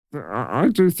I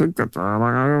do think that though.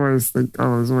 Like I always think,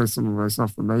 oh, there's always some of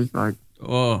myself for me. Like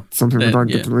some people don't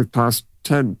get to live past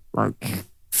 10. Like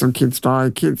some kids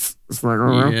die, kids. It's like, oh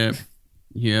well.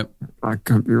 Yep. I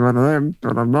could be one of them,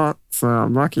 but I'm not, so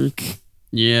I'm lucky.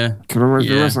 Yeah. Can always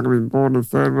be worse. I could be born in a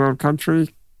third world country.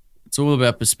 It's all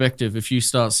about perspective. If you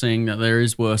start seeing that there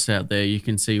is worse out there, you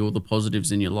can see all the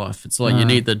positives in your life. It's like you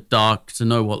need the dark to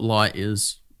know what light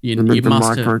is. You need the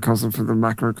must microcosm for the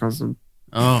macrocosm.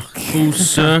 Oh, full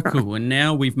circle. And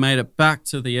now we've made it back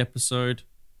to the episode.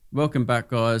 Welcome back,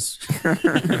 guys.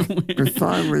 We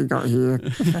finally got here.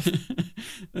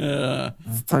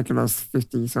 It's taken us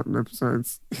 50-something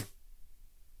episodes.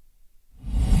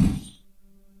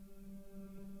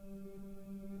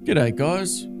 G'day,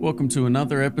 guys. Welcome to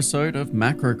another episode of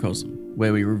Macrocosm,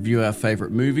 where we review our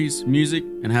favourite movies, music,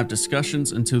 and have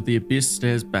discussions until the abyss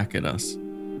stares back at us.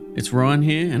 It's Ryan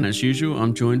here, and as usual,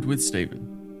 I'm joined with Stephen.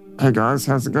 Hey guys,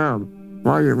 how's it going?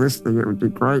 While you're listening, it would be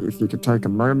great if you could take a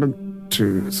moment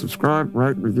to subscribe,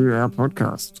 rate, review our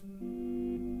podcast.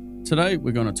 Today,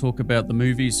 we're going to talk about the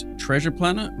movies Treasure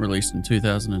Planet, released in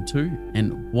 2002,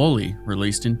 and WALL-E,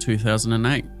 released in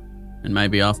 2008. And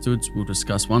maybe afterwards, we'll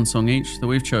discuss one song each that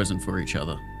we've chosen for each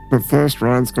other. But first,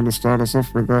 Ryan's going to start us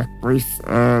off with a brief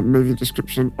movie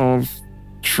description of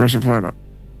Treasure Planet.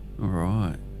 All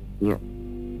right. Yeah.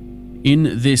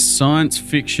 In this science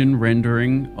fiction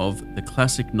rendering of the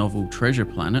classic novel Treasure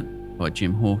Planet by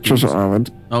Jim Hawkins. Treasure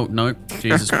Island. Oh, no.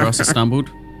 Jesus Christ, I stumbled.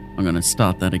 I'm going to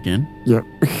start that again. Yep.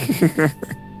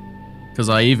 Because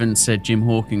I even said Jim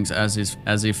Hawkins as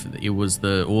if it was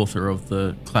the author of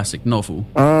the classic novel.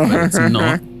 But it's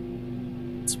not.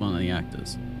 It's one of the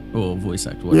actors. Or voice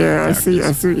actor. Yeah, I see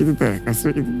what you did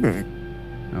there.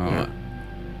 All right.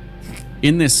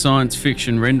 In this science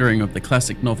fiction rendering of the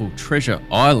classic novel Treasure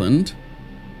Island,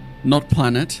 not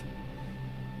Planet,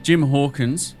 Jim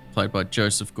Hawkins, played by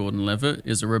Joseph Gordon-Levitt,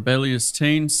 is a rebellious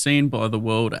teen seen by the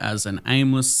world as an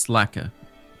aimless slacker.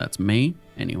 That's me,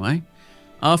 anyway.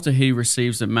 After he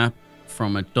receives a map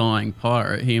from a dying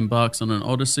pirate, he embarks on an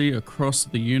odyssey across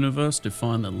the universe to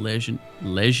find the legendary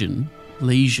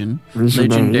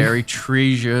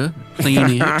treasure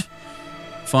planet.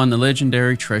 Find the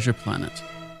legendary Treasure Planet.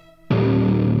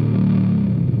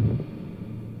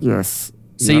 Yes.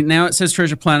 See, now it says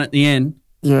Treasure Planet at the end.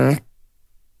 Yeah.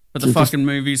 But the fucking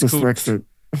movie's called...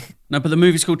 No, but the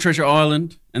movie's called Treasure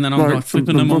Island, and then I'm like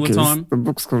flipping them all the time. The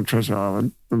book's called Treasure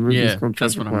Island. The movie's called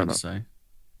Treasure Planet. That's what I'm going to say.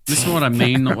 This is what I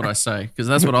mean, not what I say, because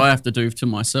that's what I have to do to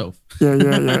myself.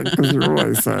 Yeah, because you're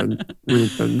always saying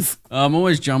weird things. I'm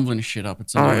always jumbling shit up.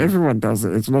 It's annoying. Everyone does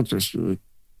it. It's not just you.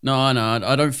 No, I know.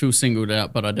 I don't feel singled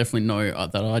out, but I definitely know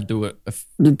that I do it.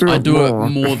 You do it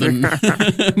more than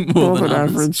more than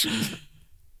average.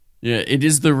 Yeah, it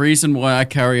is the reason why I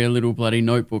carry a little bloody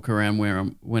notebook around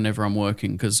whenever I'm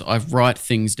working, because I write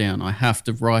things down. I have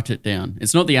to write it down.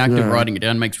 It's not the act of writing it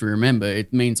down makes me remember.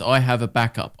 It means I have a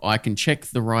backup. I can check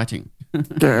the writing.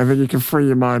 Yeah, and then you can free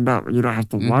your mind up and you don't have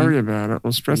to worry about it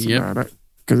or stress about it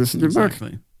because it's in your book.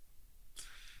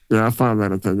 Yeah, I find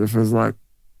that a thing. If it's like,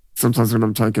 sometimes when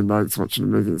I'm taking notes watching a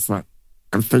movie, it's like,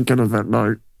 I'm thinking of that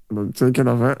note and I'm thinking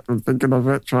of it,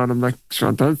 trying to make sure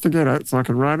I don't forget it so I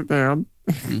can write it down.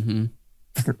 Mm-hmm.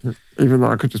 Even though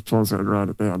I could just pause it and write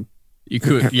it down. You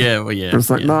could, yeah. But it's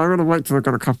like, no, I'm going to wait till I've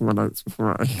got a couple of notes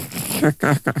before I...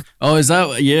 Oh, is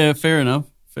that... Yeah, fair enough.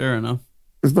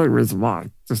 There's no reason why.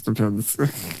 It just depends.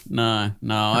 No.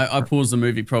 I pause the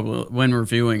movie probably... When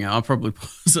reviewing it, I'll probably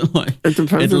pause it like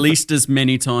at least as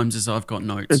many times as I've got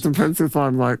notes. It depends if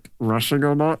I'm like rushing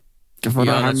or not. If I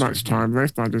don't have much time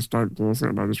left, I just don't pause it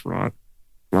and I just write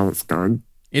while it's going.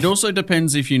 It also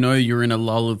depends if you know you're in a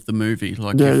lull of the movie.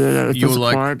 Like If you're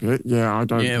like, quiet bit, I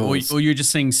don't. Yeah, or you're just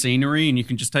seeing scenery and you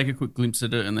can just take a quick glimpse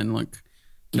at it and then like.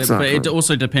 Exactly. But it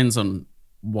also depends on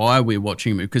why we're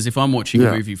watching a movie. Because if I'm watching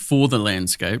a movie for the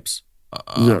landscapes, then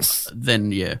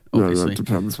obviously. Yeah, it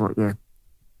depends what your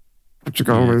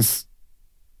goal is.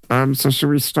 So should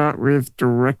we start with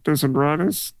directors and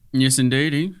writers? Yes,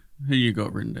 indeed. Who you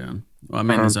got written down? Well, I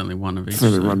mean, there's only one of each.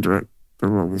 There's only one director.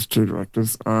 Well, there's two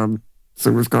directors. So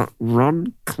we've got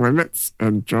Ron Clements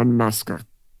and John Musker.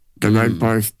 And they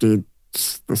both did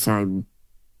the same,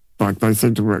 like they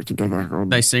seem to work together.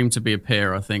 They seem to be a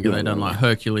pair, I think. And they've done like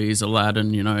Hercules,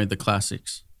 Aladdin, the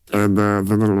classics. And the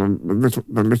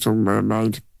Little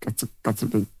Mermaid, that's a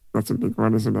big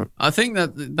one, isn't it? I think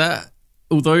that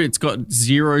although it's got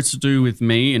zero to do with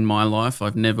me in my life,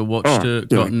 I've never watched it,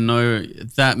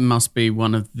 that must be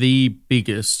one of the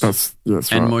biggest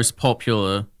and most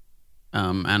popular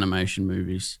animation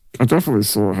movies. I definitely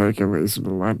saw Hercules and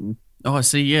Aladdin. Oh, I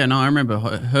see. Yeah, no, I remember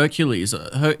Hercules.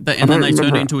 And then they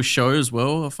turned it into a show as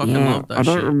well. I fucking love that shit.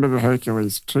 I don't remember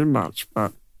Hercules too much,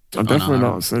 but I definitely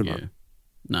know I've seen it.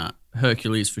 Nah,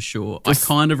 Hercules for sure. I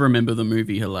kind of remember the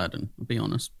movie Aladdin, I'll be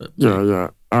honest. But yeah.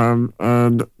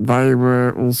 And they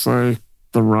were also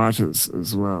the writers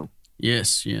as well.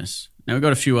 Yes. Now we've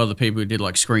got a few other people who did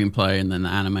like screenplay and then the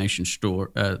animation story.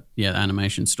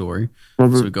 Animation story. So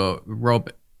we've got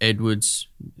Rob Edwards,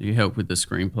 who helped with the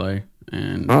screenplay,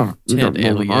 and Ted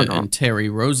Elliott and Terry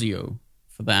Rossio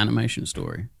for the animation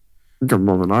story. You got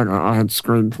more than I got. I had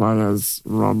screenplay as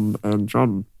Ron and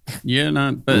John. Yeah,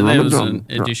 no, but there was an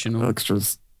additional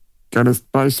extras. And it's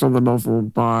based on the novel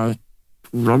by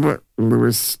Robert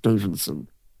Louis Stevenson.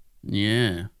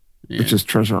 Yeah. Which is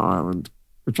Treasure Island,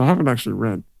 which I haven't actually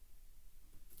read.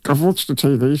 I've watched a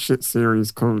TV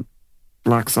series called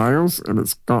Black Sails, and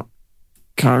it's got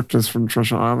characters from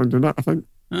Treasure Island in it, I think.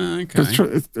 Okay.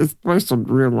 It's based on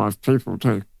real life people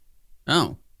too.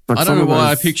 Oh. Like I don't know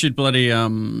why I pictured bloody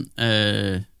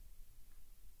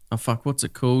what's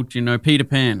it called? Do you know Peter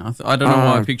Pan? I don't know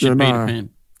why I pictured Peter Pan.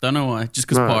 Don't know why. Just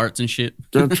because pirates and shit.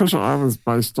 Yeah, Treasure Island's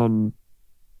based on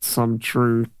some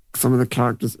of the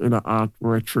characters in it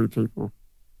were true people.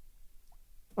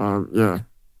 Yeah.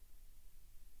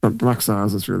 But Black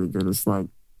Sails is really good. It's like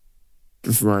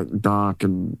dark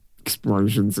and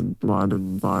explosions and blood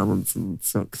and violence and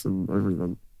sex and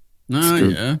everything.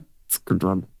 It's a good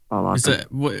one. I like it.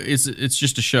 It's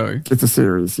just a show? It's a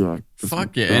series, yeah.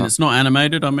 Fuck yeah. And it's not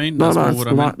animated, I mean? That's what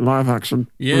I mean. Live action.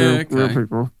 Yeah, real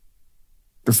people.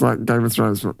 It's like Game of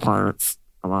Thrones but pirates.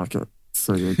 I like it. It's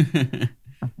so good.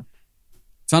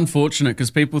 It's unfortunate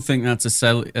because people think that's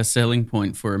a selling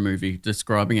point for a movie,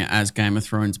 describing it as Game of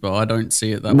Thrones, but I don't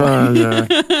see it that way. Yeah.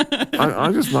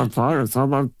 I just love pirates. I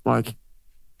love like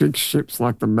big ships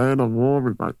like the Man of War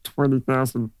with like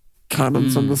 20,000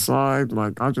 cannons on the side.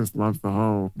 Like I just love the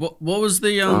whole. What was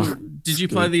the did you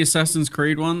play the Assassin's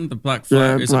Creed one? The Black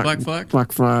Flag? Yeah, Is it Black Flag?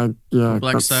 Black Flag, yeah.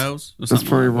 Black Sails? That's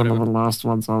probably one of the last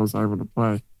ones I was able to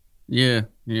play. Yeah.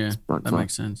 That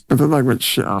makes sense. But then they went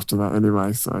shit after that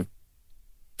anyway, so.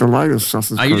 The latest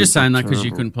Assassin's Creed. Are you just saying that because you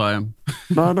couldn't play them?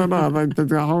 No.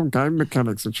 The whole game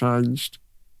mechanics are changed.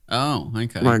 Oh,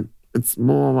 okay. Like, it's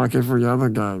more like every other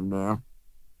game now.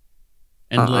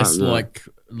 And less,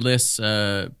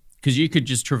 because you could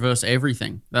just traverse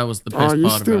everything. That was the best part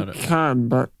about it. You still can,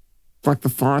 but like the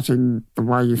fighting, the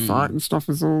way you fight and stuff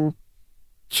is all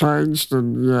changed.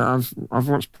 And yeah, I've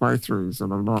watched playthroughs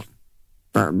and I'm not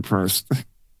that impressed.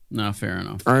 No, fair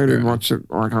enough. I only watch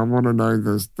it, like, I want to know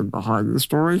the behind the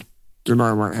story. You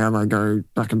know, like how they go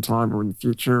back in time or in the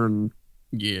future. And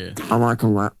yeah, I like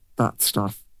all that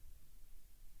stuff.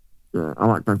 Yeah, I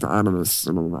like the Animus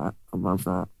and all that. I love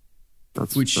that.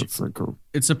 That's so cool.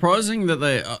 It's surprising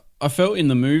that I felt in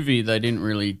the movie they didn't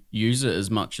really use it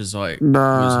as much as I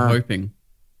was hoping.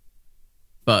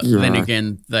 But then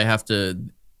again, they've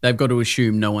got to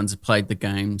assume no one's played the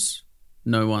games.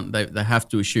 No one, they have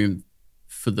to assume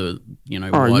for the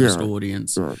widest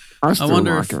audience. Yeah. I still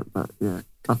like it, but yeah,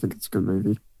 I think it's a good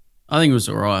movie. I think it was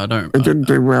alright. It didn't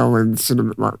do well in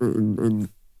cinema. Like it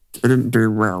didn't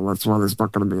do well. That's why there's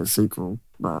not going to be a sequel.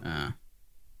 But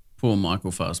poor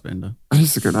Michael Fassbender.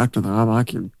 He's a good actor, though. I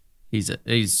like him. I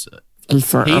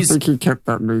think he kept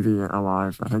that movie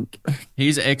alive. I think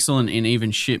he's excellent in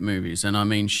even shit movies, and I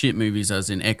mean shit movies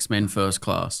as in X-Men First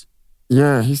Class.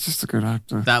 Yeah, he's just a good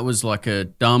actor. That was like a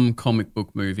dumb comic book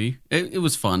movie. It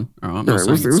was fun. All right, it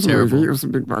was a movie. It was a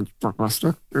big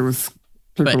blockbuster. It was.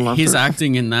 But his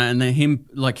acting in that, and then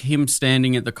him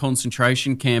standing at the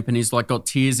concentration camp, and he's like got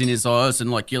tears in his eyes,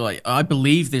 and like you're like, I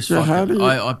believe this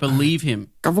fucker. I believe him.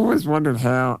 I've always wondered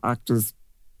how actors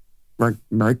like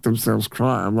make themselves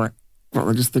cry. I'm like, well,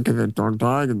 they just think of their dog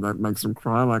dying, and that makes them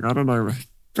cry. Like I don't know.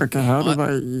 Like how do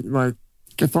they like?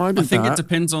 I think it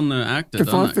depends on the actor.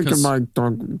 If I think of my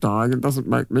dog dying, it doesn't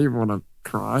make me want to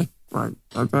cry. Like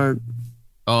I don't.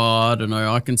 Oh, I don't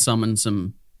know. I can summon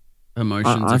some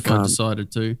emotions if I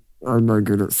decided to. I'm no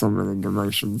good at summoning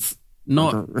emotions.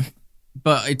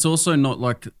 But it's also not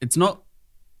like it's not.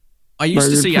 I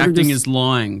used to see acting as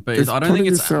lying, but I don't think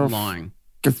it's lying.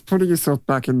 It's putting yourself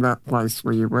back in that place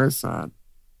where you were sad,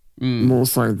 more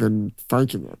so than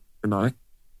faking it. You know.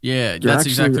 Yeah, that's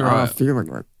exactly right. Feeling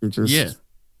it. You just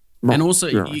and also,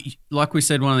 like we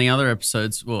said one of the other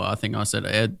episodes, well, I think I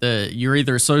said you're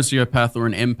either a sociopath or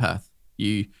an empath.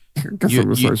 I guess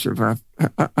I'm a sociopath.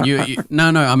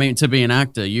 No, I mean, to be an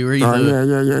actor, you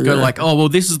either go like, oh, well,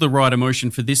 this is the right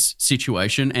emotion for this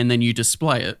situation, and then you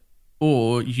display it,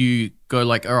 or you go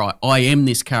like, all right, I am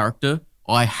this character,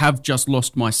 I have just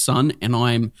lost my son and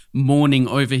I'm mourning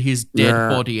over his dead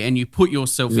body, and you put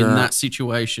yourself in that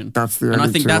situation. That's the and I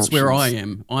think that's options. where I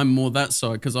am. I'm more that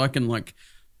side because I can like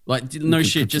no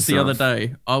shit. Just the other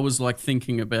day, I was like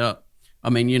thinking about, I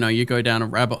mean, you know, you go down a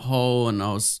rabbit hole, and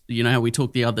I was, you know, how we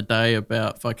talked the other day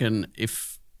about fucking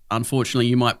if unfortunately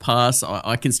you might pass,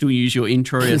 I can still use your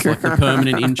intro as like the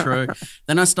permanent intro.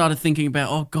 Then I started thinking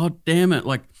about, oh, God damn it,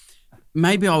 like,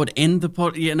 maybe I would end the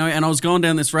pod, you know, and I was going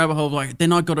down this rabbit hole. Like,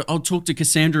 then I'll talk to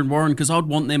Cassandra and Warren because I'd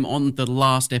want them on the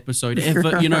last episode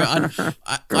ever. You know,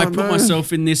 I put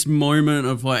myself in this moment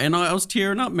of like, and I was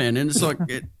tearing up, man. And it's like,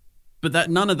 but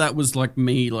that none of that was like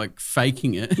me like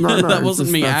faking it. No, that wasn't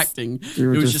me acting. It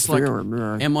was just like,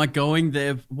 feeling, am I going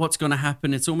there? What's going to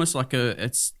happen? It's almost like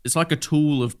it's like a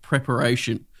tool of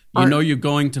preparation. You know, you're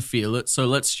going to feel it, so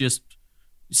let's just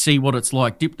see what it's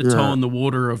like. Dip the toe in the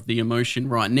water of the emotion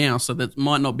right now, so that it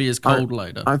might not be as cold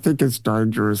later. I think it's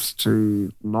dangerous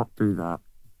to not do that.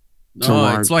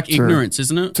 It's like ignorance,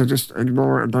 isn't it? To just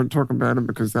ignore it and don't talk about it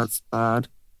because that's bad.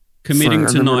 Committing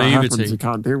to naivety. Happens, you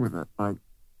can't deal with it. Like,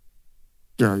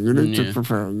 yeah, you need to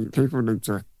prepare. People need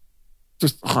to.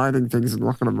 Just hiding things and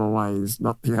locking them away is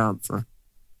not the answer.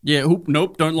 Yeah,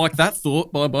 nope, don't like that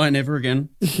thought. Bye-bye, never again.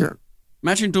 Yeah.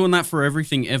 Imagine doing that for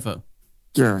everything ever.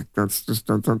 Yeah,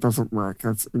 that doesn't work.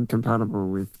 That's incompatible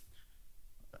with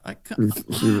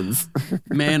humans.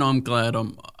 Man, I'm glad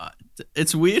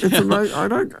it's weird.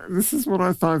 This is what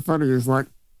I find funny is like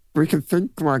we can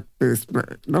think like this,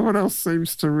 but no one else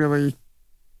seems to really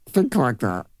think like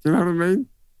that. You know what I mean?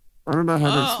 I don't know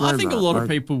how to explain that. I think a lot of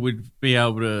people would be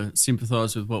able to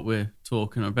sympathise with what we're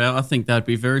talking about. I think that'd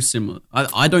be very similar.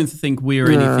 I don't think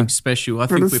we're anything special. I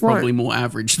think we're probably more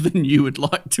average than you would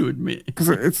like to admit. Because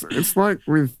it's like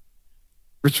with,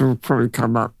 which will probably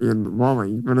come up in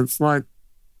WALL-E, but it's like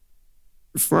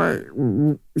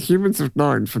humans have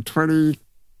known for 20,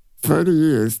 30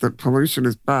 years that pollution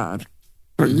is bad,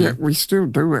 but yet we still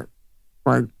do it.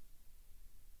 Like,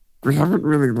 we haven't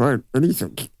really learned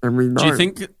anything, and we know. Do you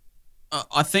think...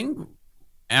 I think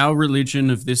our religion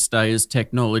of this day is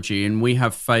technology, and we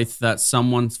have faith that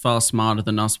someone far smarter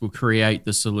than us will create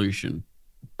the solution.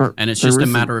 And it's just a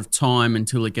matter of time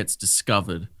until it gets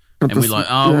discovered. And we're like,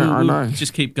 we'll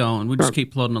just keep going. We'll just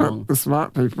keep plodding along. The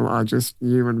smart people are just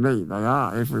you and me. They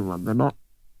are everyone. They're not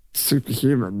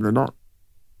superhuman. They're not.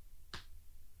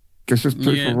 It's just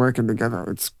people working together.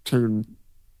 It's team.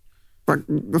 Like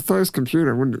the first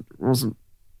computer wasn't.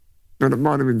 But it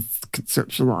might have been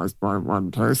conceptualized by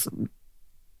one person,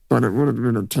 but it would have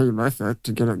been a team effort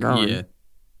to get it going. Yeah.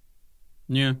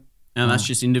 Yeah. And that's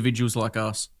just individuals like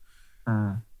us.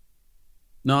 No,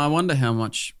 I wonder how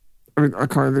much... I mean,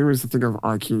 okay, there is the thing of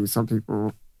IQ. Some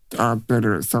people are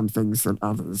better at some things than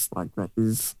others. Like, that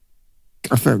is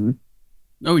a thing.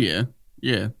 Oh, yeah.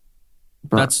 Yeah.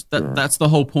 But, that's the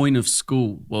whole point of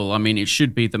school. Well, I mean, it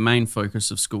should be the main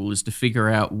focus of school is to figure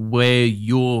out where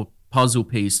your puzzle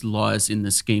piece lies in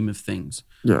the scheme of things.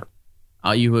 Yeah.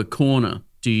 Are you a corner?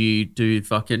 Do you do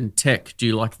fucking tech? Do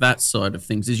you like that side of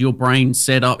things? Is your brain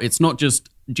set up? It's not just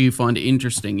do you find it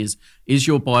interesting? Is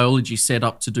your biology set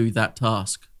up to do that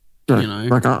task? Yeah. You know?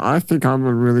 Like I think I'm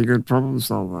a really good problem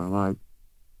solver. Like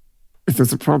if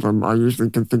there's a problem, I usually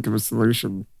can think of a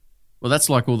solution. Well, that's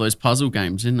like all those puzzle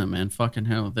games, isn't it, man? Fucking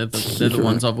hell. They're the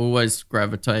ones I've always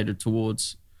gravitated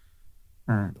towards.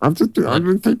 I've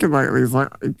been thinking lately, it's like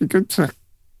it'd be good to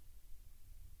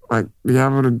like be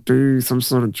able to do some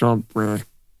sort of job where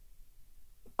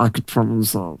I could problem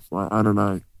solve. Like I don't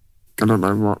know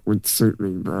what would suit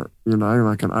me, but you know,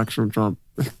 like an actual job.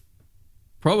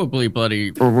 Probably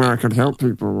bloody or where I could help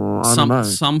people, or I don't know.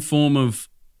 Some form of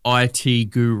IT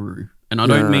guru. And I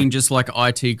don't mean just like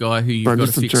IT guy who you've got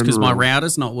to fix because my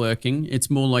router's not working. It's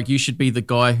more like you should be the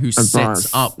guy who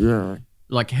sets up. Yeah.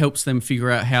 Like helps them figure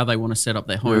out how they want to set up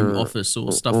their home office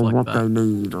or stuff like what that. What they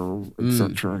need or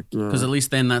etc. Because at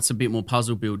least then that's a bit more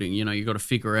puzzle building. You know, you got to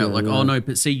figure out oh no,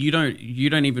 but see, you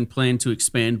don't even plan to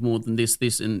expand more than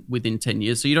this and within 10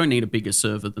 years. So you don't need a bigger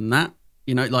server than that.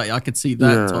 You know, like I could see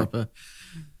that type of.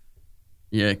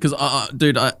 Yeah, because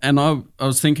dude, I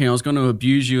was thinking I was going to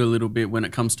abuse you a little bit when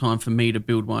it comes time for me to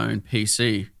build my own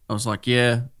PC. I was like,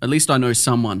 yeah, at least I know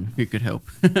someone who could help.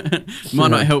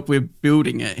 Might not help with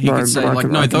building it. He could say, like,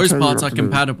 no, those parts are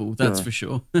compatible. That's for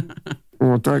sure.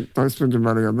 Or don't spend your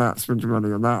money on that. Spend your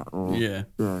money on that. Or,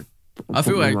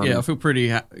 I feel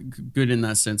pretty good in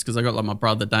that sense because I got like my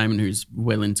brother Damon who's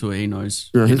well into it. He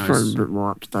knows. Yeah, he's probably a bit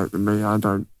more up to date than me. I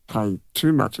don't pay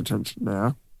too much attention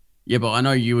now. Yeah, but I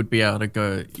know you would be able to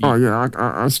go.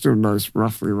 I still know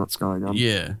roughly what's going on.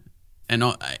 Yeah.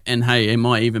 And hey, it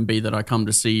might even be that I come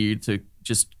to see you to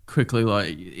just quickly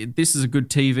like, this is a good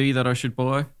TV that I should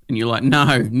buy? And you're like, no.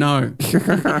 You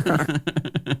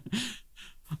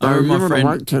want to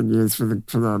wait 10 years for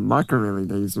the micro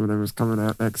LEDs or whatever's coming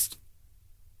out next.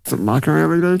 Is it micro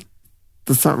LED?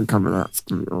 There's something coming out. It's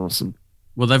going to be awesome.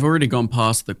 Well, they've already gone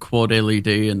past the quad LED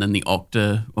and then the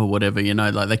Octa or whatever,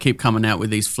 like they keep coming out with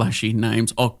these flashy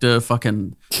names. Octa,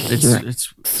 fucking,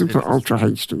 it's super ultra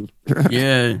HD.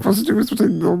 Yeah. What's the difference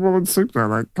between normal and super?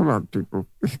 Like, come on, people.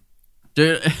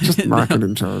 Dude, just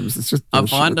marketing terms. It's just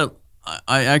bullshit.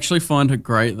 I actually find it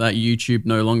great that YouTube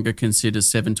no longer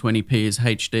considers 720p as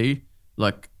HD.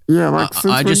 Like, yeah, like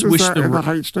I just wish the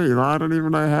HD. Like, I don't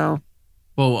even know how.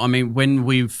 Well, I mean, when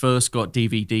we first got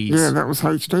DVDs, yeah, that was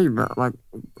HD. But like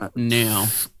now,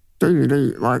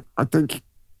 DVD, like I think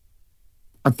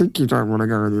you don't want to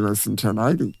go any less than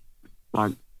 1080.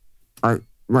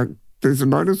 Like there's a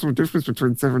noticeable difference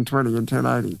between 720 and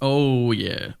 1080. Oh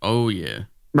yeah.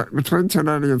 But between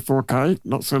 1080 and 4K,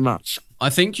 not so much. I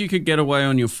think you could get away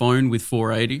on your phone with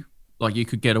 480. Like you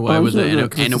could get away with it,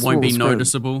 and it won't be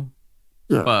noticeable.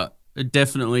 Yeah, but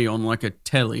definitely on like a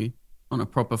telly. On a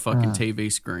proper fucking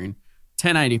TV screen,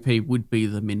 1080p would be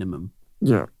the minimum.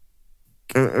 Yeah.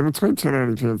 And between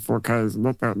 1080p and 4K is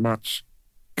not that much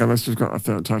unless you've got a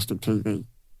fantastic TV.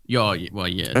 Yeah, well,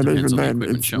 yeah. And even then,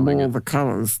 it's more the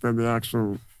colours than the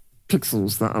actual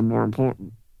pixels that are more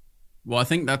important. Well, I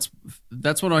think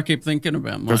that's what I keep thinking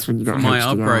about. My HDR.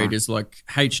 Upgrade is like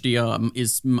HDR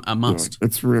is a must. Yeah,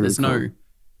 it's really cool.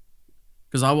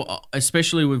 Because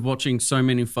especially with watching so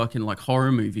many fucking like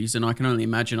horror movies, and I can only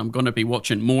imagine I'm going to be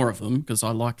watching more of them because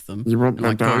I like them. You want the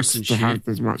like darks to have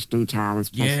as much detail as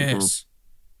possible.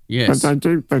 Yes. But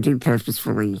they do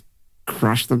purposefully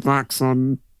crush the blacks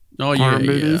on horror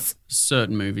movies. Yeah.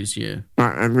 Certain movies, yeah.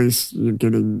 But at least you're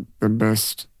getting the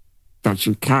best that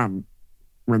you can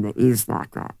when it is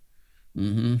like that.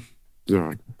 Mm-hmm.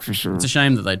 Yeah, for sure. It's a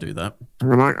shame that they do that.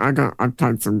 Well, I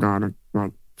paid some guy to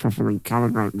like properly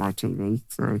calibrate my TV.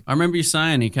 So I remember you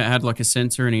saying he had like a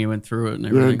sensor and he went through it and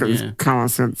everything. Yeah, got his color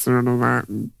sensor and all that.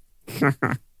 And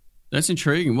that's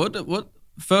intriguing. What?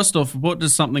 First off, what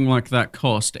does something like that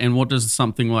cost, and what does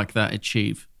something like that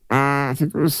achieve? I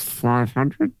think it was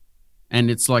 $500.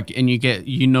 And it's like, and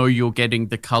you're getting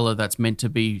the color that's meant to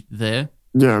be there.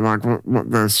 Yeah, like what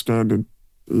the standard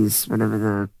is,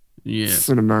 whatever the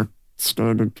cinema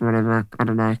standard, whatever. I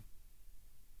don't know.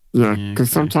 Yeah, because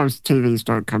sometimes TVs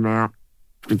don't come out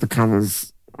with the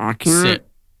colours accurate.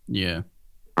 Yeah.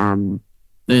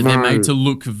 They're made to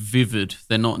look vivid.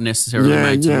 They're not necessarily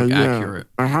made to look accurate.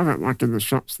 I have it like in the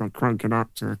shops. They crank it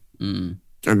up to,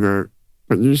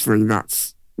 but usually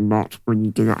that's not when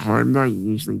you do it at home. Though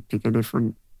you usually pick a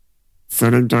different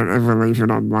setting. Don't ever leave it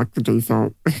on like the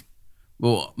default.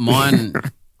 Well, mine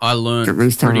I learned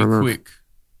pretty quick.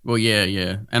 Well,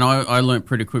 yeah. And I learned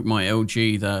pretty quick my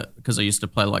LG that, because I used to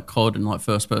play like COD and like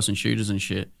first-person shooters and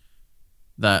shit,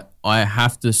 that I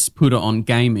have to put it on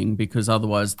gaming because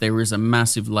otherwise there is a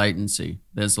massive latency.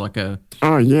 There's like a...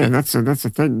 Oh, yeah, that's a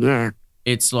thing, yeah.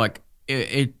 It's like...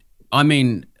 I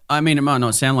mean, it might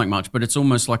not sound like much, but it's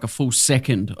almost like a full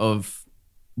second of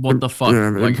what the fuck. Yeah,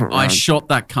 like, I shot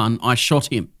that cunt. I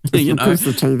shot him. You know? Because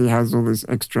the TV has all this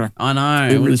extra... I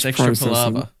know, all this extra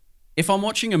palaver. If I'm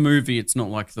watching a movie, it's not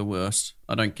like the worst.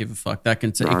 I don't give a fuck. It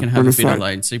can have a bit of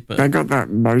latency, but they got that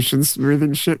motion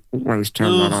smoothing shit. Always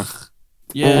turn that off.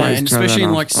 Yeah, always, and especially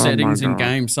in like settings in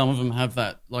games, some of them have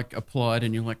that like applied,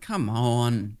 and you're like, come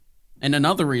on. And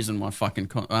another reason why fucking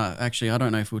actually, I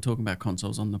don't know if we're talking about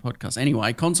consoles on the podcast.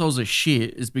 Anyway, consoles are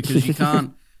shit is because you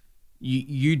can't.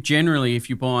 you generally, if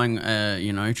you're buying a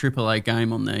AAA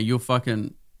game on there, you're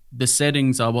fucking the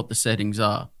settings are what the settings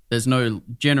are. There's no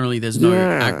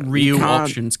real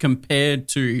options compared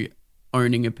to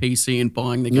owning a PC and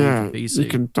buying the game for PC. You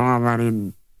can dial that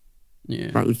in. Yeah.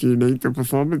 But if you need the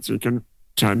performance, you can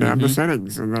turn down the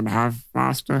settings and then have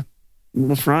faster,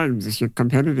 more frames if you're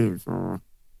competitive. Or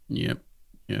Yeah,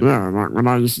 like when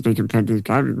I used to do competitive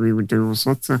gaming, we would do all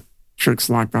sorts of tricks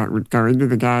like that. We'd go into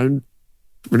the game,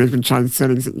 we'd even change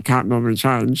settings that you can't normally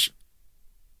change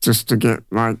just to get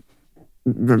like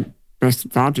the best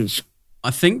advantage. I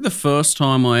think the first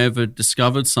time I ever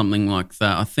discovered something like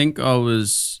that, I think I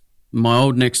was my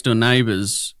old next door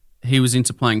neighbours. He was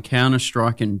into playing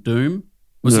Counter-Strike and Doom.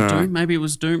 Was it Doom? Maybe it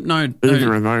was Doom. No,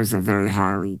 either of those are very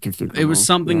highly configurable. It was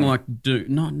something like Doom.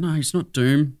 No, it's not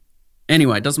Doom.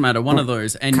 Anyway, it doesn't matter. One of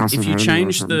those. And if you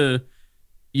change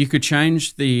you could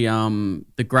change the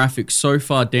graphics so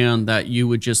far down that you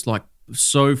would just like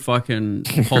so fucking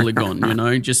polygon,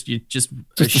 just a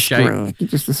shape.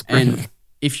 Just a square. And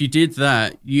if you did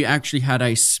that, you actually had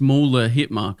a smaller hit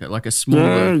marker, like a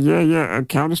smaller... Yeah,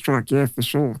 Counter-Strike, for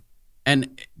sure.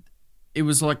 And it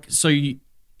was like, so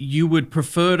you would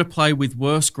prefer to play with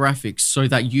worse graphics so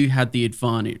that you had the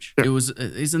advantage. It was,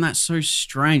 isn't that so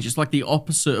strange? It's like the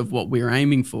opposite of what we're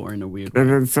aiming for in a weird way. And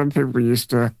then some people used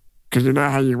to, because you know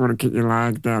how you want to keep your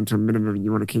lag down to a minimum,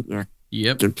 you want to keep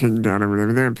your ping down or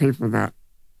whatever. There are people that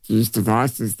use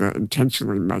devices that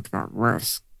intentionally make that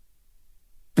worse.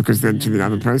 Because then to the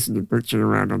other person, you put you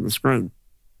around on the screen.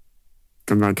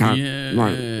 And they can't,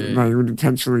 they would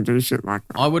intentionally do shit like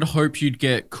that. I would hope you'd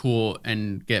get caught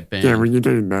and get banned. Yeah, well, you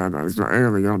do nowadays. But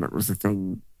early on, it was a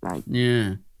thing,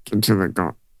 until it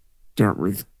got dealt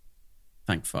with.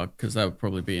 Thank fuck, because that would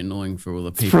probably be annoying for all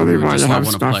the people who just want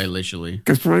to play leisurely.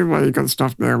 Because probably why you got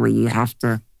stuff now where you have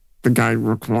to, the game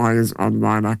requires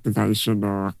online activation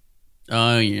or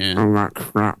all that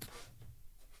crap.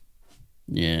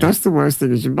 Yeah. That's the worst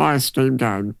thing is you buy a Steam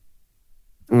game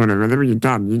or whatever, then when you're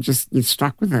done, you're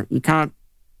stuck with it. You can't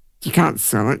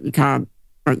sell it. You can't,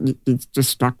 you're just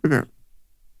stuck with it.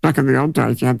 Back in the old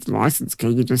days, you had the license key,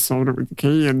 you just sold it with the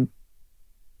key and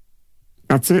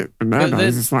that's it. And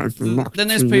nowadays, it's like locked. Then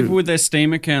there's people with their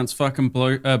Steam accounts fucking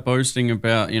boasting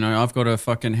about, I've got a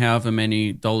fucking however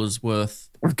many dollars worth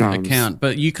account.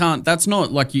 But you can't, that's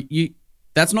not like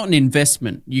that's not an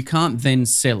investment. You can't then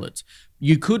sell it.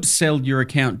 You could sell your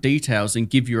account details and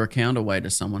give your account away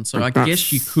to someone. So I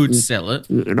guess you could sell it.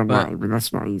 In a way, but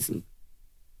that's not easy.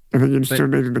 I think you still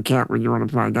need an account when you want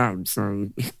to play games. So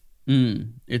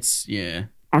it's, I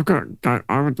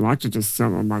would like to just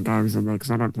sell all my games on there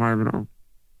because I don't play them at all.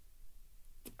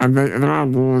 And there are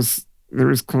laws,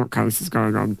 there is court cases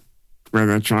going on where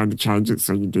they're trying to change it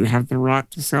so you do have the right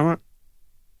to sell it.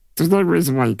 There's no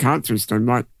reason why you can't through Steam.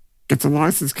 Like, get a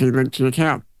license key linked to your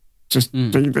account. Just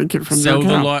de-link it from sell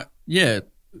your account.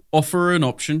 Offer an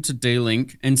option to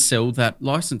de-link and sell that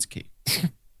license key.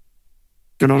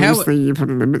 And obviously you put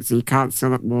a limit so you can't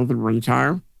sell it more than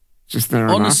retail. Just there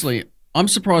honestly, I'm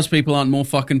surprised people aren't more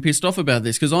fucking pissed off about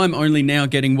this because I'm only now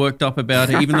getting worked up about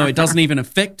it even though it doesn't even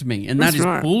affect me. And that is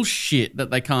bullshit that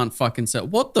they can't fucking sell.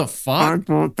 What the fuck? I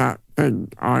bought that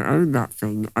thing. I own that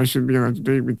thing. I should be able to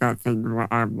do with that thing what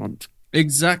I want.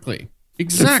 Exactly.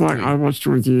 It's like I watched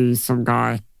a review, some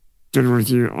guy did a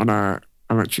review on a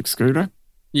electric scooter.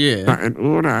 Yeah. But in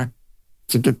order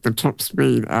to get the top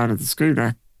speed out of the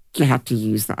scooter, you have to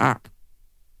use the app.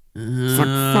 It's like,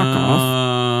 fuck off.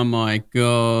 Oh my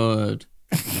God.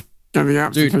 The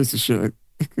app's a piece of shit.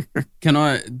 Can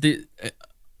I...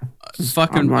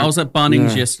 I was at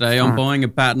Bunnings yesterday. I'm buying a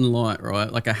batten light,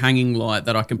 right? Like a hanging light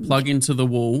that I can plug into the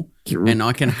wall and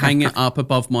I can hang it up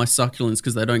above my succulents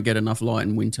because they don't get enough light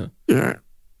in winter. Yeah.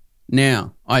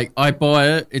 Now, I buy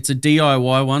it. It's a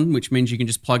DIY one, which means you can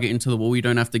just plug it into the wall. You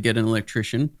don't have to get an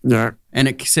electrician. Yeah. And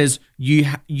it says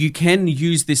you can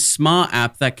use this smart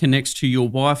app that connects to your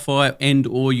Wi-Fi and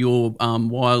or your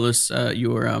wireless,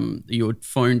 your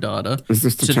phone data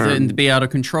to then be able to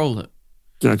control it.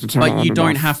 Yeah, but you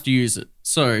don't have to use it.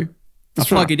 So I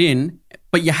plug it in,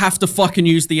 but you have to fucking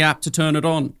use the app to turn it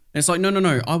on. And it's like, no,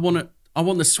 I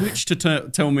want the switch to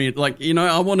tell me,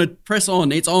 I want to press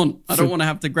on. It's on. I don't want to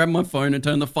have to grab my phone and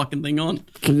turn the fucking thing on.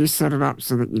 Can you set it up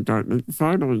so that you don't need the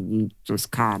phone or you just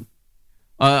can't?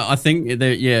 I think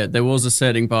there was a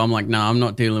setting, but I'm like, nah, I'm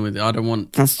not dealing with it. I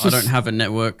don't have a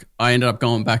network. I ended up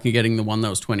going back and getting the one that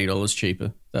was $20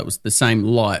 cheaper. That was the same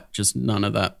light, just none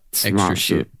of that extra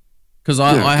shit. Because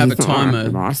I have a timer.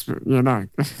 Nice, but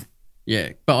yeah,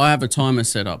 but I have a timer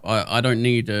set up. I don't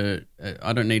need a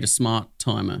smart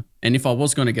timer. And if I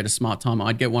was going to get a smart timer,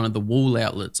 I'd get one of the wall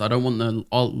outlets. I don't want the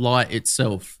light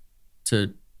itself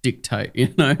to dictate.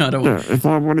 I don't. Yeah, if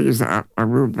I want to use the app, I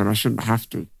will, but I shouldn't have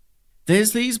to.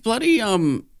 There's these bloody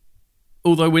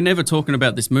although we're never talking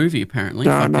about this movie apparently.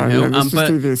 No, let's just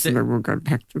do this and then we'll go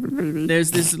back to the movie. There's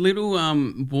this little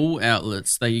wall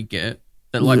outlets that you get.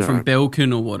 That from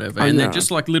Belkin or whatever, and they're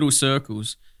just like little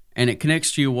circles, and it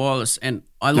connects to your wireless. And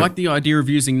I like the idea of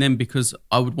using them because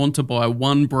I would want to buy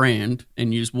one brand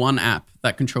and use one app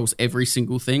that controls every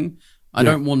single thing. I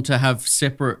don't want to have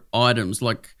separate items.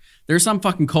 Like there are some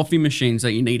fucking coffee machines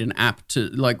that you need an app to.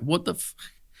 Like what the?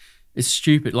 It's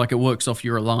stupid. Like it works off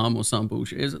your alarm or some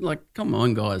bullshit. Is it like, come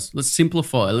on, guys, let's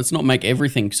simplify. Let's not make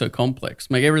everything so complex.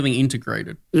 Make everything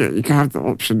integrated. Yeah, you can have the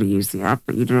option to use the app,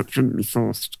 but you shouldn't be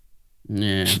forced.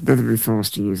 Yeah. Should never be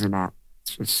forced to use an app.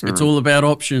 It's all about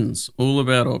options. All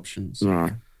about options. Yeah.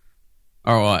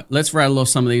 All right. Let's rattle off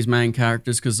some of these main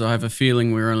characters because I have a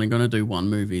feeling we're only going to do one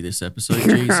movie this episode.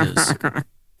 Jesus.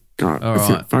 God, all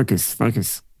right. Focus.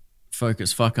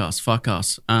 Fuck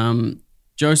us.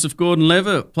 Joseph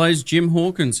Gordon-Levitt plays Jim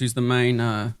Hawkins, who's the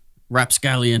main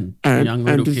rapscallion young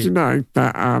little kid. And did you know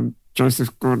that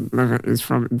Joseph Gordon-Levitt is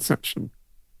from Inception?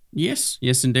 Yes,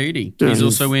 indeedy. Yeah, he's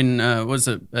also in,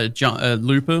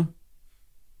 Looper?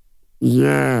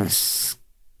 Yes.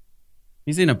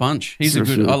 He's in a bunch. He's I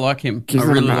like him. I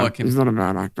really like him. He's not a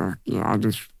bad actor. Yeah,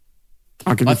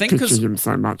 I can picture him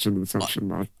so much in Inception,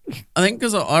 though. I think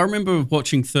because I remember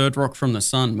watching Third Rock from the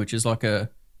Sun, which is like a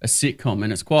sitcom,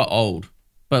 and it's quite old.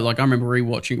 But like I remember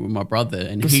rewatching it with my brother,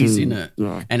 and he's in it,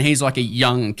 and he's like a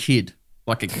young kid,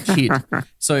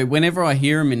 So whenever I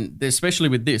hear him especially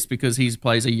with this, because he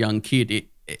plays a young kid,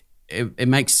 it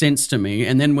makes sense to me.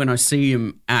 And then when I see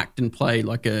him act and play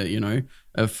like a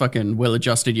fucking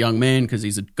well-adjusted young man, because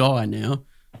he's a guy now,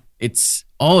 it's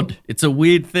odd. It's a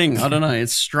weird thing. I don't know.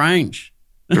 It's strange.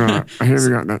 Right, here we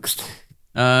go next.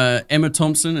 Emma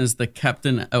Thompson as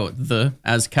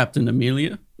as Captain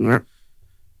Amelia. Yep.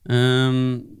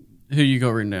 Who you got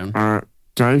written down?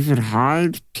 David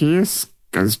Hyde Pierce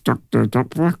as Dr.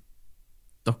 Doppler.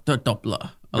 Dr.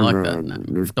 Doppler. I like that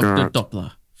name. Dr.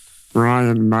 Doppler.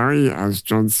 Brian Murray as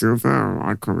John Silver.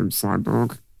 I call him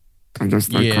Cyborg. I guess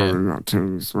they call him that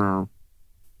too as well.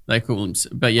 They call him,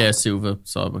 but yeah, Silver,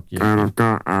 Cyborg. Yeah. And I've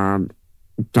got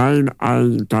Dane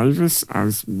A. Davis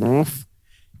as Morph.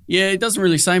 Yeah, it doesn't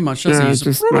really say much, does he? Yeah, it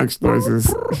just makes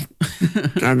noises.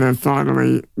 And then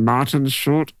finally, Martin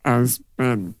Short as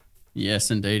Ben.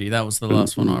 Yes, indeedy. That was the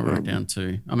last one I wrote down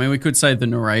too. I mean, we could say the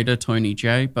narrator, Tony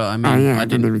J, but I mean... I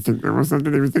didn't even think there was. I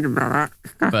didn't even think about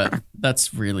that. But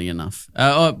that's really enough.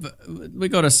 We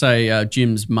got to say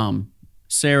Jim's mum,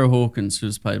 Sarah Hawkins,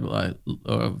 who's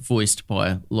voiced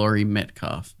by Laurie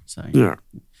Metcalf. So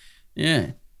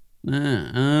yeah.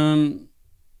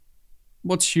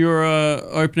 What's your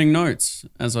opening notes,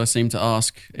 as I seem to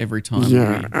ask every time we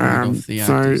read off the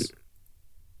actors? So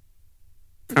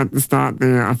at the start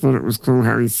there, I thought it was cool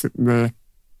how he's sitting there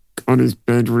on his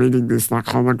bed reading this like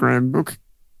hologram book.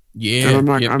 Yeah. And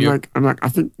I'm like, I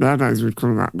think nowadays we'd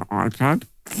call that an iPad.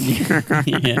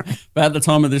 Yeah. But at the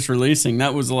time of this releasing,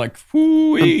 that was like,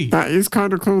 whoo-wee. That is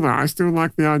kind of cool though. I still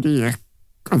like the idea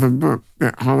of a book,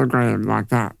 that hologram like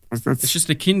that. It's just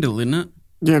a Kindle, isn't it?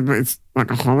 Yeah, but it's like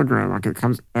a hologram, like it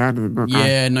comes out of the book.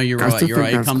 Yeah, no, you're right.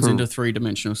 It comes into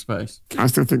three-dimensional space. I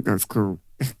still think that's cool.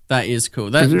 That is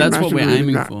cool. That's what we're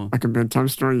aiming for. Like a bedtime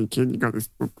story, you kid, you got this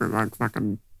book with like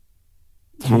fucking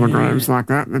holograms like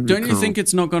that. Don't you think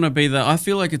it's not going to be that? I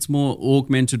feel like it's more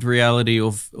augmented reality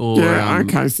or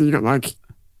okay, so you got like...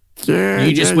 Yeah,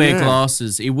 you just wear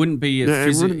glasses. It wouldn't be...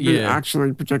 it wouldn't be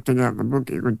actually projecting out the book.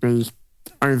 It would be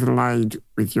overlaid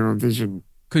with your vision.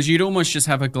 Because you'd almost just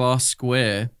have a glass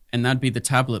square and that'd be the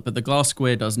tablet, but the glass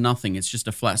square does nothing. It's just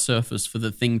a flat surface for the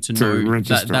thing to know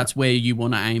that's where you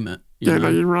want to aim it. Yeah, no,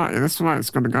 you're right. That's why it's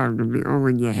going to go. It'll be all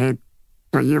in your head.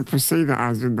 But you perceive it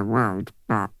as in the world.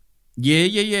 But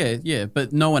Yeah.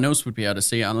 But no one else would be able to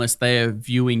see it unless they're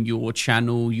viewing your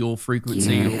channel, your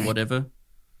frequency or whatever.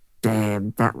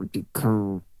 Damn, that would be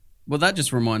cool. Well, that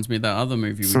just reminds me of that other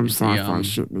movie. Some sci-fi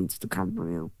shit needs to come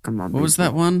real. Come on. What was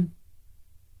that one?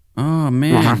 Oh,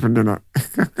 man. What happened in it?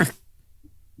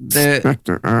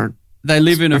 They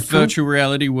live in a virtual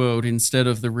reality world instead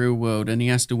of the real world, and he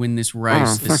has to win this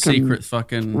race, this secret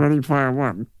fucking... Ready Player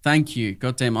One. Thank you.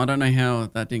 Goddamn, I don't know how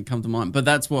that didn't come to mind, but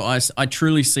that's what I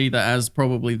truly see that as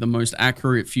probably the most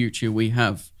accurate future we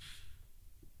have.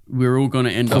 We're all going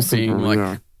to end up being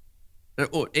like...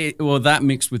 Or that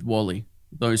mixed with WALL-E,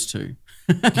 those two.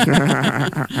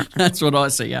 That's what I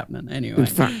see happening anyway.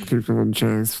 Fat people in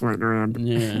chairs floating around.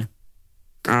 Yeah.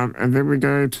 And then we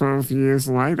go 12 years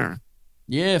later.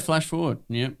 Yeah, flash forward.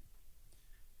 Yep.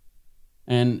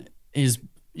 And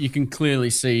you can clearly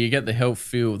see, you get the health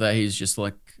feel that he's just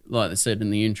like they said in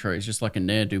the intro, he's just like a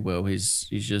ne'er-do-well.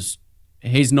 He's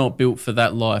not built for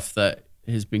that life that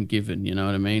has been given, you know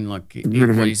what I mean? Like,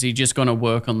 is he just going to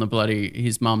work on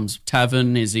his mum's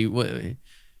tavern? Is he...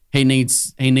 He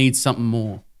needs something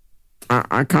more.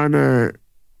 I kind of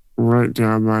wrote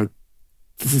down like,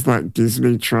 this is like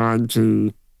Disney trying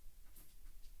to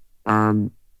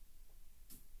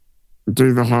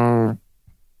do the whole,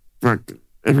 like,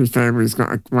 every family's got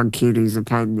like one kid who's a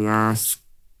pain in the ass,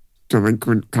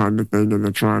 delinquent kind of thing, and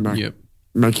they're trying to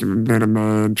make him a better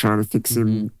man, trying to fix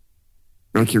him,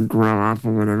 make him grow up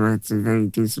or whatever. It's a very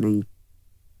Disney,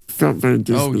 felt very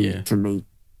Disney to me.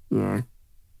 Yeah.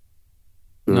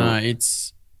 No,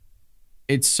 it's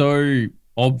so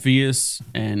obvious,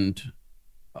 and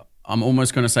I'm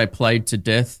almost going to say played to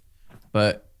death,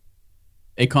 but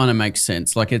it kind of makes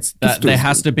sense. Like there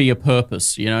has to be a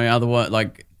purpose, you know. Otherwise,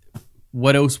 like,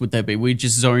 what else would there be? We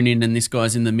just zone in, and this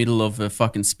guy's in the middle of a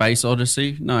fucking space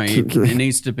odyssey. No, it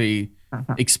needs to be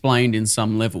explained in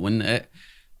some level. And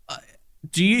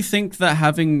do you think that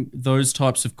having those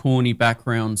types of corny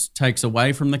backgrounds takes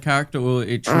away from the character, or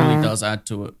it truly does add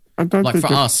to it? I don't like think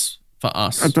for us.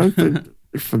 I don't think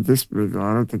for this movie,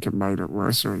 I don't think it made it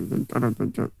worse or anything. I don't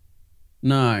think it.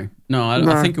 No,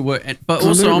 I think it worked. But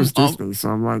also, it was Disney, so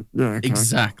I'm like, yeah, okay.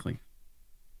 Exactly.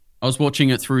 I was watching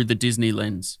it through the Disney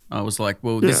lens. I was like,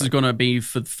 well, this is going to be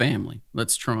for the family.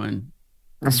 Let's try and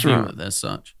view it as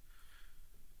such.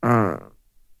 But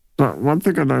one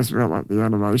thing I noticed about like the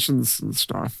animations and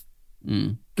stuff,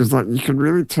 because like you can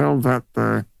really tell that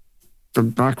the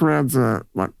backgrounds are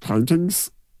like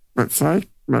paintings, let's say.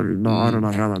 Maybe not, I don't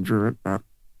know how they drew it, but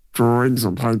drawings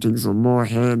or paintings are more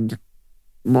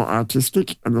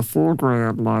artistic, and the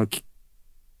foreground, like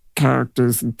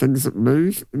characters and things that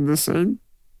move in the scene,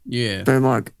 they're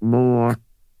like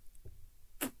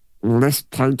less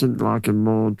painting like and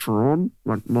more drawn,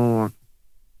 like more.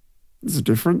 There's a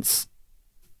difference.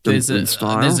 There's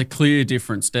a clear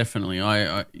difference, definitely.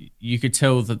 You could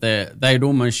tell that they'd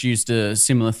almost used a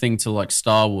similar thing to like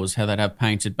Star Wars, how they'd have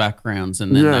painted backgrounds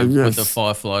and then put the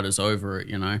firefighters over it,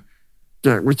 you know.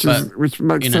 Yeah, which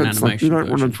makes sense. Like you don't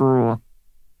want to draw.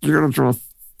 You're going to draw. I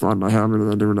don't know how many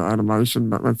they do in animation,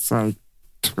 but let's say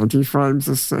 20 frames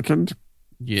a second.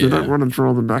 Yeah. You don't want to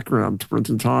draw the background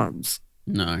 20 times.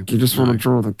 No. You just want to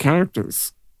draw the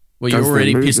characters. Well, you're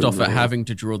already pissed off at having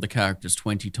to draw the characters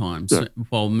 20 times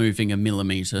while moving a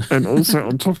millimeter. And also,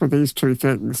 on top of these two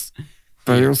things,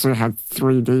 they also have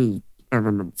 3D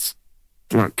elements,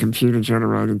 like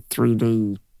computer-generated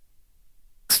 3D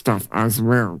stuff as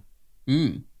well.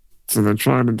 So they're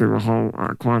trying to do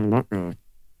quite a lot there.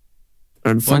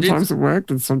 And sometimes it worked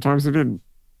and sometimes it didn't.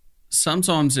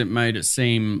 Sometimes it made it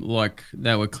seem like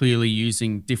they were clearly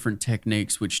using different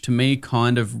techniques, which to me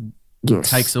kind of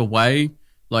takes away.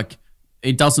 Like,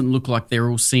 it doesn't look like they're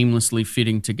all seamlessly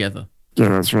fitting together. Yeah,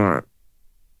 that's right.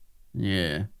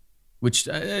 Yeah. Which,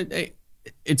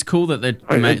 it's cool that they're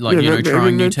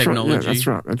trying new technology. Yeah, that's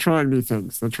right. They're trying new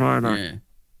things. They're trying to...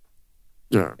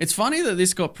 Yeah. It's funny that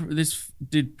this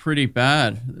did pretty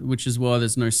bad, which is why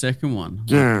there's no second one.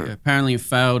 Yeah. Like, apparently it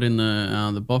failed in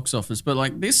the box office, but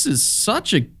like this is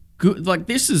such a good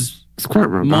it's quite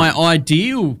my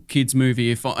ideal kids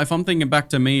movie. If I'm thinking back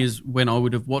to me as when I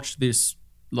would have watched this,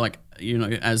 like, you know,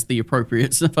 as the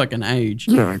appropriate fucking age.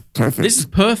 Yeah, perfect. This is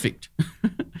perfect.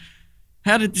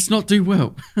 How did this not do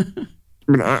well? I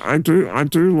mean, I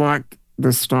do like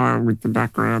the style with the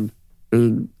background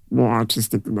being more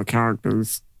artistic than the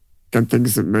characters and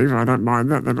things that move. I don't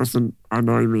mind that. That doesn't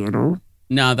annoy me at all.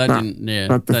 No, didn't. Yeah,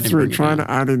 but trying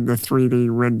to add in the 3D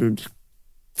rendered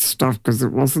stuff, because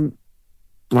it wasn't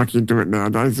like you do it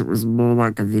nowadays. It was more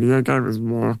like a video game. It was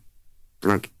more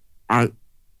like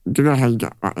do you know how you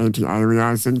get like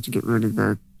anti-aliasing to get rid of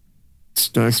the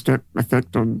stair step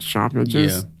effect on sharp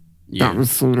edges? Yeah. That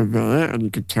was sort of there, and you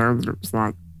could tell that it was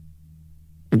like.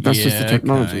 But that's just the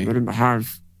technology. Okay. They didn't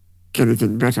have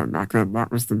anything better back then.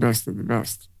 That was the best of the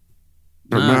best.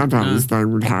 But nowadays they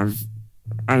would have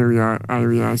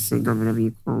aliasing or whatever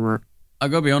you call it. I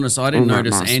gotta be honest, I didn't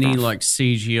notice any like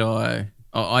CGI.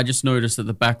 I just noticed that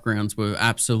the backgrounds were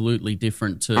absolutely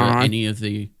different to any of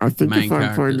the main characters. I think if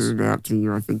I pointed it out to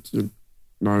you, I think you'd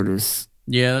notice.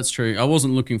 Yeah, that's true. I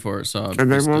wasn't looking for it, so.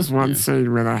 And there was one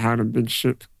scene where they had a big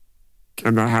ship,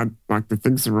 and they had like the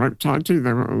things the rope tied to.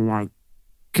 They were all like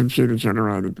computer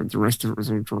generated, but the rest of it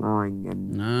was all drawing,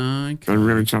 and they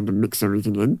really tried to mix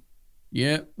everything in.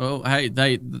 Yeah, well, hey,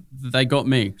 they got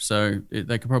me, so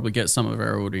they could probably get some of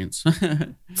our audience.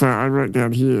 So I wrote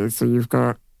down here, so you've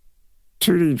got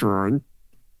 2D drawing,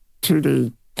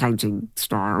 2D painting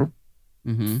style,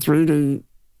 3D,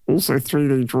 also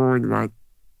 3D drawing, like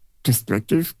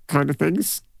perspective kind of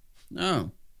things.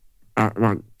 Oh.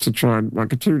 Like to try and,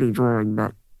 like a 2D drawing,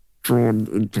 but drawn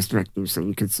in perspective, so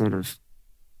you could sort of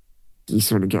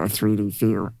get a 3D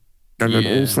feel. And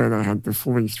then also they had the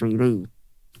fully 3D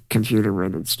computer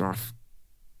rendered stuff.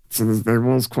 So there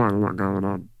was quite a lot going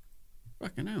on.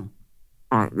 Fucking hell.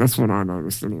 That's what I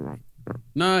noticed anyway. But,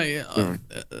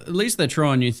 at least they're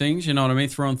trying new things, you know what I mean?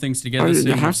 Throwing things together.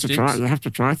 You have to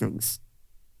try things.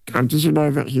 Did you know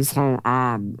that his whole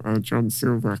arm, John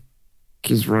Silver,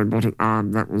 his robotic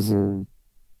arm, that was all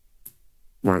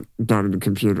like done in the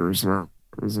computer as well.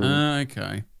 It was all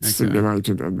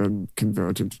simulated and then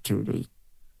converted to 2D.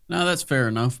 No, that's fair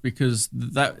enough, because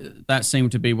that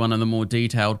seemed to be one of the more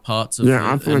detailed parts of it.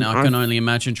 And I can only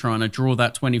imagine trying to draw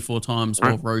that 24 times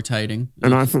while rotating.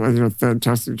 And I thought they did a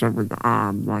fantastic job with the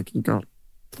arm. Like, you got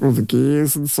all the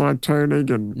gears inside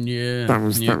turning, and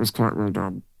that was quite well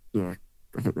done. Yeah,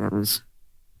 I think that was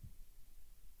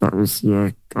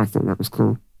I thought that was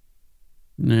cool.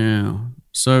 Now,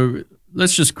 so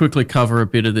let's just quickly cover a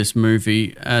bit of this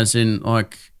movie, as in,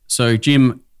 like, so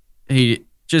Jim, he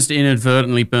just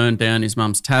inadvertently burned down his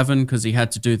mum's tavern because he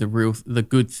had to do the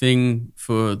good thing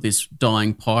for this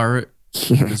dying pirate.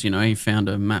 Yeah. Because, he found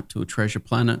a map to a treasure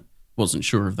planet. Wasn't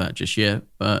sure of that just yet,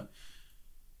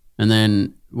 and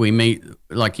then we meet,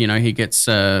 he gets,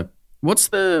 what's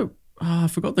I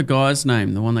forgot the guy's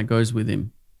name, the one that goes with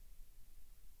him.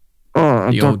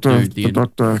 Oh, the old dude. The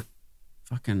doctor.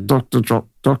 Fucking. Dr.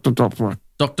 Doppler.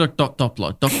 Dr.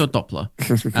 Doppler.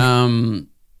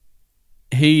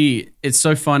 It's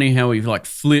so funny how he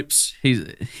flips.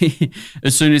 He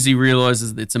as soon as he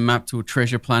realizes that it's a map to a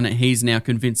treasure planet, he's now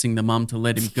convincing the mum to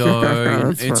let him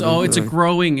go. It's a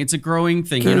growing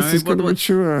thing, He's going to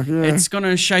mature, yeah. It's going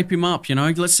to shape him up,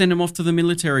 Let's send him off to the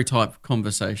military type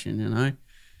conversation,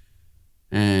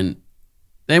 And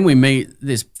then we meet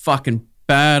this fucking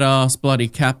badass bloody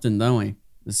captain, don't we?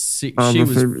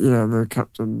 The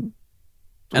captain.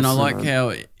 And I like how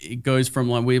it goes from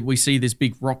we see this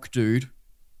big rock dude,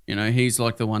 he's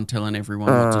like the one telling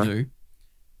everyone what to do.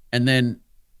 And then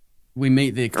we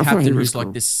meet the captain who's cool.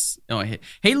 Like this. Oh,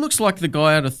 he looks like the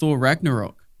guy out of Thor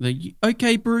Ragnarok.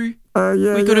 Okay, bro. We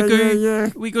gotta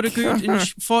go. We gotta go and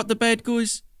fight the bad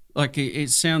guys. Like it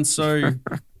sounds so.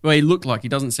 Well, he looked like. He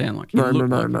doesn't sound like. No,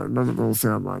 none of them all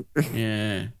sound like.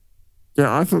 Yeah.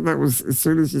 Yeah, I thought that was as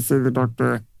soon as you see the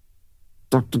Dr.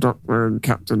 Doppler and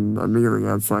Captain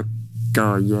Amelia, it's like,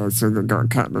 oh yeah, so they've got a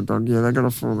cat and a dog. Yeah, they're gonna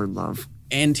fall in love.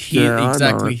 And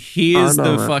exactly. Here's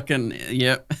the fucking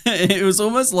Yep. It was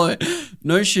almost like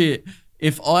no shit.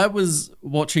 If I was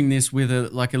watching this with a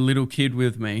little kid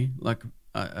with me, not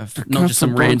just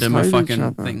some random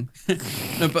fucking thing.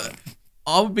 No, but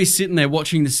I would be sitting there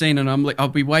watching the scene, and I'll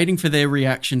be waiting for their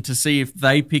reaction to see if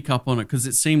they pick up on it because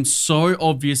it seems so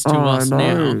obvious to us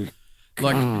now.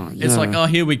 It's like, oh,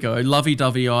 here we go,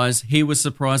 lovey-dovey eyes. He was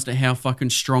surprised at how fucking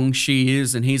strong she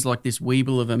is, and he's like this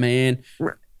weeble of a man.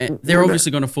 They're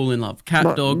obviously going to fall in love.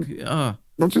 Dog.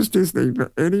 Not just Disney,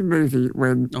 but any movie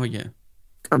when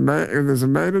there's a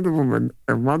man and a woman,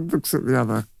 and one looks at the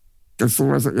other. It's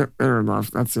always like, yep, they're in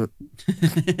love. That's it.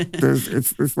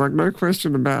 It's like no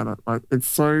question about it. Like it's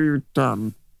so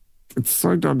done. It's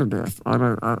so done to death. I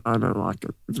don't like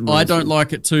it. I don't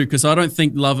like it too because I don't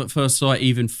think love at first sight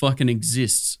even fucking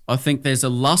exists. I think there's a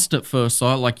lust at first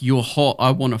sight, like you're hot,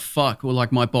 I want to fuck, or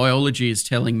like my biology is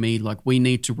telling me like we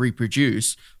need to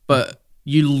reproduce. But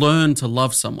you learn to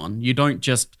love someone. You don't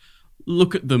just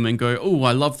look at them and go, oh,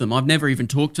 I love them. I've never even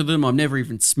talked to them. I've never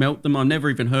even smelt them. I've never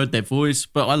even heard their voice,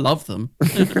 but I love them.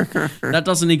 That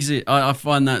doesn't exist. I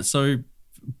find that so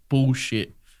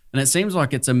bullshit. And it seems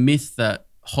like it's a myth that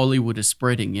Hollywood is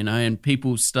spreading, and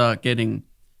people start getting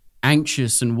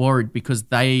anxious and worried because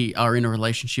they are in a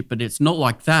relationship, but it's not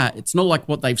like that. It's not like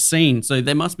what they've seen. So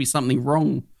there must be something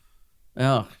wrong.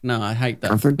 Oh, no, I hate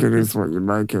that. I think it is what you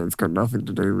make it. It's got nothing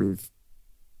to do with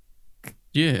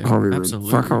Hollywood.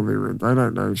 Absolutely. Fuck Hollywood. They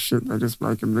don't know shit. They're just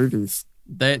making movies.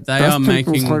 They are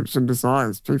making people's hopes and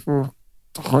desires. People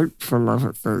hope for love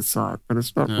at first sight, but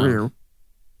it's not real.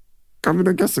 I mean,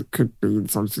 I guess it could be in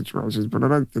some situations, but I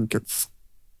don't think it's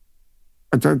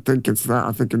that.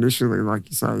 I think initially, like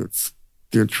you say, it's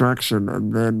the attraction,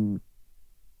 and then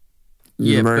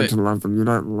you learn to love them. You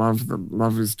don't love them.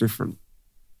 Love is different.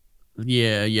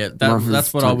 Yeah.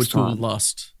 That's what I would call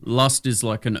lust. Lust is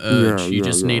like an urge.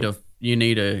 You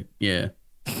need a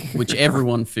which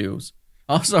everyone feels.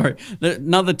 Oh, sorry.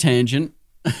 Another tangent.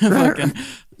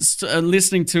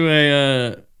 Listening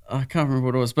to I can't remember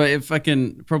what it was, but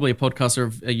probably a podcast or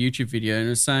a YouTube video, and it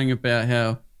was saying about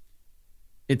how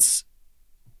it's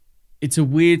a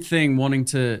weird thing wanting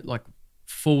to like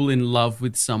fall in love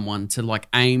with someone, to like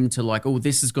aim to like, oh,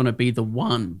 this is going to be the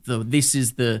one.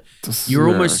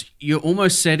 You're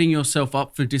almost setting yourself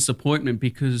up for disappointment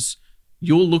because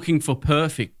you're looking for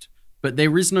perfect, but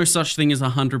there is no such thing as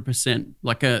 100%.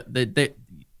 Like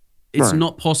it's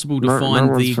not possible to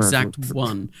find the exact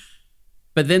one.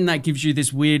 But then that gives you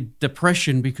this weird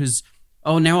depression because,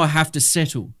 oh, now I have to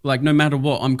settle. Like no matter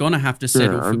what, I'm going to have to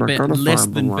settle for less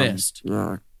than best.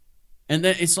 Yeah. And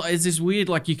then it's this weird,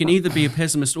 like you can either be a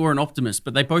pessimist or an optimist,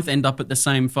 but they both end up at the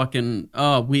same fucking,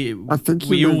 I think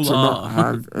you need to not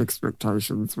have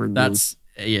expectations when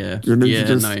you need to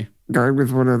just go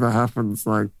with whatever happens.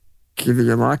 Like either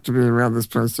you like to be around this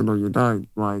person or you don't.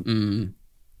 Like,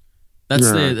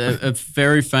 That's a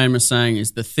very famous saying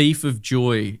is the thief of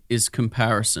joy is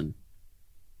comparison.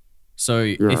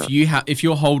 So if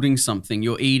you're holding something,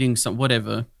 you're eating some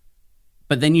whatever,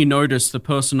 but then you notice the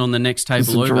person on the next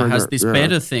table over has this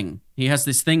better thing. He has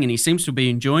this thing and he seems to be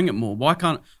enjoying it more. Why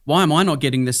am I not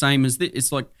getting the same as this?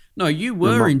 It's like, no, you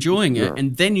were enjoying it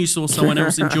and then you saw someone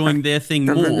else enjoying their thing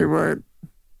more. Then you weren't.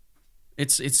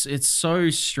 It's so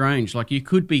strange. Like, you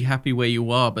could be happy where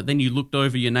you are, but then you looked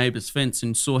over your neighbour's fence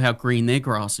and saw how green their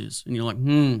grass is, and you're like,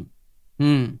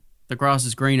 the grass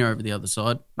is greener over the other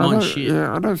side. Mine's shit.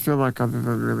 Yeah, I don't feel like I've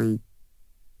ever really.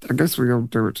 I guess we all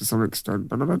do it to some extent,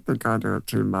 but I don't think I do it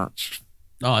too much.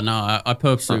 Oh no, I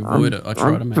purposely avoid it. I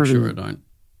try to make sure I don't.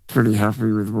 Pretty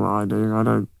happy with what I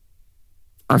do.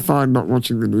 I find not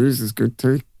watching the news is good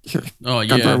too. Oh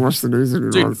yeah, I don't watch the news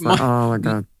anymore. Dude, it's like, oh my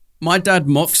God. My dad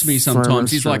mocks me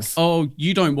sometimes. He's like, "Oh,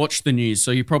 you don't watch the news,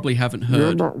 so you probably haven't heard."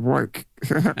 You're not woke.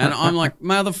 And I'm like,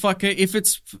 "Motherfucker, if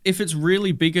it's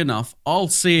really big enough, I'll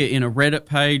see it in a Reddit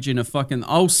page,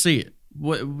 I'll see it."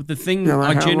 The thing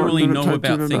I generally know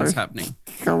about things happening.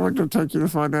 How long did it take you to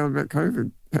find out about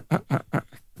COVID?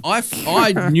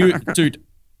 I knew, dude.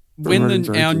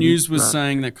 When our news was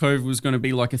saying that COVID was going to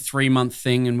be like a 3-month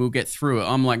thing and we'll get through it,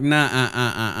 I'm like,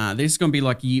 nah, this is going to be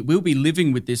like, we'll be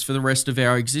living with this for the rest of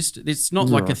our existence. It's not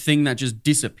like a thing that just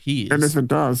disappears. And if it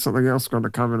does, something else is going to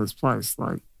come in its place.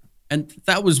 And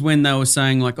that was when they were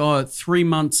saying like, 3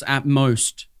 months at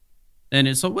most. And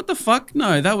it's like, what the fuck?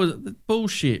 No, that was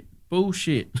bullshit.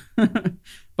 But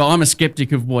I'm a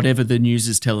skeptic of whatever the news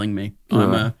is telling me.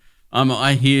 Yeah.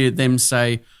 I hear them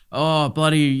say, "Oh,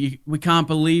 bloody, we can't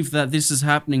believe that this is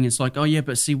happening." It's like, oh yeah,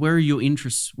 but see, where are your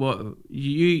interests? What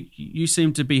you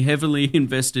seem to be heavily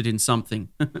invested in something.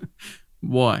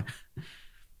 Why?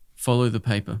 Follow the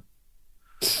paper.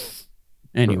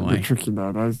 Anyway, the tricky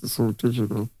nowadays, it's all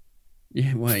digital.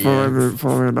 Yeah, well,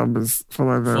 follow the numbers,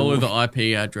 follow the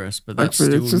IP address, but that's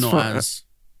still not as.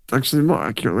 Actually, more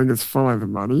accurately, it's follow the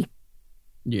money.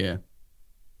 Yeah.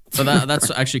 So that's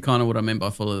actually kind of what I meant by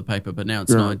follow the paper, but now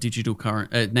it's not a digital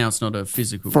current. Now it's not a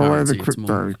physical currency.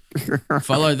 Follow the crypto.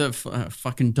 Follow the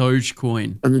fucking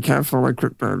Dogecoin. And you can't follow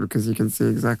crypto because you can see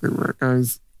exactly where it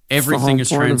goes. Everything is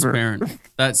transparent.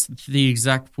 That's the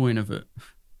exact point of it.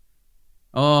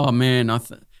 Oh man,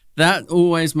 that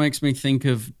always makes me think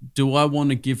of: do I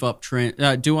want to give up?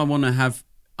 Do I want to have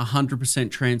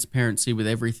 100% transparency with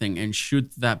everything? And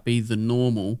should that be the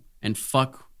normal? And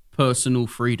fuck personal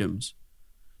freedoms.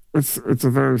 It's a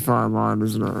very fine line,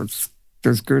 isn't it?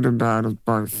 There's good and bad of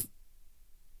both.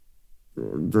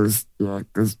 There's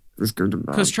good and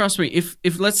bad. Because trust me, if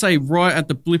let's say right at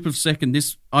the blip of second,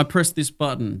 I press this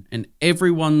button and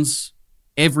everything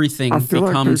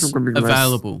becomes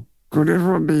available. Could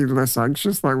everyone be less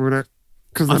anxious? Like, would it?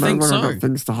 Because they no longer got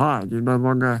things to hide. You no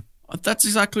longer. That's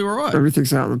exactly right.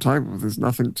 Everything's out on the table. There's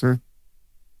nothing to.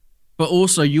 But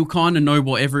also, you kind of know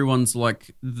what everyone's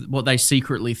like, what they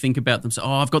secretly think about themselves.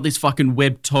 Oh, I've got this fucking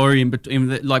web toe in between,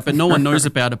 but no one knows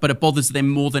about it, but it bothers them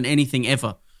more than anything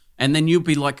ever. And then you'll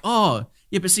be like, oh,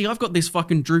 yeah, but see, I've got this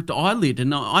fucking drooped eyelid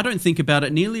and I don't think about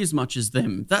it nearly as much as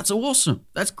them. That's awesome.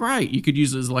 That's great. You could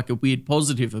use it as like a weird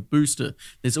positive, a booster.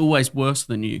 There's always worse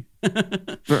than you.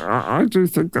 But I do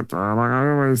think that, though. Like, I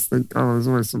always think, there's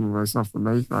always some of those stuff for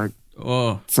me. Like,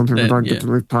 some people don't get to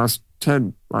live past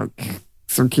 10. Like,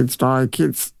 some kids die,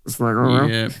 it's like, oh,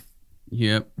 well.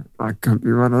 Yep. I could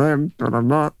be one of them, but I'm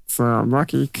not, so I'm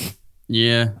lucky.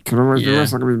 Yeah. Could always be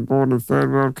worse. I could be born in a third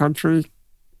world country.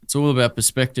 It's all about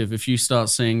perspective. If you start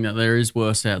seeing that there is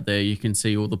worse out there, you can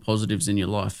see all the positives in your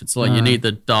life. It's like you need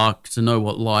the dark to know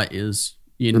what light is.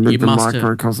 You need the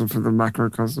microcosm for the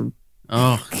macrocosm.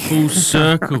 Oh, full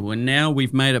circle. And now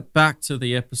we've made it back to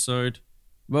the episode.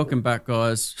 Welcome back,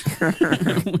 guys.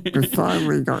 We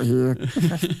finally got here.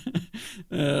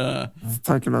 It's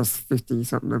taken us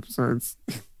 50-something episodes.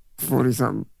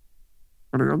 40-something.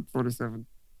 What are we on? 47.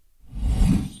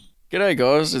 G'day,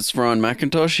 guys. It's Ryan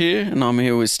McIntosh here, and I'm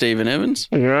here with Stephen Evans.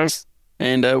 Yes.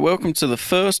 And welcome to the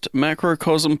first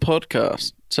Macrocosm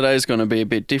podcast. Today's going to be a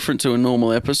bit different to a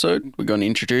normal episode. We're going to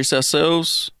introduce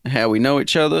ourselves, how we know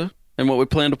each other, and what we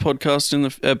plan to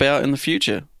podcast about in the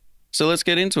future. So let's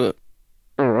get into it.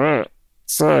 All right.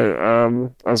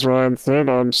 So, as Ryan said,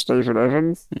 I'm Stephen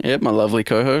Evans. Yep, my lovely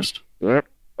co-host. Yep.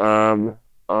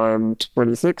 I'm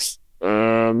 26,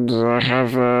 and I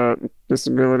have a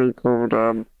disability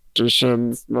called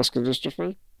Duchenne's muscular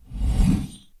dystrophy.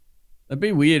 That'd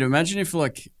be weird. Imagine if,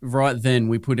 like, right then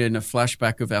we put in a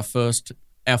flashback of our first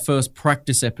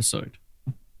practice episode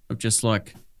of just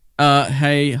like,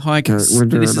 hey, hi, okay,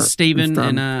 this is Stephen,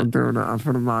 and I'm doing it. I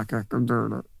put a marker. I'm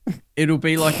doing it. It'll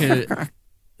be like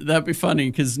that'd be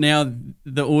funny because now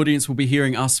the audience will be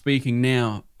hearing us speaking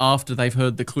now after they've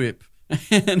heard the clip,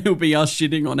 and it'll be us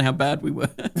shitting on how bad we were.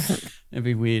 It'd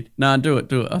be weird. Nah, do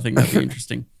it. I think that'd be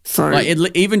interesting. So, like,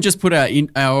 even just put our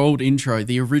old intro,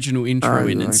 the original intro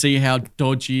in, and see how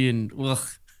dodgy and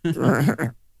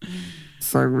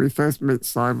So we first met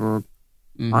Cyborg.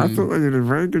 Mm-hmm. I thought they did a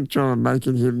very good job of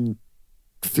making him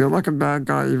feel like a bad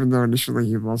guy, even though initially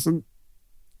he wasn't.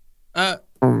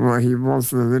 Well, he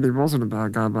wasn't a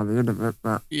bad guy by the end of it,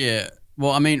 but yeah.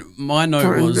 Well, I mean, my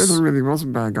note was he never really was a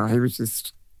bad guy. He was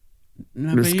just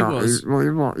misguided.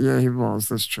 He was.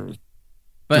 That's true.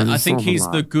 But I think he's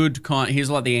the good kind. He's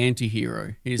like the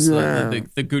anti-hero. He's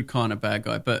like the good kind of bad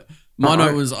guy. But my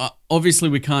note was obviously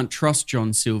we can't trust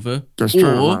John Silver,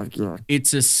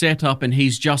 it's a setup and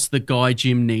he's just the guy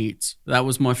Jim needs. That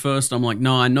was my first. I'm like,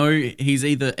 no, I know he's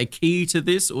either a key to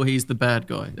this or he's the bad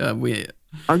guy.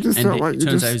 I just felt like it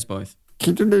turns out he's both.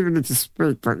 He didn't even need to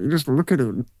speak. Like, you just look at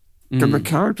him, and the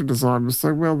character design was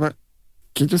so well that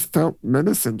he just felt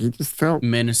menacing. He just felt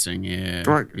menacing. Yeah,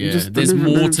 like there's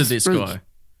more to this guy.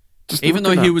 Even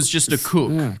though he was just a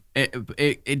cook,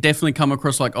 it definitely come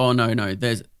across like, oh no,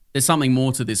 there's something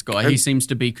more to this guy. He seems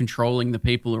to be controlling the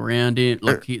people around it.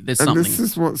 Like there's something. And this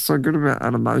is what's so good about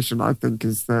animation, I think,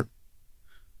 is that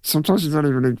sometimes you don't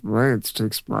even need words to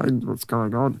explain what's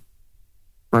going on.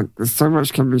 Like, there's so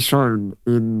much can be shown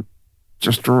in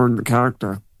just drawing the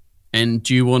character. And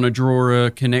do you want to draw a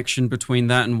connection between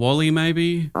that and WALL-E,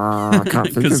 maybe? I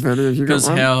can't think of any. Because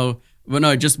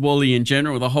just WALL-E in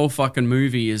general, the whole fucking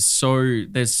movie is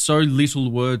there's so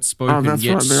little words spoken,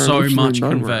 yet so much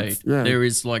conveyed. Yeah. There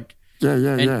is like...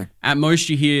 Yeah. At most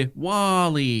you hear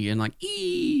WALL-E and like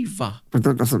Eva. But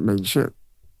that doesn't mean shit.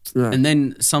 Yeah. And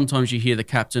then sometimes you hear the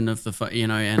captain of the,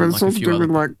 and but like a few other...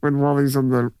 like when WALL-E's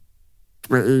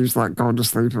where Eve's like gone to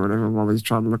sleep or whatever while he's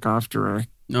trying to look after her.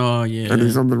 Oh, yeah. And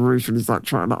he's on the roof and he's like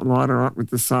trying to light her up with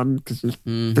the sun because he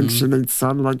thinks she needs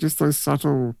sun. Like, just those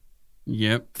subtle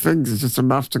things is just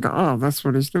enough to go, oh, that's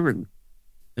what he's doing.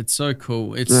 It's so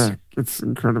cool. It's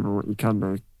incredible what you can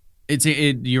do.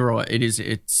 You're right. It is.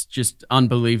 It's just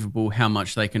unbelievable how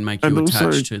much they can make you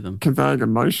attached to them. Conveying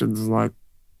emotions, like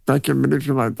they can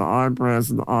manipulate the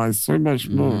eyebrows and the eyes so much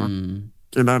more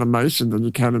in animation than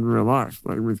you can in real life,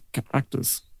 like with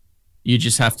actors. You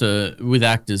just have to, with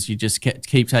actors, you just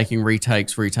keep taking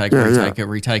retakes, retake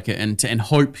it, and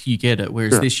hope you get it.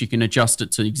 Whereas this, you can adjust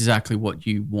it to exactly what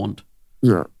you want.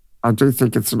 Yeah, I do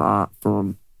think it's an art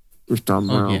form if done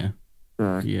well.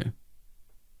 Yeah.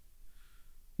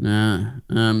 Nah.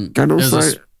 And also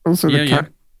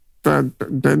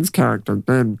Ben's character,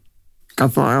 Ben. I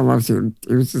thought I loved him.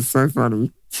 He was just so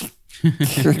funny.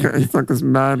 He's like this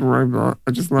mad robot.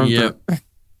 I just loved it.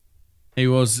 He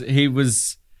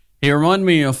reminded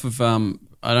me of I don't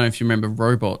know if you remember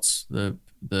Robots,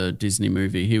 the Disney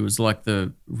movie. He was like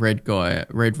the red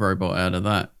robot out of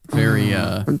that. Very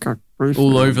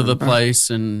all over the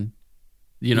place, and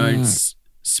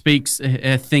speaks,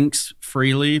 thinks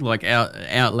freely, like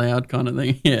out loud kind of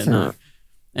thing. No.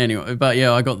 Anyway, but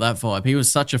I got that vibe. He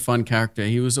was such a fun character.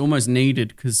 He was almost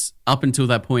needed because up until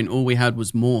that point, all we had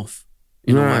was Morph.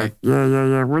 In a way.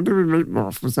 Yeah. When did we meet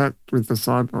Morph? Was that with the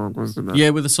cyborg, wasn't it? Yeah,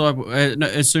 with the cyborg. No,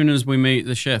 as soon as we meet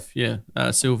the chef,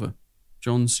 Silver.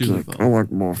 John Silver. I like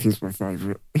Morph. He's my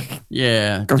favourite.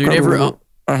 Yeah. Dude,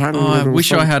 I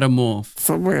wish I had a Morph.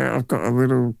 Somewhere I've got a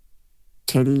little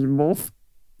teddy Morph.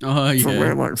 Oh, yeah.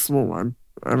 Somewhere, like, small one.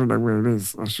 I don't know where it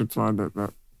is. I should find it,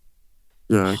 but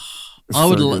yeah. I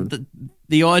would love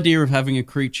the idea of having a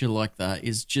creature like that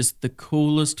is just the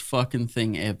coolest fucking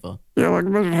thing ever. Yeah, like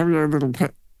imagine having a little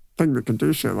pet thing that can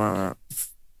do shit like that.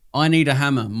 I need a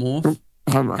hammer, Morph.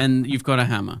 Hammer. And you've got a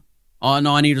hammer. Oh,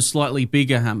 no, I need a slightly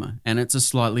bigger hammer. And it's a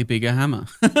slightly bigger hammer.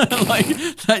 Like,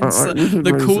 that's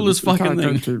the coolest fucking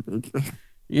thing. Too big.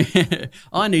 Yeah.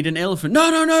 I need an elephant.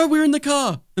 No, we're in the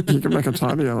car. You can make a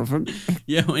tiny elephant.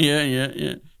 Yeah.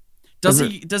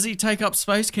 Does he take up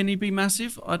space? Can he be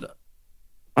massive?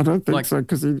 I don't think so,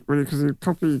 because he'd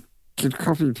copy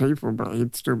people, but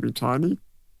he'd still be tiny.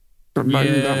 But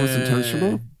maybe that was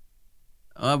intentional.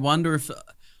 I wonder if...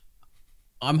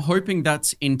 I'm hoping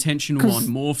that's intentional on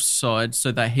Morph's side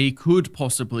so that he could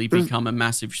possibly become a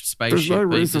massive spaceship. There's no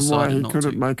reason why he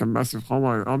couldn't make a massive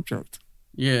hollow object.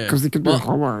 Yeah. Because he could be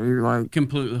hollow. Like,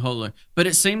 completely hollow. But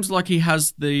it seems like he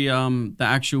has the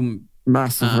actual...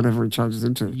 mass of whatever he changes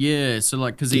into. Yeah, so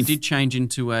like, because he did change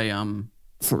into a...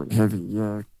 something heavy,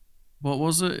 yeah. What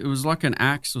was it? It was like an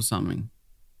axe or something.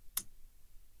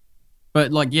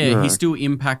 But like, he still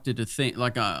impacted a thing.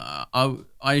 Like, I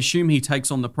assume he takes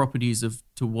on the properties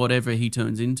to whatever he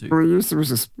turns into. Well, he used to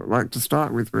to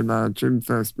start with when Jim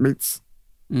first meets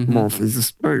Morph, he's a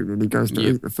spoon and he goes to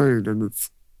eat the food and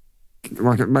it's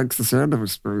like it makes the sound of a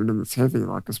spoon and it's heavy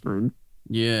like a spoon.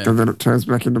 Yeah. And then it turns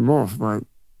back into Morph, like.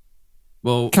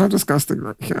 Well, how disgusting!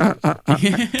 Like, just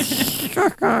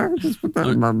put that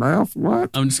in my mouth.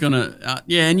 What? I'm just gonna,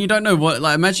 and you don't know what.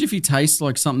 Like, imagine if he tastes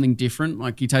like something different.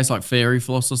 Like he tastes like fairy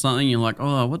floss or something. You're like,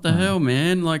 oh, what the hell,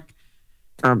 man? Like,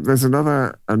 there's a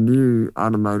new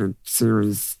animated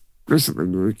series, recently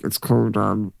new. It's called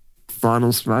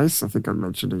Final Space. I think I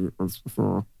mentioned it once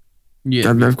before. Yeah.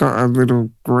 And they've got a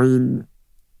little green,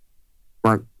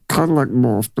 like, kind of like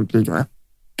Morph, but bigger.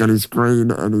 And he's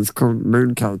green and he's called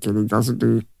Mooncake and he doesn't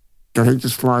do, and he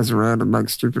just flies around and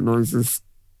makes stupid noises.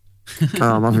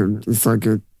 I love him. He's so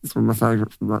good. He's one of my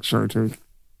favourites from that show too.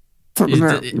 Something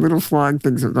about little flying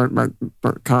things that don't make,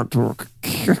 but can't talk.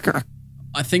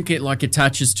 I think it like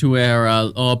attaches to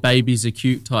our babies are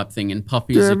cute type thing and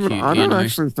puppies are cute. I don't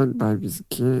actually think babies are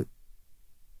cute.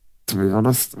 To be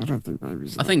honest, I don't think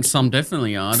babies are. I think some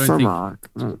definitely are. Some are.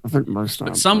 I think most are.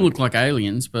 But some look like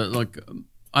aliens, but like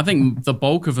I think the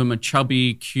bulk of them are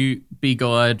chubby, cute,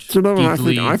 big-eyed,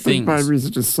 giggly I think things. babies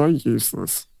are just so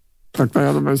useless. Like they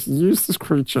are the most useless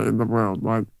creature in the world.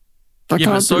 Like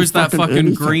but so is that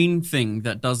fucking green thing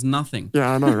that does nothing.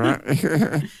 Yeah, I know,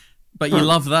 right? But you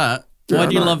love that. Why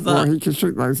do you love that? Well, he can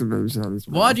shoot laser beams out his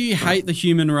mouth. Why do you hate the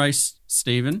human race,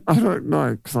 Stephen? I don't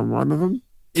know, because I'm one of them.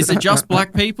 Is it just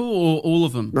black people or all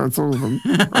of them? No, it's all of them.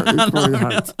 I equally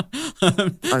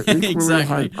hate.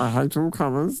 Exactly. I hate all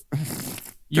colours.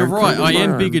 You're right. I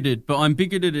am bigoted, but I'm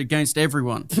bigoted against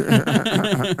everyone.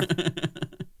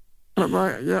 But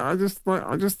like, yeah, I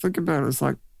just think about it. It's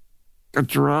like a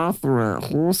giraffe or a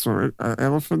horse or an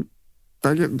elephant.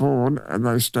 They get born and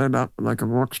they stand up and they can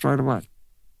walk straight away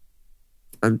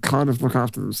and kind of look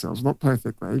after themselves. Not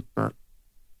perfectly, but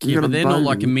but they're not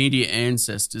like immediate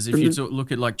ancestors. If you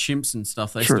look at like chimps and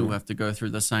stuff, they still have to go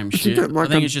through the same shit. I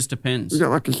think it just depends. You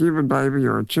got like a human baby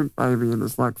or a chimp baby, and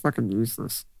it's like fucking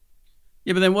useless.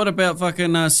 Yeah, but then what about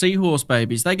fucking seahorse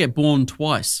babies? They get born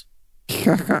twice.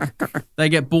 They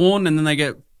get born and then they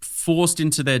get forced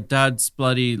into their dad's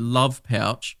bloody love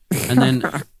pouch, and then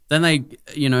they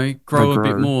grow a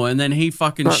bit more, and then he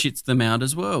fucking shits them out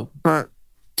as well. But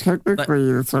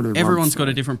technically, it's only everyone's got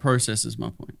a different process. Is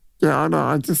my point. Yeah, I know.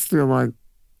 I just feel like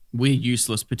we're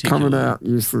useless, particularly. Coming out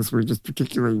useless. We're just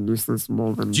particularly useless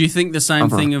more than. Do you think the same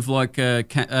thing of like,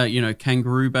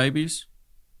 kangaroo babies?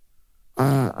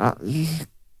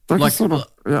 Like sort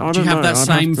of. Yeah, do you have that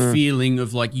same feeling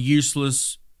of like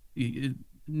useless?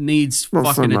 Needs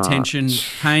fucking attention,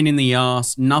 pain in the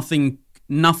ass. Nothing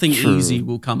easy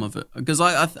will come of it. Because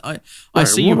I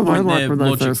see your point there when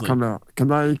logically. They first come out? Can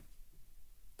they?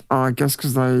 I guess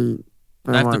because they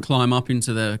have to climb up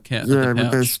into the couch. Yeah, but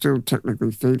they're still technically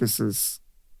fetuses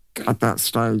at that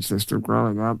stage. They're still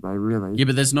growing, aren't they, really? Yeah,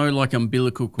 but there's no like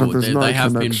umbilical cord there. They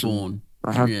have been born.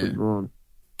 They have been born.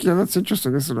 Yeah, that's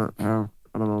interesting, isn't it? How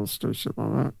animals do shit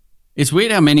like that. It's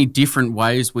weird how many different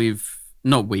ways when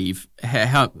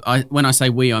I say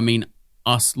we, I mean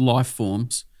us life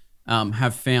forms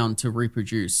have found to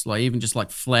reproduce. Like even just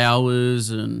like flowers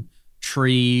and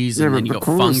trees, and then you got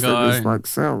fungi. Thing is like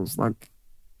cells, like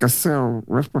a cell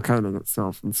replicating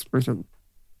itself and splitting.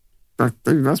 Like,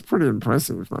 dude, that's pretty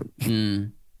impressive. Like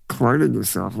cloning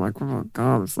yourself, like, oh my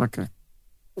god, it's like a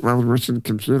well-written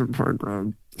computer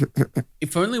program.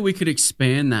 If only we could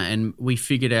expand that and we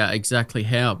figured out exactly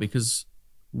how, because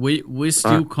we're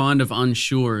still kind of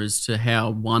unsure as to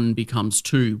how one becomes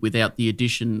two without the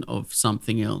addition of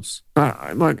something else.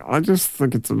 I just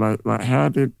think it's amazing. Like, how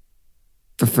did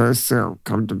the first cell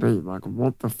come to be? Like,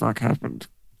 what the fuck happened?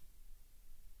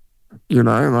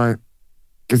 Like,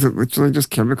 is it literally just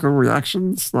chemical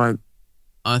reactions? Like,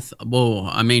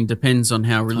 depends on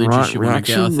how religious you want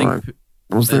to get. I think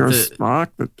was there a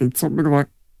spark that did something like?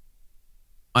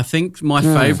 I think my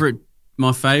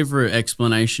favorite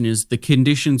explanation is the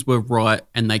conditions were right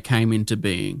and they came into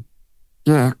being.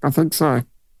 Yeah, I think so.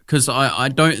 Because I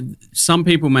don't. Some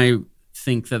people may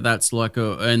think that that's like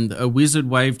a wizard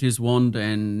waved his wand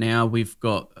and now we've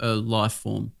got a life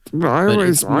form. But I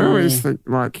always think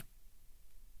like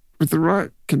with the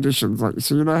right conditions, like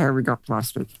so you know how we got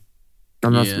plastic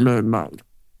and that's man-made,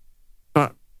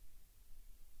 but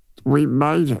we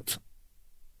made it.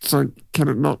 So can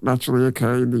it not naturally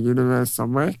occur in the universe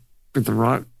somewhere with the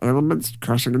right elements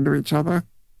crashing into each other?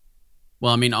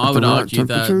 Well, I mean, I would argue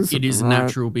that it is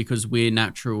natural because we're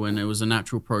natural and it was a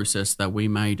natural process that we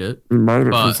made it. We made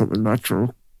it from something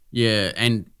natural. Yeah,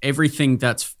 and everything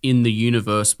that's in the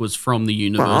universe was from the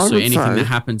universe, so anything that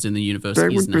happens in the universe is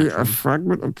natural. There would be a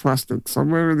fragment of plastic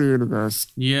somewhere in the universe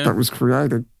that was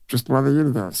created just by the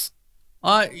universe.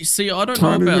 I don't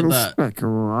know about that. Speck,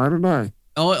 or I don't know.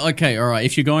 Oh, okay, all right.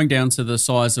 If you're going down to the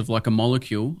size of like a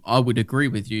molecule, I would agree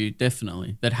with you,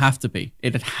 definitely. It'd have to be.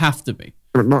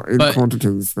 But not in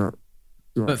quantities that...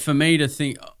 Yeah. But for me to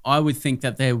think, I would think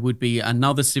that there would be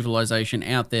another civilization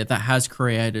out there that has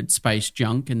created space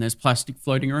junk and there's plastic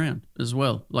floating around as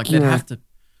well. Like they'd have to...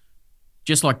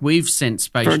 Just like we've sent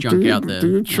space junk out there. Do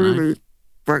you truly...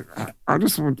 Like, I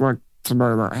just would like to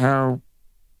know like how...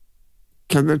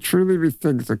 can there truly be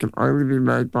things that can only be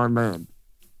made by man?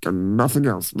 And nothing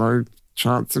else? No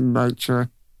chance in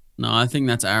nature? No, I think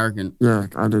that's arrogant. Yeah,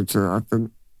 I do too. I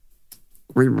think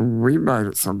we made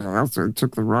it somehow. So it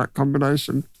took the right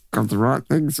combination, got the right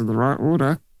things in the right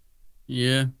order.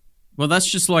 Yeah. Well, that's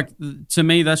just like, to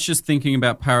me, that's just thinking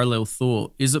about parallel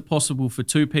thought. Is it possible for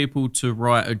two people to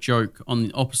write a joke on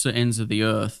the opposite ends of the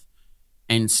earth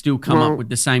and still come up with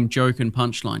the same joke and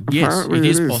punchline? Yes, it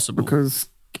is possible. Because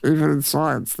even in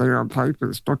science, they are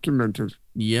papers documented.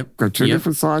 Yep. Got two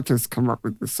different scientists come up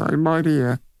with the same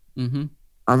idea. Mm-hmm.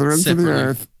 Other ends of the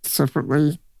earth,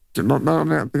 separately, did not know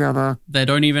about the other. They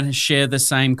don't even share the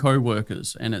same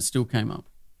co-workers, and it still came up.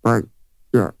 Like,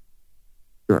 yeah.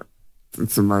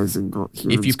 It's amazing what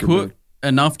humans if you put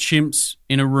enough chimps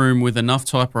in a room with enough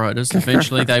typewriters,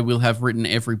 eventually they will have written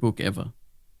every book ever.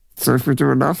 So if we do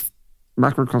enough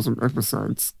macrocosm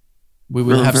episodes, we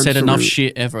will have said enough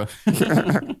shit ever.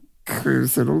 We've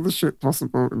said all the shit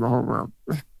possible in the whole world.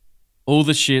 All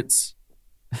the shits.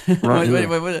 Right wait.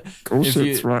 All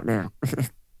shits right now.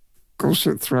 All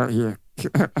shits right here.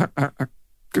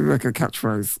 Give like a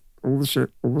catchphrase. All the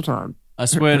shit, all the time. I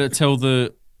swear to tell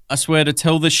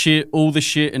the shit, all the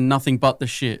shit, and nothing but the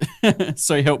shit.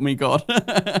 So help me God.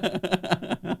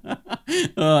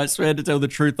 I swear to tell the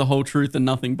truth, the whole truth, and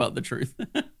nothing but the truth.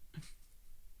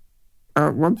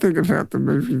 One thing about the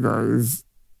movie, though, is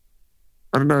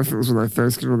I don't know if it was when they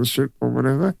first get on the ship or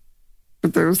whatever,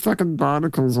 but there was fucking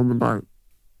barnacles on the boat.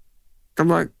 I'm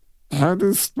like, how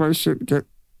does spaceship get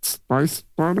space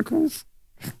barnacles?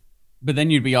 But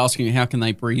then you'd be asking, how can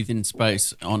they breathe in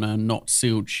space on a not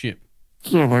sealed ship?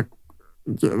 Yeah,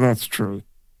 that's true.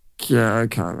 Yeah,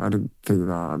 okay. I didn't think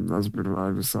that. That was a bit of an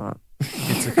oversight.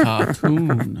 It's a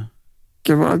cartoon.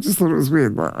 Yeah, but I just thought it was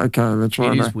weird. Like, okay, they're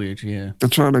trying It is weird, yeah. They're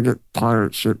trying to get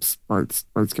pirate ships, boats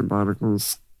get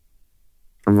barnacles.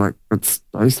 I'm like, but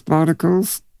space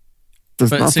barnacles?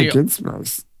 There's nothing in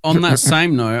space. On that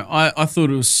same note, I thought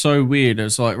it was so weird.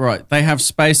 It's like, right, they have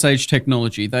space age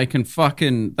technology. They can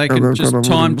just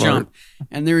time jump.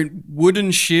 And they're in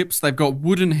wooden ships. They've got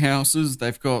wooden houses.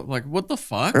 They've got, like, what the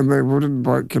fuck? And their wooden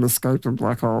boat can escape a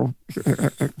black hole.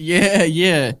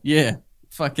 Yeah.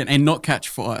 Fucking, and not catch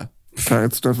fire. Okay,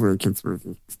 it's definitely a kid's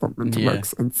movie. It's not meant to make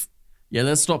sense. Yeah,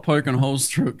 let's stop poking holes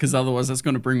through it, because otherwise that's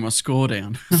going to bring my score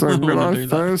down. So when I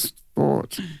first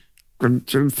thought, when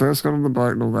Jim first got on the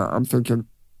boat and all that, I'm thinking,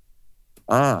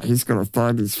 he's going to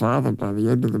find his father by the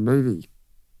end of the movie.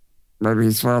 Maybe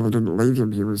his father didn't leave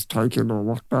him. He was taken or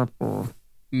locked up, or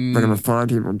they're going to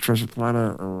find him on Treasure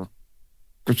Planet,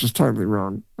 which is totally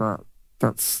wrong. But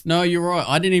that's... No, you're right.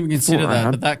 I didn't even consider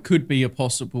that, but that could be a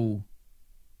possible...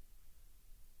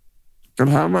 And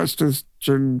how much does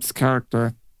Jim's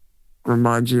character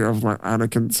remind you of, like,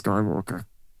 Anakin Skywalker?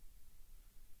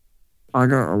 I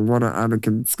got a lot of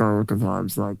Anakin Skywalker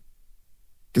vibes, like,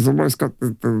 he's almost got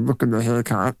the look and the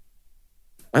haircut.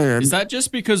 And is that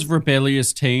just because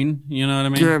rebellious teen? You know what I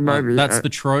mean? Yeah, maybe. That's the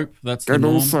trope. That's the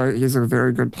norm. And also, he's a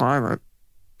very good pilot.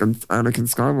 And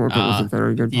Anakin Skywalker was a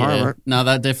very good pilot. No,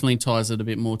 that definitely ties it a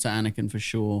bit more to Anakin for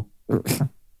sure.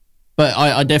 But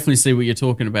I definitely see what you're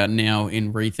talking about now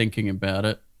in rethinking about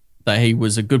it. That he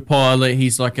was a good pilot.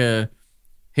 He's like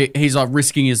he's like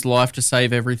risking his life to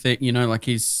save everything. You know, like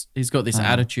he's got this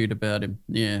attitude about him.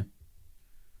 Yeah.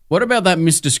 What about that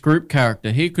Mr. Scroop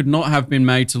character? He could not have been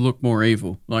made to look more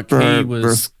evil. Like he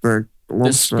was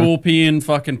the scorpion,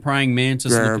 fucking praying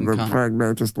mantis looking cunt. Yeah, the praying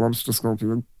mantis lobster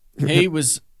scorpion. He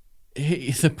was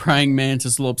the praying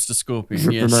mantis lobster scorpion. Is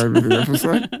it the name of the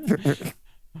episode?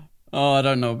 Oh, I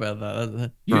don't know about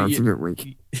that. No, it's a bit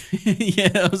weak.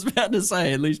 Yeah, I was about to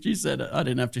say, at least you said it. I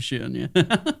didn't have to shit on you.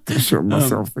 I shit on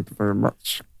myself, thank you very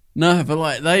much. No, but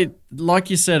like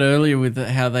you said earlier with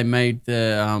how they made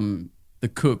the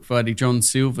cook, Vadi John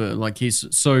Silver, like he's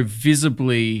so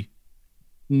visibly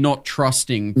not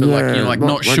trusting, but you're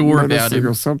not sure about him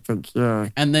or something. Yeah,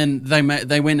 and then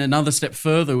they went another step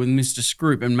further with Mr.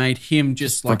 Scroop and made him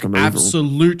just like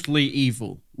absolutely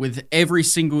evil. With every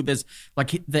single, there's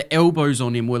like the elbows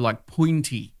on him were like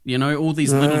pointy, you know, all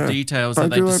these little details that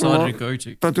they decided to go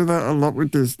to. They do that a lot with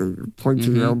Disney,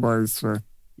 pointy elbows for.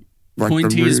 Like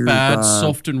pointy is bad,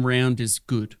 soft and round is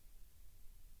good.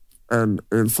 And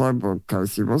in Cyborg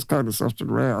case, he was kind of soft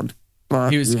and round, but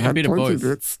he was a bit of both.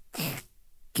 Bits.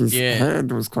 His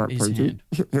hand was quite pointy.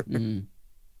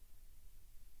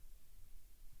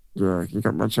 Yeah, you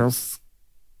got much else?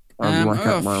 I'll work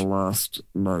out my last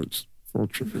note for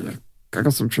trivia. I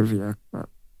got some trivia, but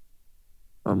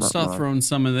I'll start throwing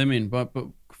some of them in. But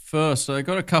first, I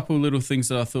got a couple little things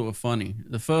that I thought were funny.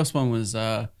 The first one was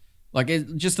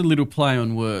just a little play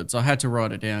on words. I had to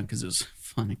write it down because it was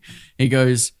funny. He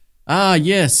goes, Ah,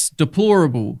 yes,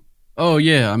 deplorable. Oh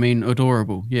yeah, I mean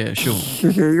adorable. Yeah, sure.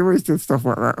 He always did stuff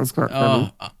like that. It was quite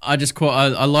funny.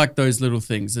 I like those little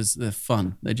things. They're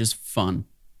fun. They're just fun.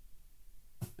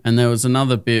 And there was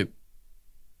another bit.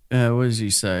 What does he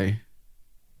say?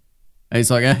 He's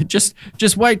like, just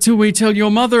wait till we tell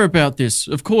your mother about this.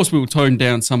 Of course, we'll tone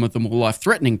down some of the more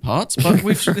life-threatening parts,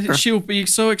 but she'll be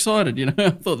so excited. You know,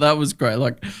 I thought that was great.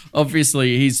 Like,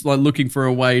 obviously, he's like looking for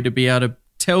a way to be able to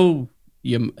tell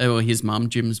his mum,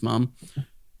 Jim's mum,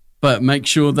 but make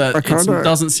sure that it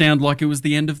doesn't sound like it was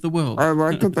the end of the world. I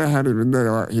like that they had him in there,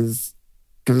 like because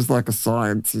it's like a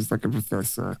science. He's like a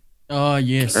professor. Oh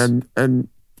yes, and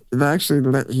they actually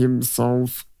let him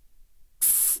solve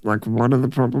like one of the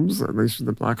problems, at least with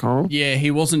the black hole. Yeah,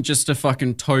 he wasn't just a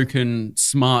fucking token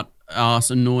smart ass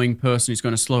annoying person who's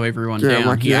going to slow everyone down.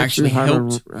 Like he actually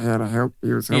helped. Had a help.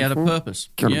 He was helpful. He had a purpose.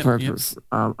 Had a purpose.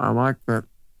 Yep. I like that,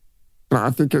 but I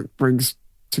think it brings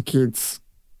to kids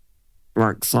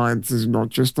like science is not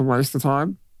just a waste of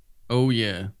time. Oh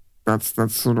yeah, that's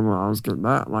sort of what I was getting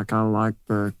at. Like I like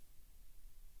the.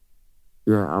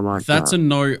 Yeah, I like that's a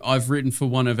note I've written for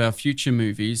one of our future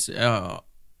movies.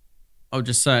 I'll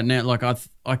just say it now. Like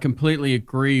I completely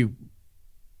agree,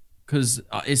 because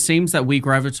it seems that we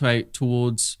gravitate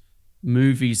towards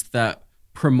movies that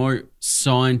promote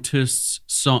scientists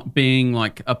being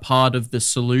like a part of the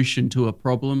solution to a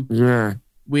problem. Yeah,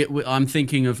 I'm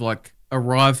thinking of like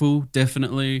Arrival,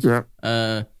 definitely. Yeah.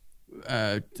 The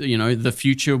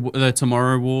future, the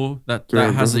Tomorrow War that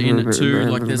has it in it too.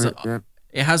 Like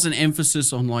it has an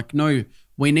emphasis on like, no,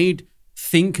 we need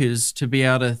thinkers to be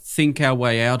able to think our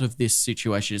way out of this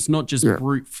situation. It's not just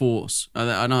brute force.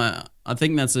 I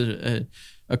think that's a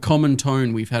common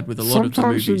tone we've had with a lot of the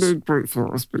movies. Sometimes you need brute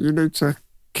force, but you need to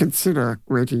consider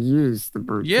where to use the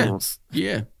brute force.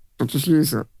 Yeah. Not just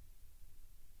use it.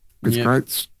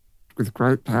 With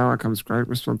great power comes great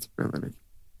responsibility.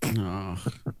 Oh,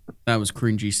 that was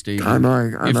cringy, Steve. I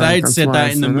know. If they'd said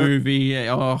that in the movie,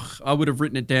 I would have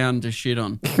written it down to shit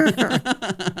on.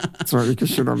 That's right, you can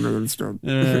shit on me instead.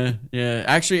 Yeah.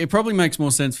 Actually, it probably makes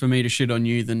more sense for me to shit on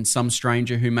you than some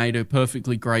stranger who made a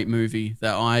perfectly great movie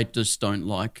that I just don't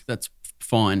like. That's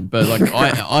fine. But like,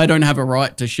 I don't have a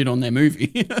right to shit on their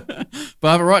movie. But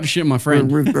I have a right to shit on my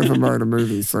friend. We've never made a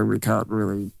movie, so we can't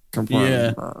really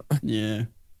complain. Yeah.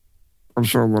 I'm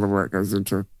sure a lot of work goes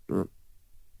into it.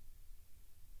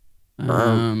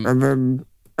 And then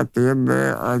at the end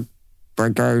there, they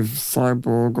gave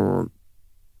Cyborg or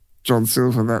John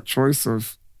Silver that choice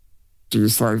of, do you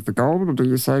save the gold or do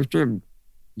you save Jim?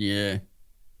 Yeah.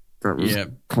 That was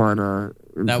quite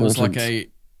important. That was like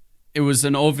it was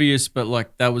an obvious, but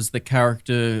like that was the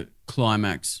character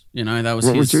climax. You know, that was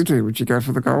What would you do? Would you go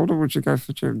for the gold or would you go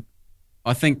for Jim?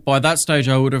 I think by that stage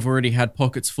I would have already had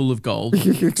pockets full of gold.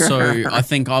 So I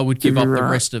think I would give up the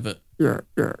rest of it. Yeah.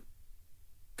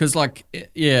 Because, like,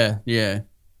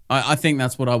 I think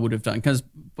that's what I would have done. Because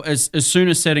as soon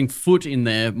as setting foot in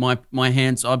there, my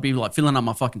hands, I'd be like filling up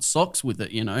my fucking socks with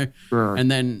it, you know? Right. And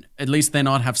then at least then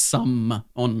I'd have some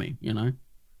on me, you know?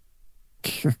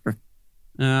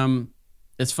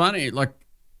 It's funny, like.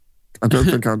 I don't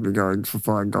think I'd be going for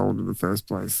fine gold in the first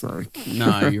place, so.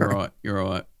 No, you're right.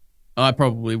 I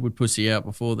probably would pussy out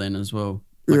before then as well.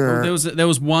 Like, there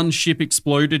was one ship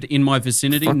exploded in my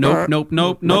vicinity. Nope.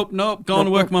 Going to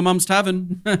work at my mum's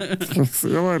tavern. See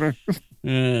you later.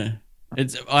 Yeah.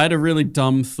 I had a really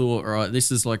dumb thought, right?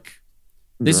 This is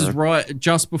right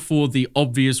just before the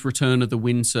obvious return of the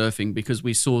windsurfing, because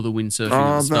we saw the windsurfing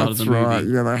at the start of the movie. Right.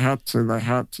 Yeah, they had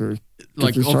to.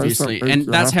 Like, obviously. And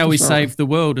that's how he saved the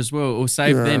world as well, or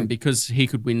saved them, because he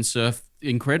could windsurf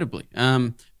incredibly.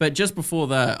 But just before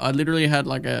that, I literally had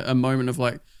like a moment of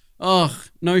like, oh,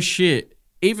 no shit.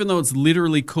 Even though it's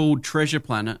literally called Treasure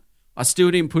Planet, I still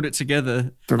didn't put it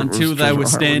together until they were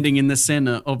standing in the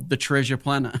center of the Treasure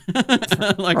Planet.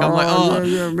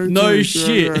 No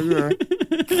shit. Yeah.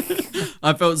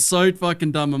 I felt so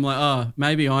fucking dumb. I'm like,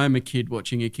 maybe I am a kid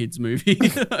watching a kid's movie.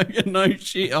 No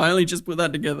shit. I only just put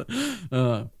that together.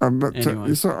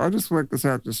 Anyway. So I just worked this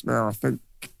out just now. I think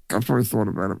I've probably thought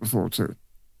about it before too.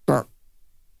 But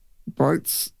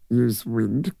boats use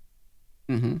wind.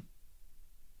 Mm-hmm.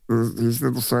 His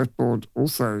little surfboard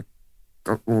also,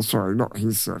 well, sorry, not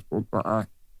his surfboard, but a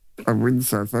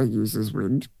windsurfer uses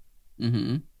wind.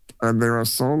 Mm-hmm. And there are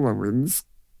solar winds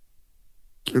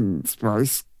in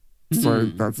space. Mm-hmm. So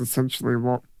that's essentially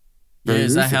what they're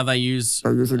is that how they use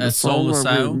a solar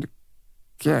sail? Wind.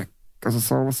 Yeah, as a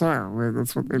solar sail.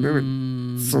 That's what they're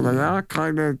doing. So they are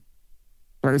kind of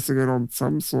basing it on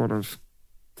some sort of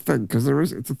thing, because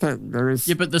it's a thing. There is.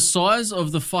 Yeah, but the size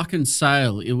of the fucking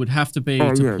sail it would have to be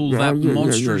to pull that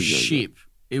monstrous ship.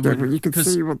 you can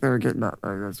see what they were getting at,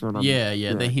 though. That's what I'm.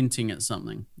 Yeah, they're hinting at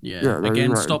something. Yeah.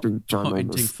 Again, stop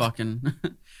pointing fucking.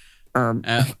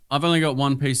 I've only got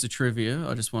one piece of trivia.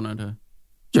 I just wanted to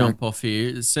jump off here.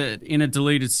 It said in a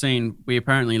deleted scene, we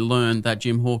apparently learned that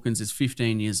Jim Hawkins is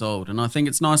 15 years old, and I think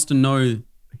it's nice to know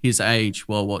his age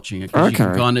while watching it, because you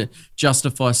can kind of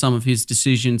justify some of his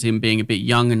decisions, him being a bit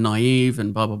young and naive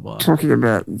and blah blah blah. Talking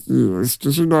about years,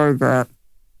 did you know that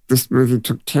this movie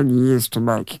took 10 years to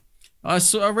make? I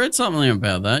read something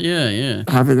about that. Yeah.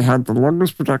 Having had the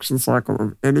longest production cycle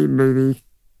of any movie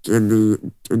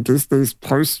in Disney's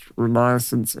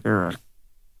post-Renaissance era,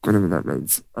 whatever that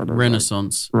means.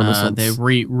 Renaissance. They're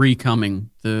recoming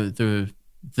the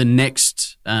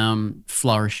next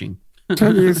flourishing.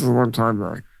 10 years is a long time,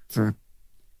 though. So.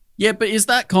 Yeah, but is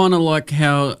that kind of like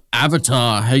how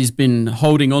Avatar has been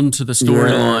holding on to the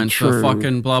storyline for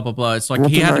fucking blah blah blah? It's like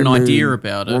he had an idea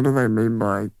about it. What do they mean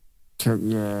by 10?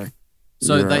 Yeah.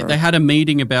 So they had a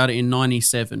meeting about it in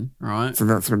 97, right? So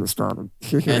that's when it started.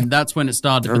 And that's when it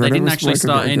started. But they didn't actually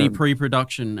start any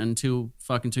pre-production until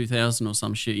fucking 2000 or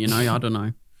some shit, I don't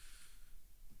know.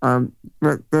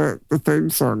 But the theme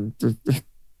song,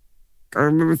 I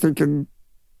remember thinking,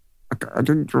 I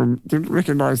didn't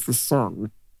recognize the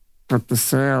song, but the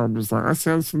sound was like, that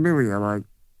sounds familiar. Like,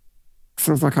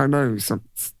 sounds like I know some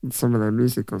of their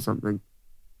music or something.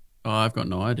 Oh, I've got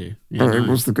no idea. It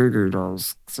was the Goo Goo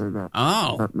Dolls, so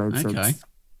that made sense.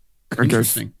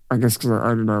 Interesting. I guess because I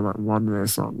only know like one of their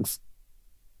songs,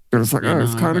 but it's like,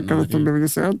 it's kind of got a familiar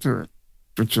sound to it,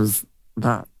 which is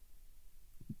that.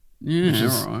 Yeah,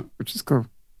 all right. Which is cool.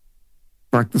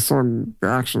 Like the song,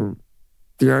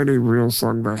 the only real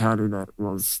song they had in it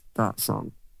was that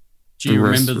song. Do you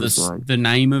remember the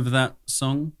name of that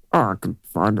song? Oh, I can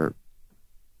find it.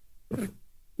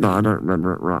 No, I don't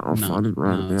remember it right off. I didn't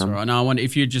write it down. That's all right. No, I wonder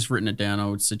if you'd just written it down, I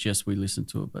would suggest we listen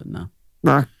to it, but no.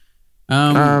 No.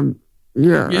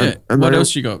 Yeah. And what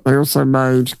else you got? They also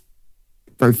they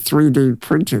 3D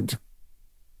printed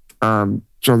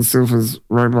John Silver's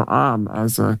robot arm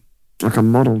as a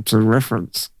model to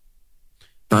reference.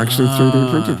 They actually 3D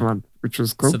printed one, which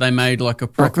was cool. So they made like a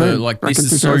proper, this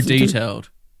is so detailed.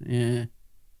 Yeah.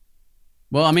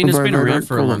 Well, I mean, it's been around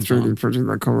for a long time. 3D printing,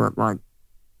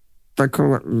 they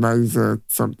call it laser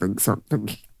something.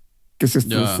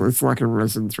 It's like a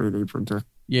resin 3D printer.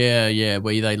 Yeah,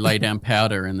 where they lay down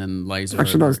powder and then laser.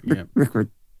 Actually, liquid.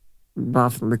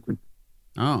 Bath and liquid.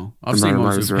 Oh, I've seen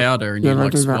ones with powder and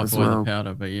you spot boil the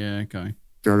powder, but yeah, okay.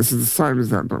 Yeah, this is the same as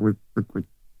that, but with liquid.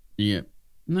 Yeah.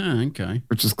 No, okay.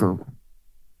 Which is cool.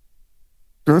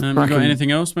 You got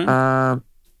anything else, man? A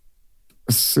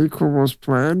sequel was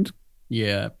planned.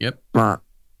 Yeah, yep. But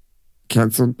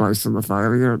cancelled based on the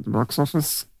failure at the box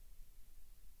office.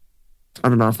 I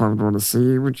don't know if I would want to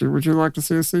see. Would you like to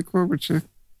see a sequel? Would you?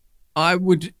 I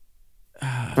would.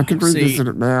 I could revisit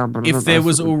it now, but if there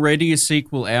was already a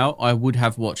sequel out, I would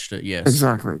have watched it. Yes,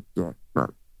 exactly. Yeah, but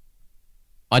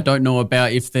I don't know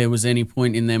about if there was any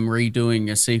point in them redoing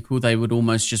a sequel. They would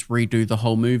almost just redo the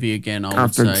whole movie again. I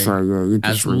think so. Yeah,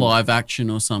 as live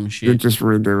action or some shit. You just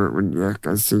redo it when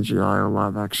as CGI or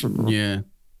live action. Yeah,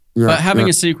 but having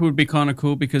a sequel would be kind of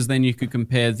cool because then you could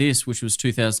compare this, which was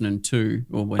 2002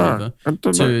 or whatever,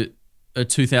 to a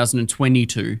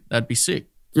 2022. That'd be sick.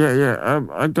 Yeah.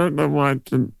 I don't know why I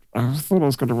didn't. I thought I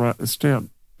was going to write this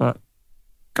down, but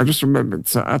I just remembered.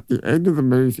 So at the end of the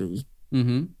movie,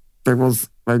 there was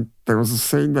a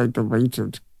scene they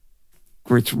deleted,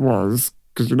 which was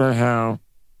because you know how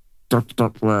Dr.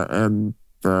 Doppler and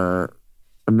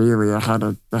Amelia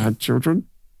had children.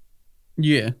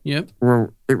 Yeah. Yep.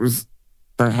 Well,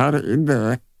 they had it in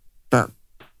there that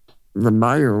the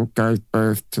male gave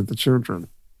birth to the children,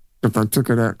 but they took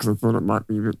it out because they thought it might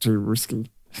be a bit too risky.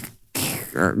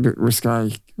 A bit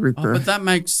risque. But that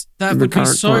would be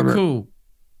so climate. Cool.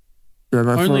 Yeah,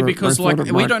 only because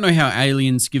we don't know how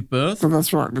aliens give birth. Well,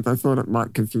 that's right, but they thought it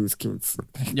might confuse kids.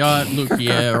 Yeah, look, all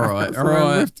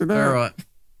right.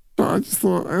 But I just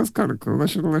thought that was kind of cool. They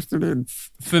should have left it in.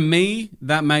 For me,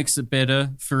 that makes it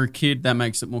better. For a kid, that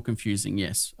makes it more confusing.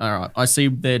 Yes. All right. I see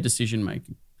their decision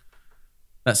making.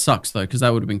 That sucks though, because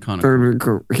that would have been kind of. That would have been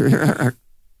cool. Yeah.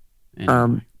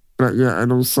 Anyway. But yeah,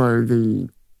 and also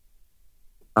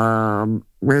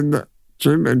when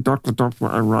Jim and Dr.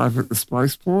 Doppler arrive at the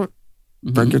spaceport,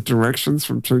 they get directions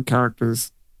from two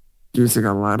characters using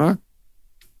a ladder.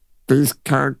 These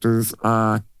characters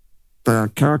are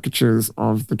caricatures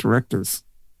of the directors,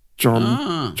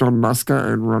 John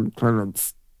Musker and Ron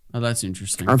Clements. Oh, that's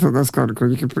interesting. I thought that's kind of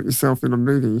cool. You can put yourself in a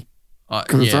movie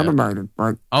because it's animated.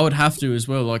 Like I would have to as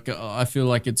well. Like I feel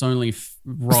like it's only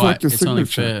right. It's only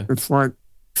fair. It's like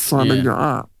signing your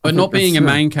art. But not being a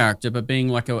main character, but being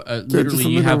like a literally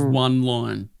you have one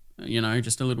line,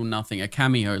 just a little nothing, a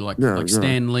cameo like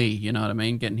Stan Lee, you know what I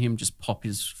mean? Getting him just pop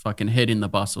his fucking head in the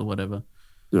bus or whatever.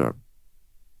 Yeah.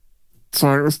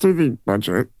 So let's do the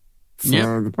budget.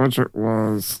 So the budget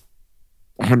was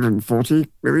 140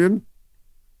 million.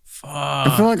 Fuck.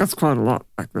 I feel like that's quite a lot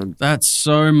back then. That's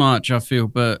so much, I feel,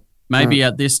 but maybe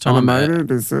at this time.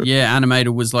 Animated, is it? Yeah,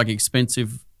 animated was like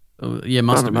expensive.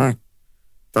 Must have been.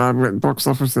 Went box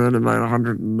office then and made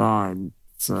 109.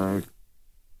 So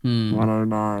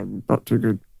 109, not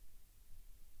too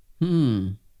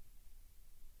good.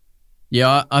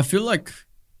 Yeah, I feel like.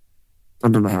 I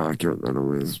don't know how accurate that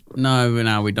all is. No,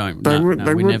 we don't.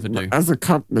 We never do. As a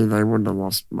company, they wouldn't have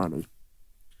lost money.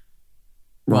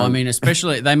 Well, I mean,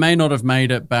 especially, they may not have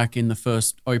made it back in the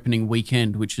first opening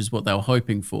weekend, which is what they were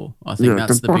hoping for. I think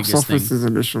that's the biggest thing. Box office is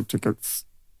initial tickets.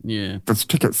 Yeah. That's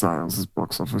ticket sales is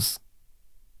box office.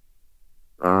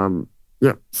 So,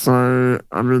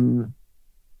 I mean,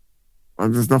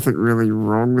 there's nothing really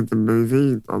wrong with the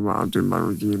movie. I'll do my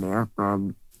review now.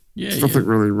 There's nothing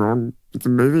really wrong with the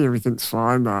movie. Everything's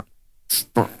fine.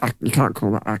 You can't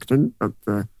call it acting, but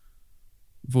the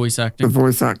voice acting. The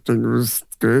voice acting was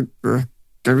good.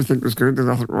 Everything was good. There's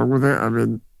nothing wrong with it. I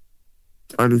mean,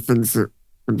 the only things that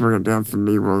would bring it down for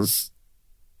me was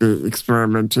the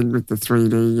experimenting with the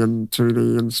 3D and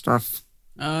 2D and stuff.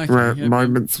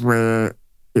 Moments where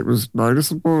it was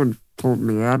noticeable and pulled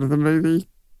me out of the movie.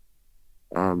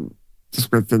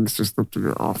 Just where things just looked a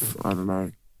bit off. I don't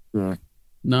know. Yeah.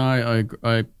 No,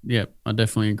 I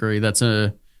definitely agree.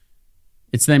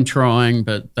 It's them trying,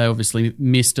 but they obviously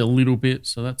missed a little bit,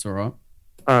 so that's all right.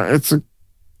 It's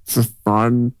a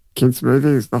fun kids movie.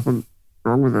 There's nothing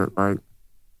wrong with it. Like,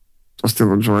 I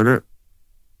still enjoyed it.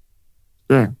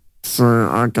 Yeah. So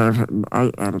I gave it an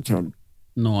 8 out of 10.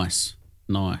 Nice.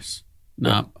 No,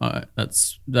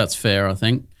 that's fair, I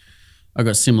think. I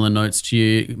got similar notes to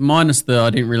you, minus I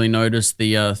didn't really notice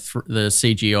the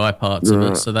CGI parts of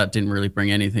it, so that didn't really bring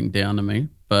anything down to me.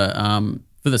 But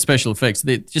for the special effects,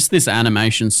 just this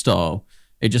animation style,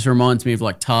 it just reminds me of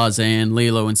like Tarzan,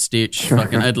 Lilo and Stitch,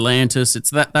 fucking Atlantis. It's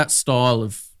that style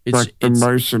of it's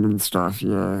motion and stuff.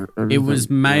 Yeah, it was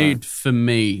made for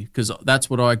me because that's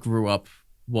what I grew up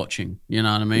watching. You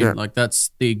know what I mean? Yeah. Like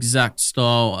that's the exact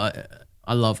style.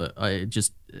 I love it.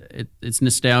 It's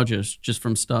nostalgia just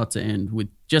from start to end with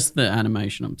just the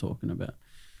animation I'm talking about.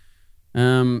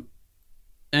 And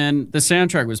the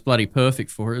soundtrack was bloody perfect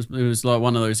for it. It was like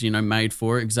one of those, made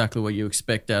for it, exactly what you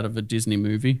expect out of a Disney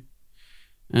movie.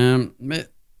 Probably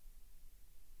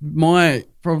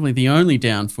the only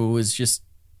downfall is just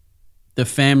the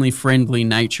family-friendly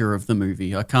nature of the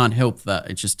movie. I can't help that.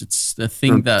 It's a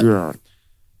thing that...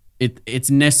 It's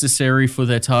necessary for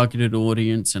their targeted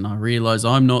audience, and I realize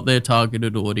I'm not their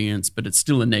targeted audience, but it's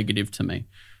still a negative to me.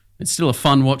 It's still a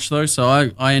fun watch, though, so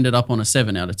I ended up on a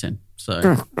 7 out of 10.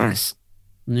 So nice.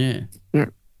 Yeah. All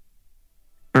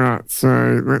right,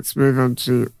 so let's move on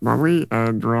to Molly,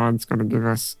 and Ryan's going to give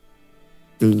us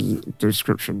the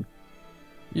description.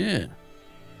 Yeah.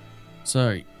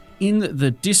 So, in the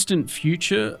distant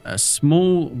future, a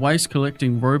small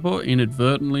waste-collecting robot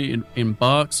inadvertently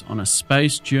embarks on a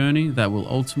space journey that will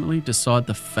ultimately decide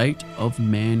the fate of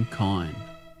mankind.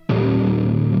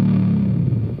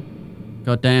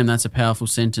 God damn, that's a powerful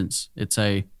sentence. It's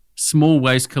a small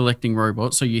waste-collecting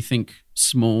robot, so you think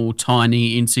small,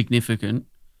 tiny, insignificant,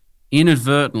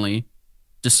 inadvertently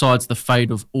decides the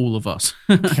fate of all of us.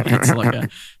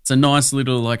 It's a nice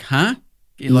little It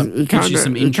gives you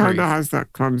some intrigue. He kind of has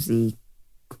that clumsy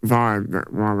vibe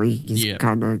that Wally. He's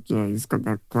got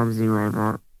that clumsy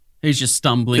robot. He's just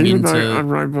stumbling Even into... though a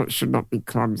robot should not be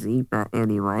clumsy, but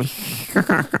anyway.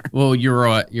 Well, you're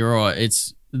right.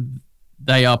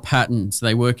 They are patterns.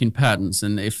 They work in patterns,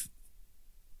 and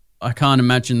I can't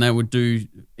imagine they would do...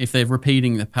 If they're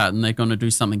repeating the pattern, they're going to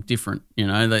do something different.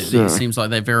 It seems like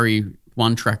they're very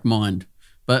one-track mind,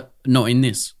 but not in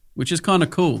this. Which is kind of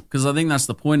cool because I think that's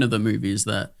the point of the movie is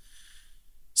that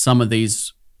some of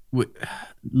these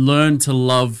learn to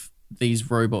love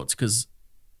these robots because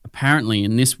apparently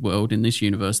in this world, in this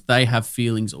universe, they have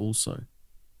feelings also.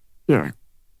 Yeah.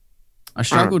 I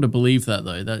struggle to believe that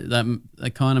though.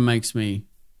 That kind of makes me...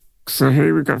 So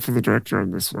who we got for the director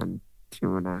on this one? Do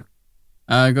you want to know?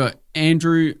 I got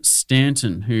Andrew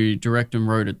Stanton, who direct and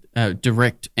wrote it. Did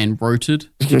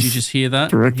you just hear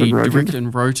that? He directed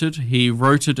and wrote it. He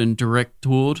wrote it and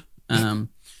directed.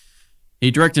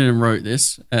 He directed and wrote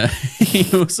this.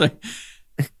 He's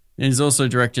also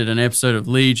directed an episode of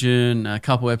Legion, a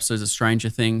couple episodes of Stranger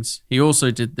Things. He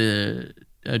also did the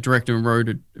directed and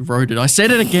wrote it. I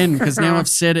said it again because now I've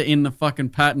said it in the fucking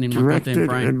pattern in my goddamn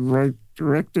brain.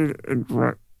 Directed and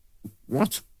wrote.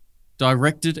 What?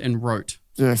 Directed and wrote.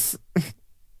 Yes.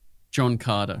 John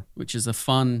Carter, which is a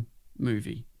fun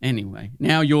movie. Anyway,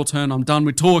 now your turn. I'm done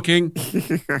with talking.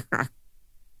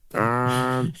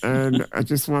 And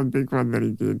just one big one that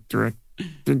he did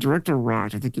direct or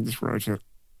write. I think he just wrote it.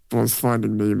 Was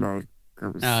Finding Nemo.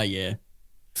 Yeah.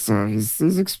 So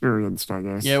he's experienced, I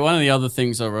guess. Yeah, one of the other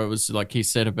things I wrote was like he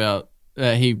said about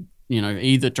he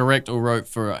either direct or wrote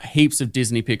for heaps of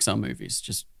Disney Pixar movies.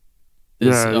 Just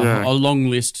there's a long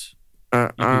list you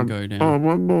can go down. Oh,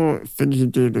 one more thing he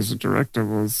did as a director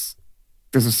was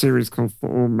there's a series called For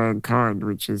All Mankind,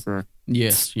 which is a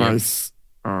space.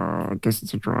 I guess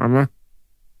it's a drama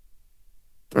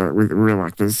with real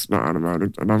actors, not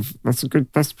animated, and that's a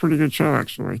pretty good show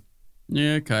actually.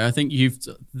 Yeah, okay. I think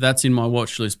that's in my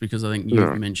watch list because I think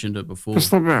you've mentioned it before. It's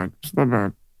not bad.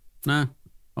 Nah,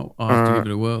 I'll have to give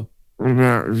it a whirl. What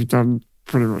about we've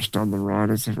pretty much done the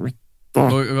writers, haven't we?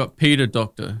 Oh, we've got Peter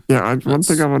Docter. Yeah, one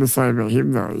thing I want to say about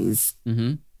him though is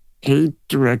he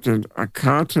directed a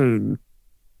cartoon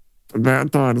about a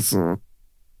dinosaur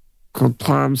called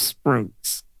Palm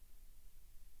Springs.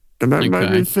 And that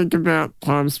made me think about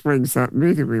Palm Springs, that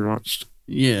movie we watched.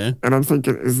 Yeah. And I'm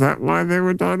thinking, is that why there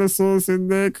were dinosaurs in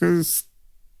there? Because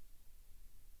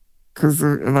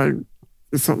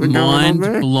is something going on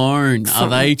there? Mind blown. Are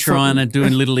they trying to do a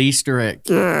little Easter egg?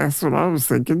 Yeah, that's what I was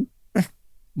thinking.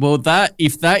 Well,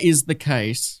 if that is the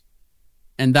case,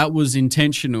 and that was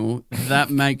intentional, that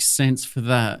makes sense for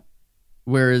that.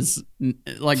 Whereas,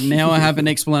 like, now I have an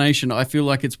explanation. I feel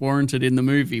like it's warranted in the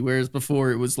movie. Whereas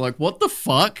before it was like, what the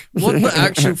fuck? What the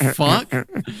actual fuck?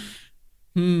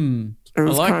 It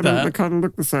was I like that. They kind of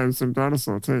look the same as some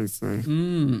dinosaur too. So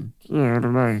yeah, I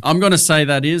don't know. I'm gonna say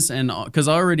that is, and because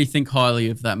I already think highly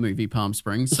of that movie, Palm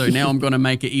Springs. So now I'm gonna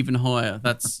make it even higher.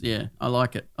 I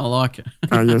like it.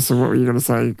 Yeah. So what were you gonna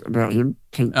say about him?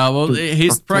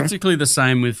 He's practically the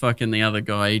same with fucking the other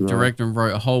guy. He directed and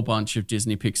wrote a whole bunch of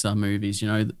Disney Pixar movies. You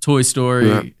know, Toy Story.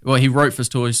 Yeah. Well, he wrote for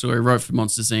Toy Story, wrote for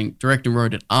Monsters Inc., directed and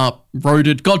wrote it.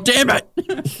 God damn it!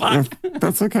 Yeah,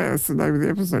 that's okay. That's the name of the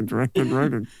episode. Directed and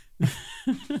wrote it.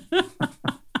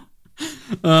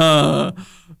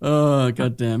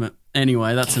 God damn it.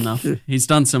 Anyway, that's enough. He's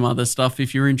done some other stuff.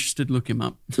 If you're interested, look him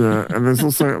up. Yeah, and there's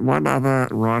also one other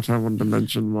writer I wanted to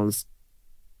mention was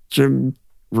Jim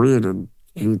Reardon.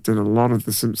 He did a lot of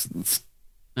The Simpsons.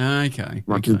 Okay.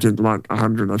 He did like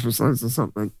 100 episodes or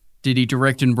something. Did he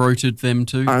direct and wrote them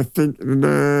too? I think,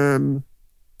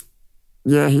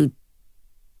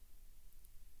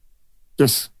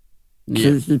 Yes.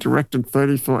 Yeah. He directed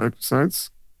 34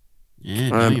 episodes. Yeah,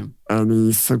 damn. And he,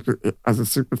 as a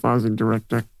supervising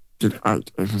director, did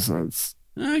 8 episodes.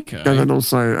 Okay. And then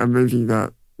also a movie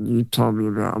that you told me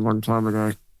about a long time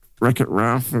ago, Wreck-It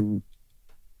Ralph, and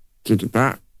he did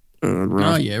that. And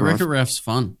Wreck-It Ralph's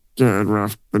fun. Yeah,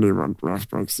 and the new one, Ralph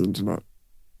Breaks the Internet.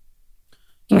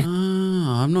 Yeah.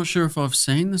 I'm not sure if I've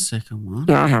seen the second one.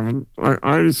 Yeah, I haven't. I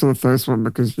only saw the first one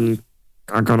because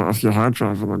I got it off your hard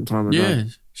drive a long time ago. Yeah,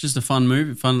 it's just a fun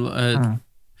movie.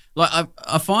 Like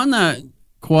I find that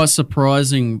quite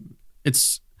surprising.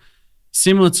 It's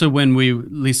similar to when we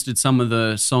listed some of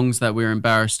the songs that we're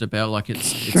embarrassed about. Like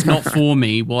it's not for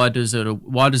me. Why does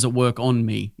it work on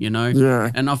me? You know?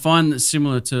 Yeah. And I find that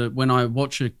similar to when I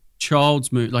watch a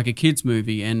child's movie, like a kid's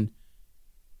movie, and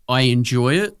I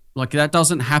enjoy it. Like that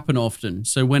doesn't happen often.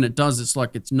 So when it does, it's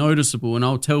like it's noticeable, and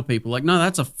I'll tell people like, no,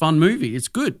 that's a fun movie. It's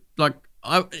good. Like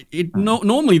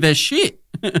normally there's shit.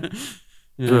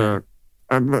 Yeah.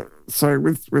 And so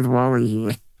with WALL-E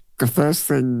here, the first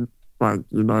thing like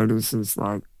you notice is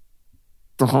like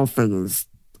the whole thing is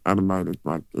animated.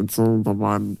 Like it's all the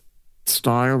one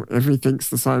style. Everything's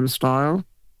the same style.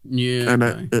 Yeah.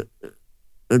 And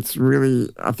it's really,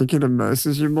 I think it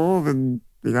immerses you more than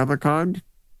the other kind.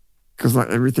 Because like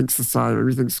everything's the same,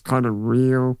 everything's kind of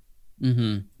real.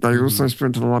 Mm-hmm. They also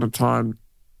spent a lot of time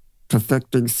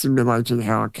perfecting, simulating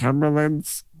how a camera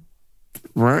lens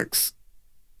works.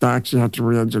 They actually had to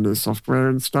re-engineer software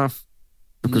and stuff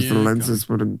because the lenses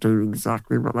wouldn't do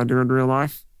exactly what they do in real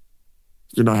life.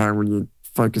 You know how when you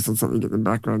focus on something in the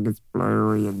background, it's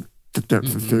blurry and the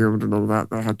depth of field and all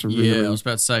that. They had to really... Yeah, I was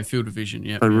about to say field of vision,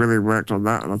 yeah. They really worked on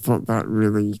that, and I thought that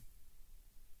really...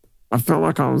 I felt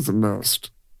like I was immersed.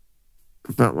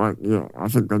 I felt like, I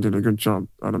think they did a good job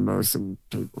at immersing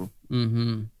people.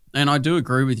 Mm-hmm. And I do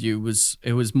agree with you.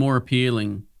 It was more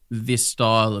appealing, this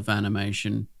style of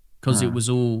animation, because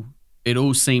it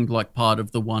all seemed like part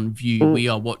of the one view. We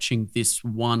are watching this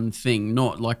one thing,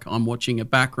 not like I'm watching a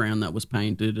background that was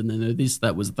painted and then this,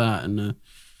 that was that. And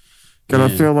And I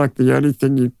feel like the only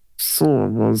thing you saw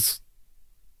was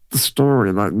the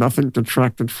story. Like, nothing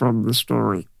detracted from the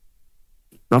story.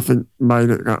 Nothing made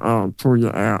it go, oh, pull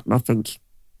you out. Nothing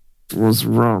was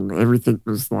wrong. Everything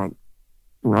was, like,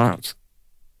 right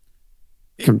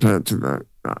compared to that.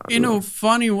 In a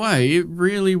funny way, it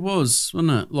really was,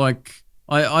 wasn't it? Like,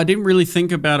 I didn't really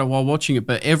think about it while watching it,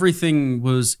 but everything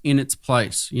was in its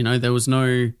place. You know, there was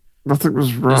no... Nothing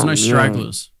was wrong. There's no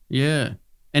stragglers. Yeah.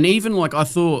 And even, like, I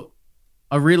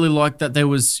really liked that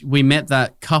we met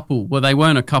that couple. Well, they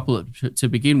weren't a couple to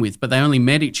begin with, but they only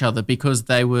met each other because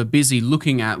they were busy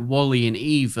looking at Wally and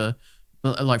Eve,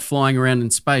 like flying around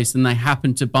in space, and they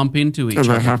happened to bump into each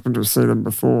other. And they happened to have seen them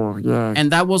before, yeah.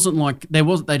 And that wasn't like, they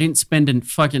didn't spend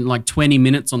fucking like 20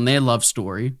 minutes on their love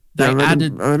story. They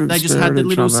just had the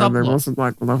little subplot. It wasn't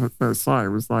like love at first sight. It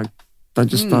was like they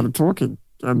just started talking.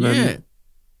 And then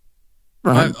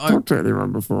they hadn't talked to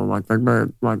anyone before. Like, they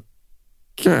made, like,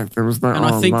 yeah, there was no... And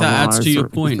I think that adds to your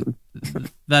point,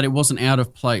 that it wasn't out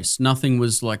of place. Nothing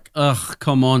was like, ugh,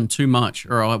 come on, too much.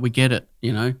 All right, we get it,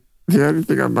 you know? The only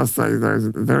thing I must say, though, is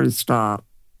at the very start,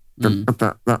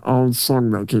 that old song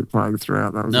they keep playing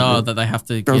throughout. That they have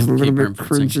to That was a little bit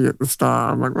cringy at the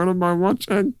start. I'm like, what am I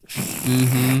watching?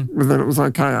 Mm-hmm. But then it was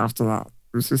okay after that.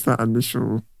 It was just that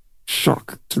initial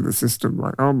shock to the system.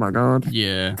 Like, oh my God.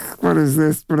 Yeah. What is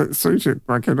this? But it suited.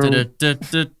 Like, it all...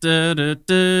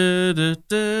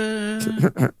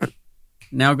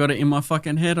 Now I got it in my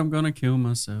fucking head. I'm going to kill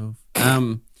myself.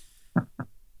 One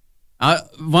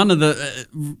of the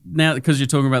now, because you're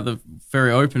talking about the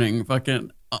very opening,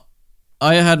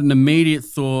 I had an immediate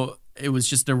thought. It was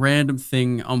just a random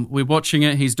thing. We're watching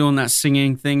it. He's doing that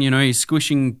singing thing. You know, he's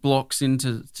squishing blocks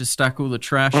to stack all the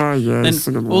trash. Oh yeah.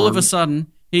 Then all of a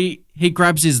sudden, he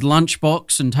grabs his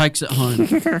lunchbox and takes it home.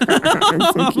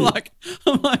 I'm like,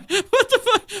 what the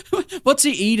fuck? What's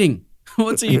he eating?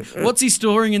 What's he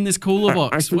storing in this cooler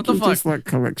box? I think what the fuck? Just like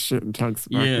collects shit and takes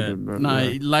it back with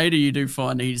him. Later you do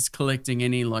find he's collecting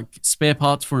any like spare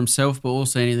parts for himself, but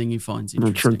also anything he finds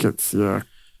interesting. Little trinkets, yeah.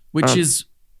 Which is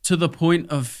to the point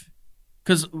of,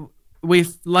 because we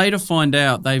later find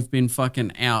out they've been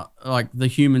fucking out, like the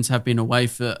humans have been away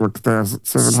for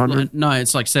 700. No,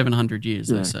 it's like 700 years,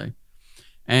 they say,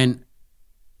 and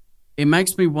it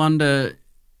makes me wonder.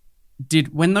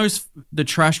 When the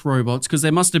trash robots, because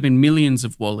there must have been millions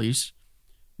of Wallys,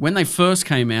 when they first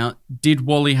came out, did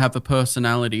Wally have a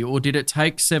personality, or did it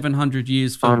take 700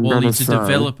 years for Wally to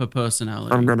develop a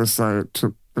personality? I'm going to say it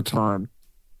took the time.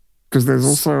 Because there's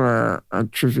also a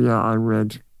trivia I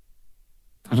read.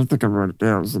 I don't think I wrote it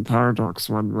down. It was a Paradox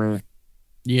one where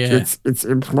it's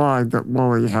implied that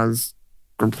Wally has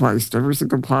replaced every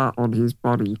single part on his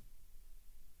body.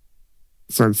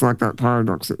 So it's like that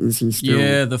paradox. Is he still?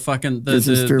 Yeah,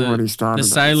 what he started? The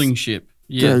sailing ship.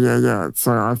 Yeah.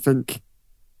 So I think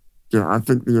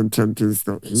the intent is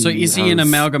that he. So is he an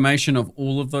amalgamation of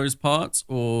all of those parts,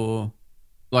 or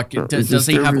like does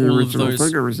he have all of those?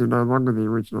 Thing, or is he no longer the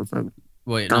original thing?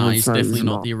 Wait, no, he's definitely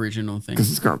not the original thing because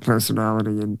he's got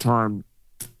personality and time.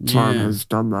 Time has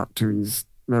done that to his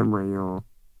memory, or.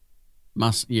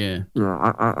 Yeah,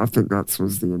 I think that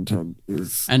was the intent.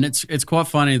 And it's quite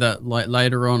funny that like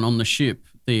later on the ship,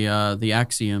 the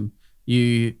Axiom,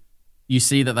 you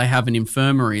see that they have an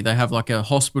infirmary. They have like a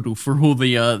hospital for all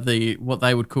the what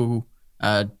they would call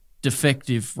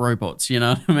defective robots. You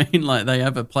know what I mean? Like they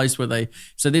have a place where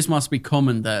so this must be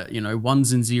common that, you know,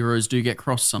 ones and zeros do get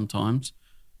crossed sometimes.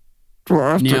 Well,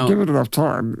 after give it enough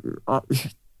time, a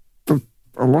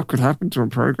lot could happen to a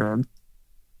program.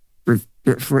 With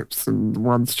bit flips and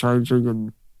ones changing,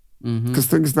 and because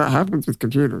things that happens with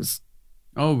computers.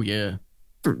 Oh yeah,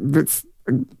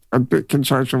 a bit can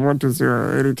change from 1 to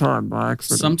 0 any time by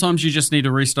accident. Sometimes you just need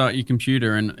to restart your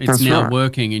computer, and it's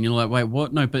working, and you're like, wait,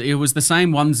 what? No, but it was the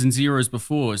same ones and zeros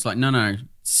before. It's like, no,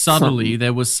 subtly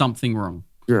there was something wrong.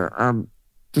 Yeah,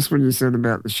 just when you said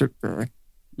about the ship there,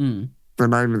 the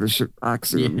name of the ship,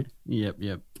 Axiom. Yeah,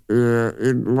 yep.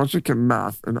 In logic and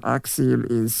math, an axiom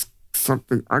is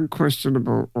something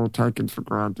unquestionable or taken for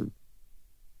granted.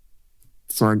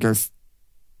 So I guess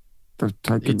they've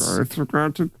taken Earth for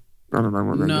granted. I don't know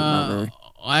what they meant there.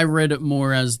 I read it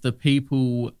more as the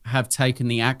people have taken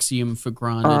the axiom for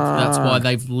granted. That's why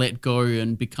they've let go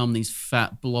and become these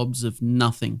fat blobs of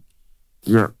nothing.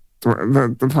 Yeah.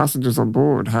 The passengers on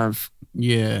board have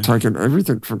taken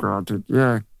everything for granted.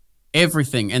 Yeah.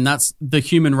 Everything, and that's the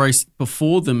human race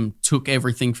before them took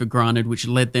everything for granted, which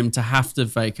led them to have to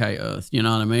vacate Earth. You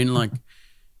know what I mean? Like,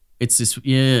 it's this.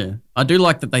 Yeah, I do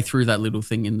like that they threw that little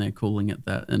thing in there, calling it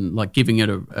that, and like giving it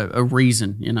a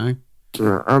reason. You know?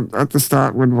 Yeah. At the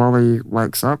start, when Wally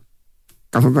wakes up,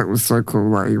 I thought that was so cool.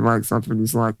 Like he wakes up and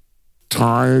he's like,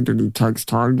 tired and he takes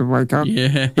time to wake up.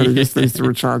 Yeah. But he just needs to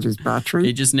recharge his battery.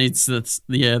 He just needs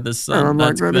the sun. And I'm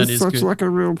like, that is such good. like a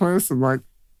real person. Like,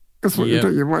 that's what you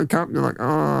do. You wake up and you're like, oh,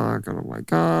 I gotta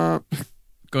wake up.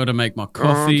 Gotta make my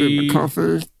coffee. Drink my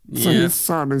coffee. So his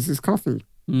son is his coffee.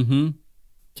 Mm-hmm.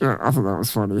 Yeah, I thought that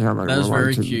was funny how they that was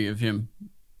very cute of him.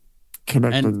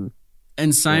 Connecting.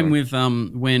 And same with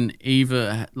when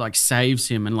Eva like saves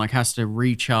him and like has to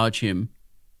recharge him.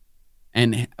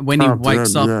 And when he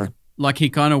wakes up, like he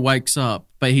kind of wakes up,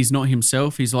 but he's not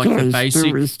himself. He's like the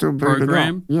basic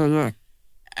program. Yeah.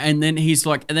 And then he's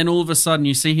like, and then all of a sudden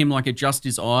you see him like adjust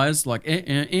his eyes, like,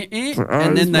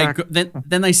 and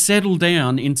then they settle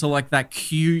down into like that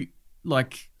cute,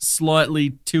 like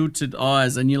slightly tilted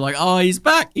eyes, and you're like, oh, he's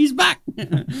back. Yeah,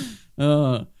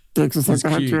 because like I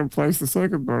had to replace the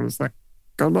circuit board. It's like,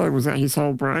 God no, was that his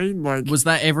whole brain? Like, was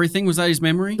that everything? Was that his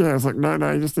memory? Yeah, it's like no,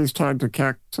 he just needs time to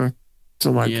update,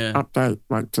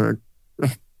 like to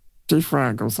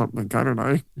defrag or something. I don't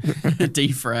know.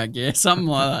 Defrag, yeah, something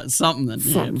like that. Something.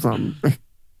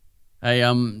 Hey,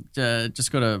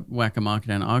 just got to whack a marker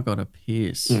down. I got to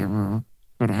piss. Yeah, well,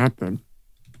 gotta happen.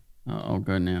 I'll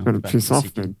go now. Gotta piss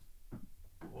off then.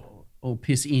 Or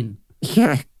piss in.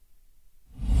 Yeah.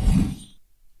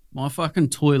 My fucking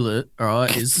toilet, all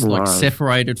right, is like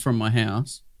separated from my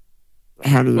house.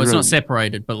 How do you? Well, it's not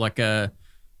separated, but like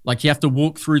you have to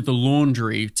walk through the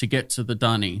laundry to get to the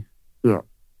dunny. Yeah.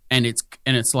 And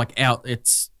it's like out.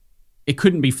 It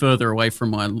couldn't be further away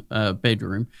from my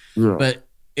bedroom. Yeah. But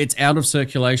it's out of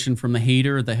circulation from the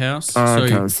heater of the house. Oh,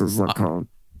 okay, so it's like cold.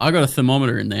 I got a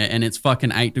thermometer in there, and it's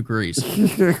fucking 8 degrees.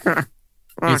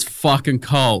 It's fucking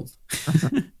cold.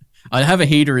 I have a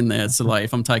heater in there, so like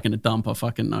if I'm taking a dump, I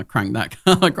fucking crank that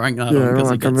on. Yeah,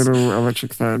 like a little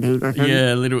electric fan heater.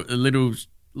 Yeah, a little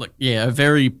like a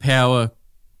very power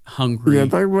hungry. Yeah,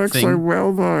 they work thing. So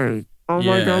well though. Oh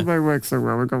my God, they work so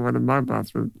well. I got one in my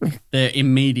bathroom. They're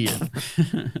immediate.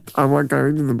 I won't go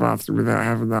into the bathroom without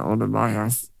having that on in my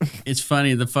house. It's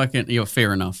funny, the fucking,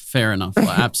 fair enough.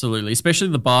 Like, absolutely. Especially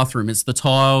the bathroom. It's the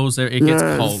tiles. It gets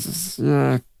cold.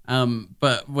 Yeah.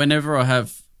 But whenever I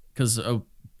have, because a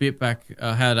bit back,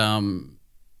 I had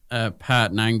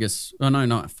Pat and Angus. Oh, no,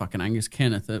 not fucking Angus.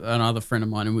 Kenneth, another friend of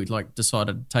mine, and we like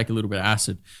decided to take a little bit of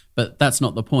acid. But that's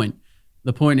not the point.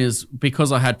 The point is,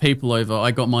 because I had people over, I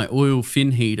got my oil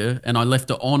fin heater and I left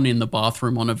it on in the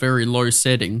bathroom on a very low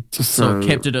setting. So I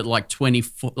kept it at like 20,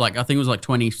 like I think it was like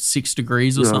 26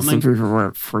 degrees or something. Some people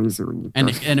weren't freezing. And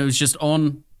it was just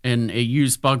on, and it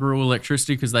used bugger all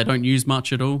electricity because they don't use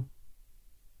much at all.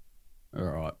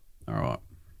 All right.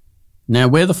 Now,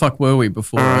 where the fuck were we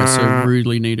before I so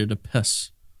rudely needed a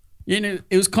piss? It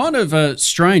was kind of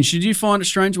strange. Did you find it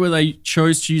strange where they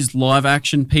chose to use live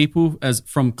action people as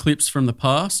from clips from the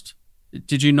past?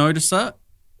 Did you notice that?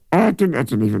 I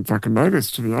didn't even fucking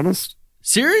notice, to be honest.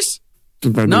 Serious?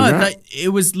 Did they do that? It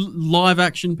was live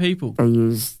action people.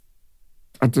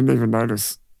 I didn't even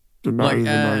notice. Did not even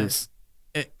notice.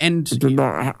 And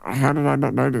how did I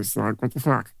not notice? Like, what the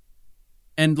fuck?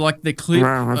 And like the clip.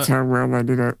 Wow, that's how well they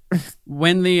did it.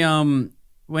 When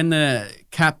the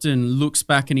captain looks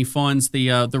back and he finds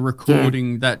the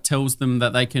recording that tells them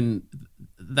that they can,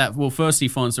 first he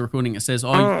finds the recording. It says,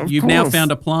 you've now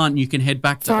found a plant. You can head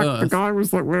back to Earth. The guy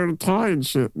was like wearing a tie and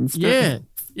shit. And stuff.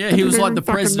 Yeah. He was like the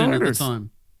president at the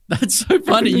time. That's so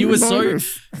funny. You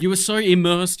were so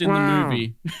immersed in the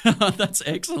movie. That's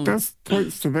excellent. That's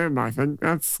points to them. I think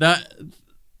that's that.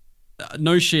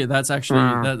 No shit. That's actually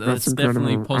that's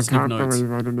definitely positive notes. I can't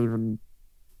believe I didn't even.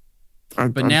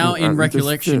 But now in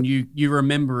recollection, you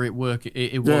remember it work.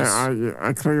 It was. Yeah,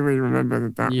 I clearly remember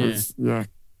that was. Yeah,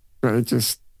 but it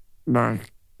just no.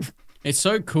 It's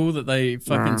so cool that they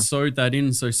fucking sewed that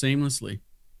in so seamlessly.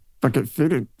 Like it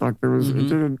fitted. Like there was. It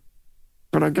didn't.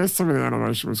 But I guess some of the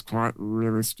animation was quite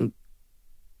realistic.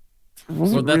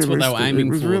 Well, that's what they were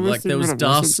aiming for. Like there was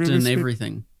dust and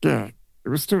everything. Yeah, it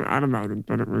was still animated,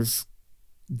 but it was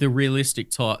the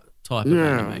realistic type of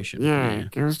animation. Yeah,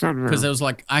 it was done because there was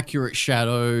like accurate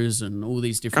shadows and all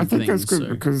these different things. I think that's good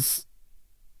because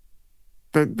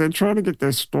they're trying to get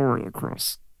their story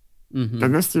across,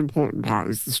 and that's the important part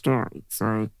is the story.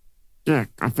 So, yeah,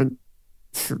 I think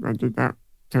they did that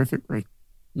perfectly.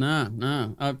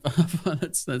 No,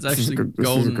 that's actually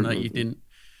golden that you didn't.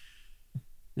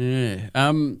 Yeah.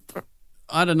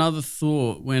 I had another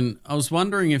thought when I was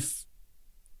wondering if,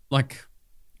 like,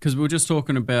 because we were just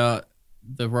talking about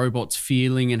the robots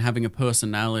feeling and having a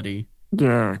personality.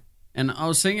 Yeah. And I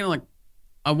was thinking, like,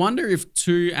 I wonder if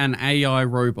to an AI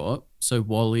robot, so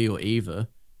Wall-E or Eva,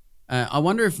 I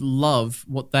wonder if love,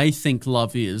 what they think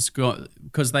love is,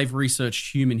 because they've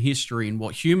researched human history and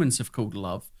what humans have called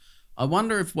love. I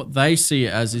wonder if what they see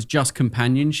it as is just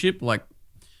companionship, like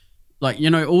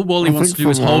all Wally wants to do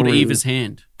is hold Eva's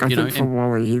hand. I think for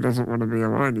Wally, he doesn't want to be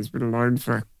alone. He's been alone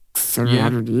for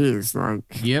 700 years. Like,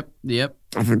 yep.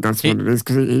 I think that's what it is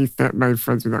because he made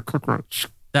friends with that cockroach.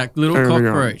 That little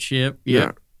cockroach. Yep.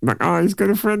 Yeah. Like, oh, he's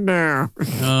got a friend now.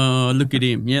 Oh, look at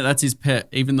him. Yeah, that's his pet.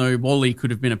 Even though Wally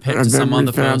could have been a pet to some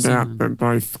other person. And then we found out that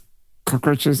both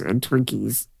cockroaches and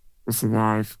Twinkies will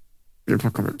survive the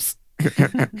apocalypse.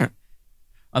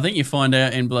 I think you find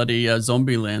out in bloody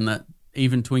Zombieland that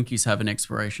even Twinkies have an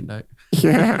expiration date.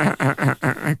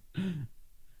 Yeah.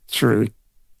 True.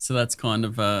 So that's kind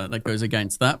of, that goes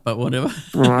against that, but whatever.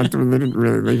 Well, they didn't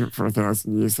really leave it for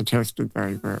 1,000 years to test, did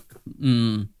they? But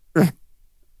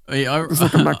it's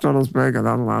like a McDonald's burger,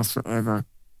 that'll last forever.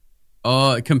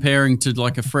 Oh, comparing to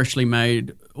like a freshly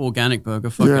made organic burger,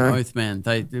 fucking oath, man.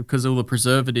 Because all the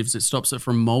preservatives, it stops it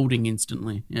from molding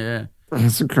instantly. Yeah.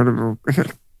 That's incredible.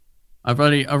 I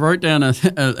wrote down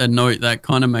a note that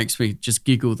kind of makes me just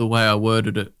giggle the way I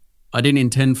worded it. I didn't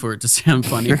intend for it to sound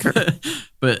funny,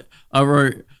 but I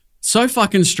wrote, so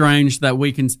fucking strange that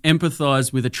we can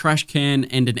empathize with a trash can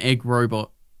and an egg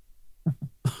robot.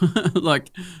 Like,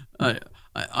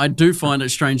 I do find it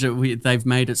strange that they've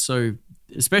made it so,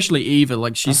 especially Eva,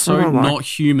 like she's so not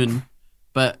human,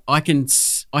 but I can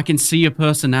see a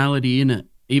personality in it,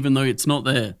 even though it's not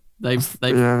there. Yeah,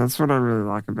 that's what I really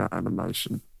like about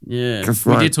animation. Yeah,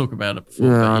 we did talk about it before.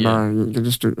 Yeah, I know. You can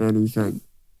just do anything.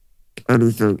 And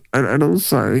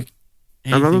also,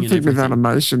 another thing with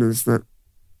animation is that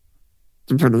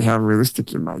depending how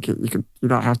realistic you make it, you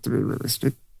don't have to be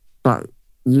realistic, but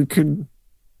you can,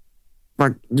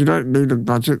 like, you don't need a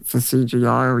budget for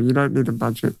CGI or you don't need a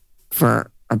budget for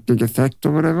a big effect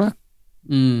or whatever.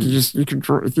 You can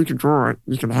draw. If you can draw it,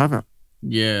 you can have it.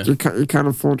 Yeah. You can't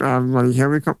afford to have bloody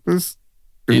helicopters,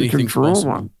 but you can draw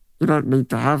one. You don't need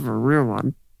to have a real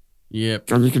one. Yep.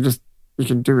 And you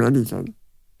can do anything.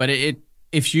 But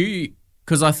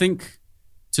because I think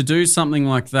to do something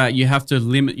like that, you have to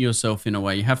limit yourself in a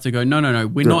way. You have to go, no,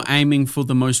 we're not aiming for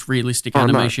the most realistic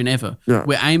animation ever. Yeah.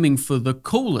 We're aiming for the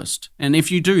coolest. And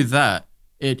if you do that,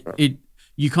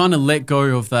 you kind of let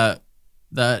go of that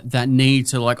need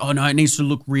to, like, oh no, it needs to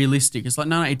look realistic. It's like,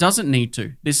 no, it doesn't need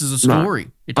to. This is a story.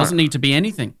 No, it doesn't need to be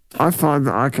anything. I find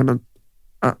that I can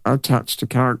attach to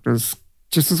characters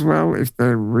just as well if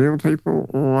they're real people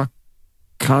or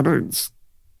cartoons.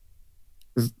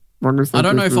 I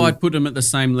don't know if I'd put them at the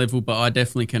same level, but I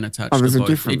definitely can attach to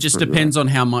both. It just depends on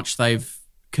how much they've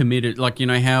committed, like,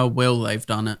 how well they've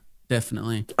done it.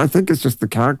 Definitely. I think it's just the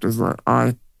characters. Like,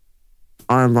 I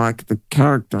like the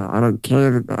character. I don't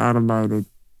care that they're animated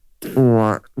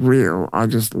or real. I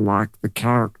just like the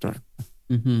character.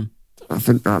 Mm-hmm. I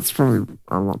think that's probably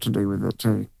a lot to do with it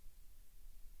too.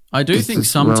 I do think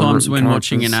sometimes when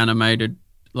watching an animated,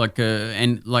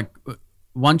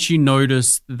 once you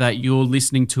notice that you're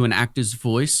listening to an actor's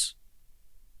voice,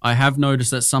 I have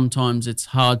noticed that sometimes it's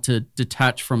hard to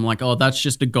detach from, like, oh, that's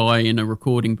just a guy in a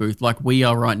recording booth like we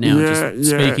are right now,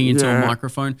 speaking into a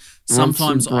microphone.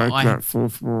 Sometimes that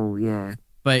fourth wall,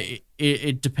 but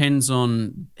it depends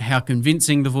on how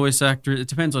convincing the voice actor is. It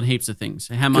depends on heaps of things.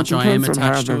 How much I am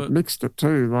attached to it. Mixed it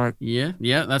too, like yeah,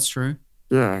 that's true.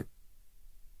 Yeah.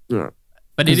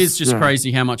 But it is just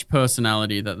crazy how much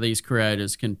personality that these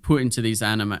creators can put into these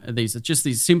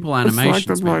these simple animations.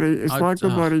 It's like the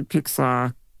bloody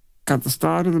Pixar at the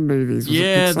start of the movies.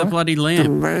 The bloody lamp. The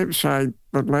lampshade,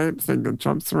 the lamp thing that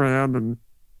jumps around and,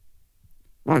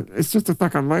 like, it's just a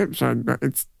fucking lampshade, but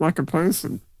it's like a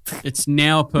person. It's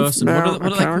now a person. What do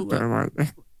they call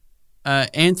that?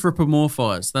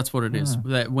 Anthropomorphize. That's what it is.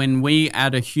 That when we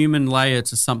add a human layer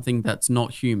to something that's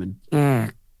not human.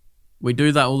 Yeah. We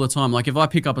do that all the time. Like, if I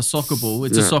pick up a soccer ball,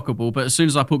 it's a soccer ball, but as soon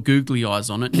as I put googly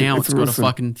eyes on it, now it's got a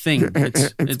fucking thing.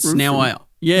 It's now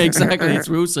exactly. It's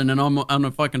Wilson, and I'm on a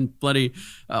fucking bloody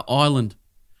island.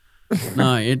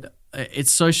 No,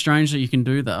 it's so strange that you can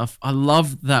do that. I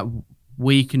love that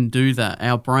we can do that.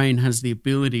 Our brain has the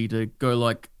ability to go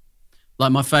like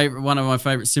one of my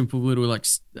favorite simple little, like,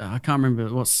 I can't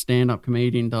remember what stand-up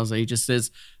comedian does it. He just says,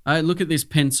 "Hey, look at this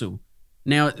pencil.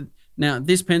 Now,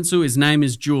 this pencil, his name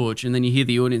is George," and then you hear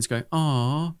the audience go,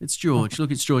 "Oh, it's George.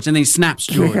 Look, it's George." And then he snaps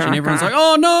George, and everyone's like,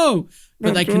 "Oh, no!"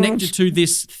 But they connected to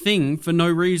this thing for no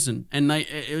reason, and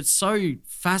it's so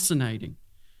fascinating.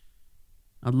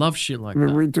 I love shit like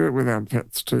that. We do it with our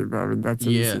pets too, but I mean, that's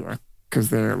easier because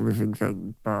they're a living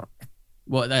thing. But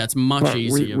that's much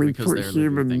easier because they're a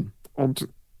living thing.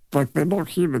 Like, they're not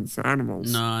humans, they're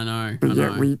animals. No, I know.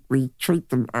 But we treat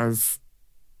them as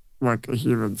like a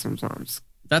human sometimes.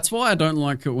 That's why I don't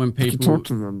like it when people talk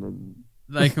to them.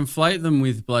 they conflate them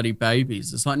with bloody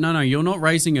babies. It's like, no, you're not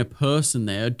raising a person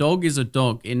there. A dog is a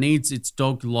dog. It needs its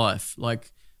dog life.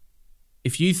 Like,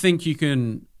 if you think you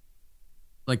can,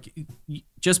 like,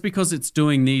 just because it's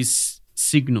doing these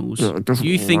signals,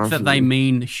 you think that they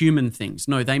mean human things.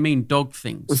 No, they mean dog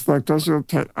things. It's like, does your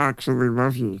pet actually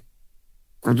love you?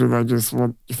 Or do they just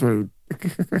want food?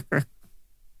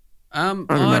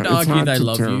 I'd argue they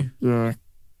love you. Yeah.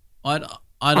 I'd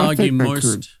argue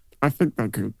most. I think they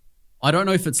could. I don't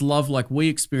know if it's love like we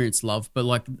experience love, but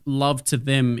like love to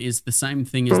them is the same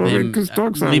thing as them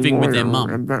living with their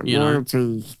mum. And that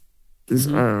loyalty is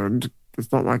earned.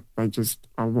 It's not like they just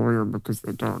are loyal because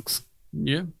they're dogs.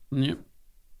 Yeah. And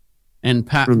they're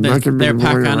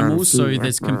pack animals, so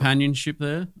there's companionship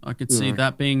there. I could see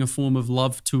that being a form of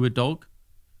love to a dog.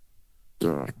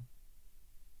 Yeah.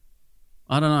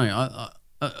 I don't know.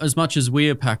 As much as we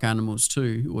are pack animals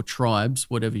too, or tribes,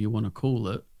 whatever you want to call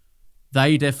it,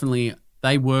 they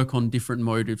work on different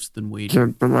motives than we do. Yeah,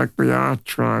 but like we are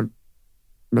tribe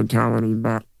mentality,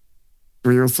 but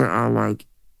we also are like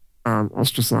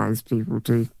ostracized people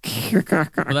too. Well,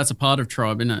 that's a part of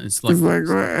tribe, isn't it? It's like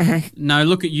no,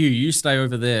 look at you. You stay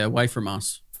over there, away from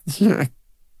us. Yeah,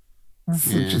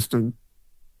 that's interesting.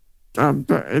 But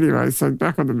anyway, so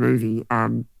back on the movie.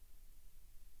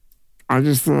 I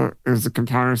just thought it was a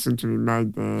comparison to be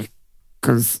made there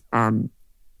because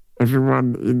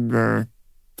everyone in the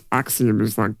Axiom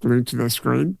is like glued to their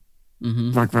screen.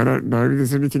 Mm-hmm. Like they don't know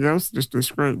there's anything else, just the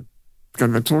screen.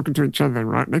 And they're talking to each other,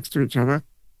 right next to each other.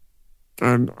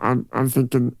 And I'm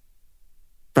thinking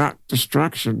that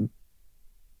distraction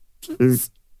is,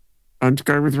 and to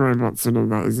go with robots and all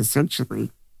that is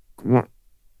essentially what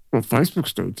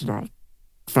Facebook's doing today.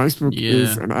 Facebook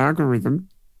is an algorithm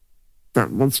that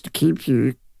wants to keep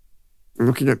you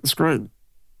looking at the screen.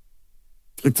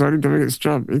 It's only doing its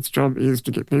job. Its job is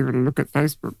to get people to look at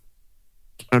Facebook.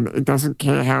 And it doesn't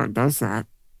care how it does that,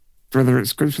 whether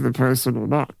it's good for the person or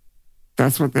not.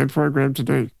 That's what they're programmed to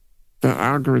do. The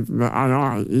algorithm, the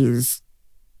AI, is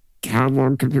how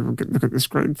long can people look at the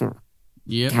screen for?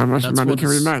 Yep, how much money can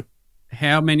we make?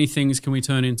 How many things can we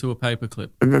turn into a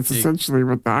paperclip? And that's essentially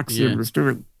what the Axiom was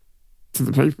doing to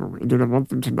the people. It didn't want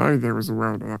them to know there was a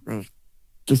world out there.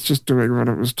 It's just doing what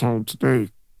it was told to do.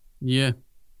 Yeah.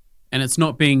 And it's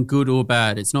not being good or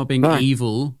bad. It's not being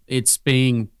evil. It's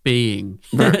being.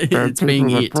 It's being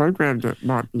it. Programmed it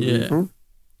might be evil,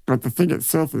 but the thing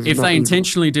itself is if not they evil.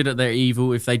 Intentionally did it, they're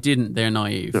evil. If they didn't, they're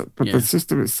naive. Yeah, but the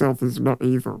system itself is not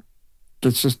evil.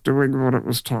 It's just doing what it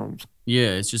was told.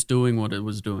 Yeah, it's just doing what it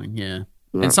was doing, yeah.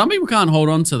 And some people can't hold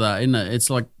on to that, isn't it?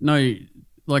 It's like, no...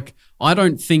 Like, I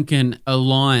don't think a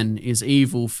lion is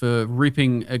evil for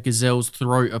ripping a gazelle's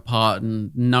throat apart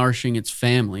and nourishing its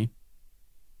family.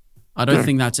 I don't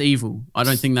think that's evil. I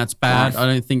don't think that's bad. I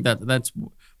don't think that's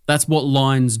what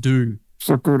lions do. It's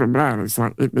not good or bad. It's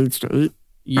like it needs to eat.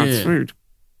 That's food.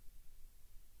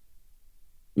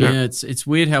 Yeah, it's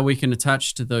weird how we can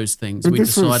attach to those things. We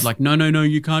decide like, no,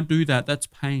 you can't do that. That's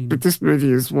pain. But this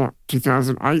movie is what,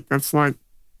 2008? That's like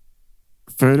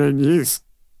 13 years.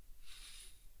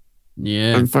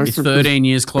 Yeah, it's 13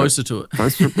 years closer to it.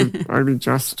 Facebook was only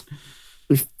just,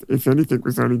 if anything,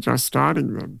 was only just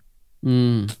starting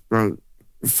then. Like,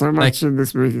 there's so much in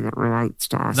this movie that relates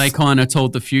to us. They kind of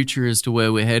told the future as to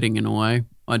where we're heading in a way.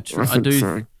 I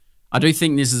do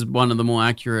think this is one of the more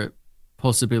accurate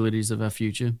possibilities of our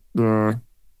future. Yeah.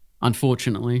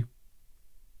 Unfortunately.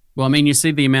 Well, I mean, you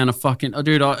see the amount of fucking... Oh,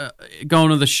 dude, I go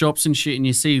into the shops and shit and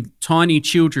you see tiny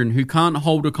children who can't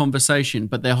hold a conversation,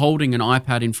 but they're holding an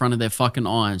iPad in front of their fucking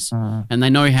eyes. And they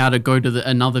know how to go to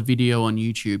another video on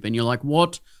YouTube. And you're like,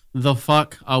 what the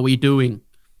fuck are we doing?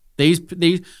 These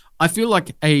I feel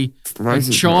like a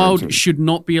child should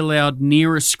not be allowed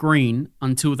near a screen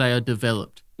until they are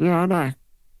developed. Yeah, I know.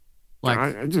 Like,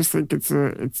 I just think it's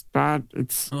bad.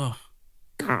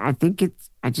 I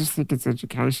just think it's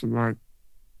education. Like,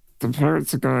 the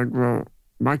parents are going, well,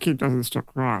 my kid doesn't stop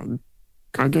crying.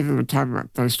 I give them a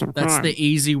tablet, they stop crying. That's the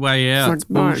easy way out. It's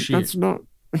bullshit. That's not...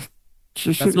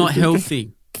 That's not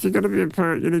healthy. If you're going to be a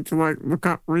parent, you need to, like, look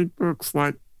up, read books,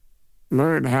 like,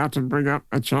 learn how to bring up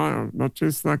a child, not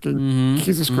just, like,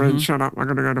 here's a screen, shut up, I'm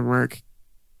going to go to work.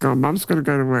 God, mum's got to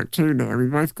go to work too now. We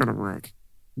both got to work.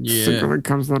 Yeah. Single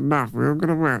income's not enough. We're all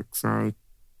going to work, so...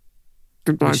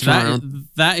 Goodbye, child.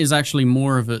 That is actually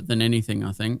more of it than anything,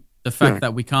 I think. The fact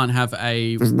that we can't have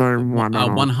there's no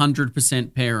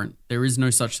 100% parent. There is no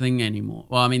such thing anymore.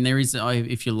 Well, I mean, there is,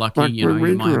 if you're lucky, like you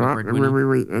might have a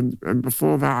breadwinner. And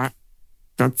before that,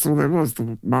 that's all there was.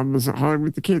 The mum was at home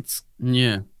with the kids.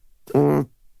 Yeah. Or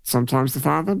sometimes the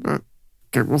father, but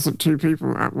it wasn't two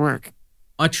people at work.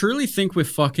 I truly think we're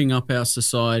fucking up our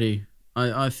society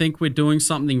I think we're doing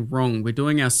something wrong. We're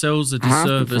doing ourselves a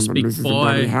disservice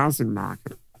by housing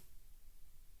market.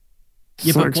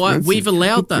 Yeah, so but why we've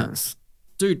allowed that,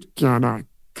 dude? Yeah, I know.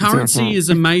 Currency is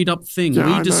a made-up thing.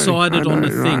 Yeah, we decided on the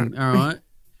thing. All right.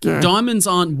 Yeah. Diamonds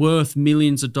aren't worth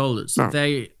millions of dollars. No.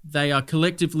 They are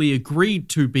collectively agreed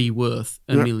to be worth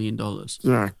 $1 million.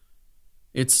 Yeah.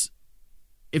 It's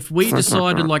if we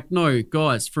decided no,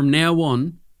 guys, from now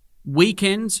on,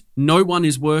 weekends no one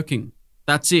is working.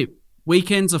 That's it.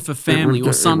 Weekends are for family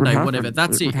or Sunday, whatever.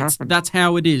 That's it. That's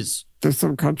how it is. There's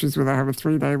some countries where they have a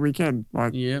 3-day weekend.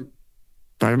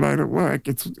 They made it work.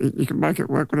 You can make it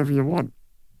work whenever you want.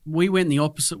 We went the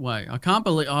opposite way. I can't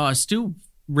believe. I still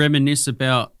reminisce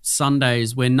about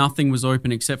Sundays where nothing was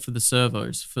open except for the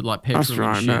servos for petrol. That's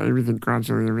right. And shit. No,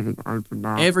 everything opened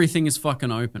up. Everything is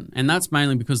fucking open, and that's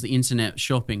mainly because the internet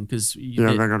shopping. Because they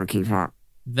got to keep up.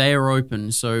 They're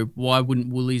open, so why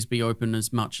wouldn't Woolies be open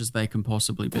as much as they can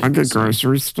possibly be? I get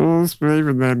grocery stores, but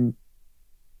even then,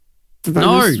 did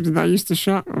they used to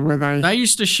shut? Or were they? They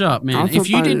used to shut, man. I thought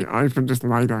they opened just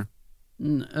later.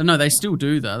 No, they still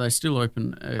do that. They still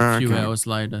open a few hours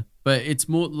later, but it's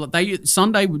more.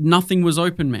 Sunday nothing was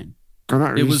open, man.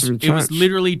 It was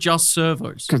literally just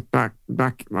servos. Because back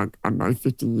I don't know,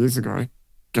 50 years ago,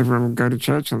 everyone would go to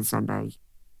church on Sunday.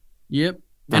 Yep.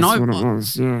 That's what it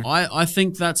was, yeah. I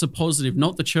think that's a positive,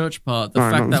 not the church part. The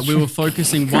fact that we were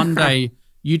focusing one day,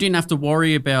 you didn't have to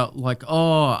worry about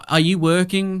are you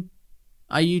working?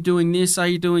 Are you doing this? Are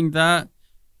you doing that?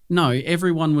 No,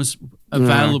 everyone was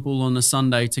available on a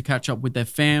Sunday to catch up with their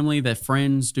family, their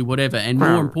friends, do whatever. And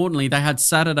more importantly, they had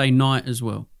Saturday night as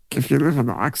well. If you live on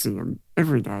the Axiom,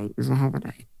 every day is a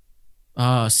holiday.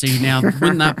 See, now,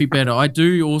 wouldn't that be better? I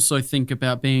do also think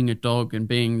about being a dog and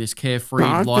being this carefree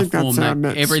life form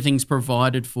that everything's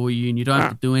provided for you and you don't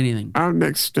have to do anything. Our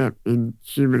next step in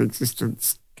human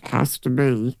existence has to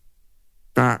be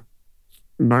that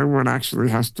no one actually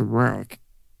has to work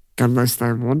unless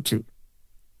they want to.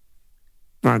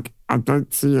 I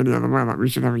don't see any other way. We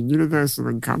should have a universal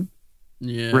income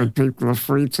where people are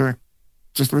free to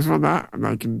just live on that and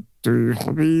they can do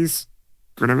hobbies,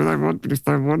 whatever they want, but if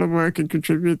they want to work and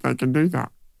contribute, they can do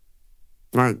that.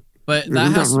 But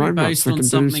that has to be based on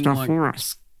something stuff for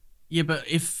us. Yeah, but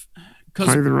pay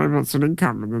the robots an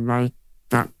income, and then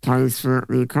that pays for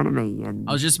the economy. And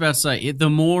I was just about to say, the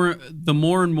more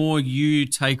and more you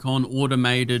take on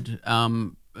automated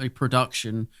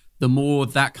production, the more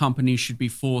that company should be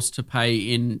forced to pay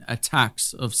in a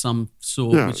tax of some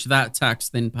sort, which that tax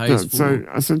then pays for. So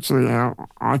essentially, how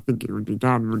I think it would be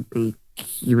done would be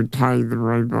you would pay the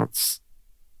robots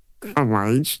a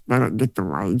wage. They don't get the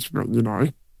wage, but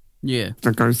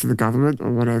that goes to the government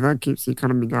or whatever, keeps the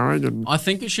economy going. And I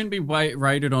think it shouldn't be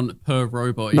rated on per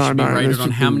robot. It should be rated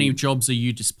on how many jobs are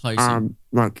you displacing.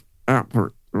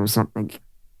 Output or something.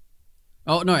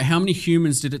 Oh, no, how many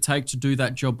humans did it take to do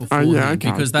that job before?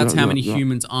 Because that's how many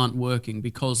humans aren't working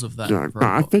because of that. Yeah, but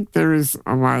I think there is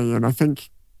a way, and I think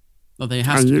there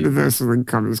has a universal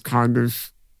income is kind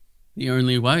of the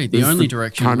only way, the only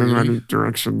direction. Kind of only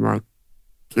direction.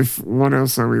 What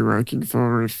else are we working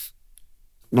for if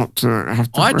not to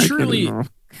have to work anymore?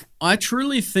 I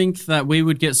truly think that we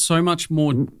would get so much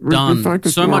more done,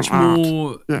 so much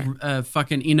more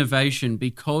fucking innovation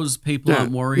because people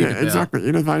aren't worried about. Exactly.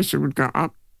 Innovation would go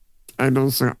up, and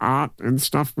also art and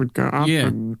stuff would go up.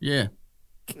 And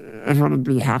everyone would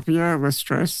be happier, less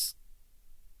stress.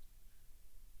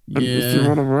 And if you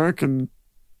want to work, and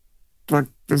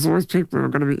there's always people who are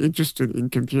going to be interested in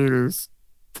computers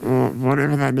or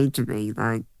whatever they need to be.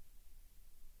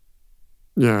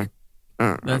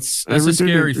 That's a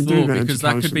scary thought because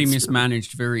that could be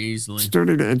mismanaged very easily. Still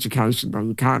need education, though.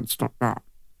 You can't stop that.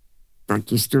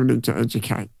 You still need to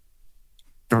educate.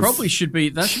 Probably should be.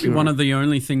 That should be one of the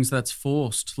only things that's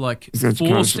forced.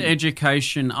 Forced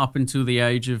education up until the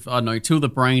age of, I don't know, till the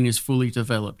brain is fully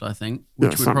developed, I think.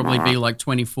 Which would probably be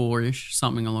 24-ish,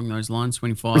 something along those lines,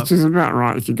 25. Which is about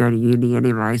right if you go to uni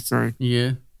anyway, so.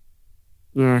 Yeah.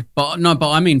 Yeah. But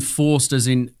I mean forced as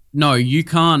in, no, you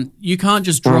can't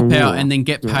just drop out and then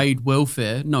get paid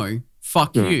welfare. No,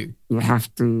 fuck you. You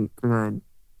have to learn.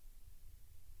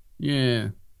 Yeah.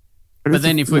 But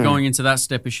then if we're going into that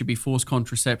step, it should be forced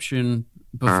contraception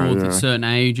before certain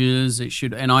ages. It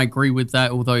should, and I agree with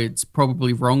that, although it's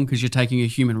probably wrong because you're taking a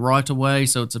human right away,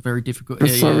 so it's a very difficult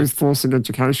area. So is forcing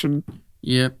education.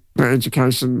 Yep. But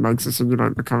education makes it so you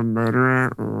don't become a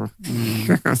murderer or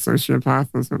a sociopath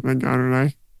or something. I don't know.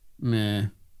 Yeah.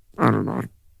 I don't know.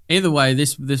 Either way,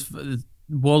 this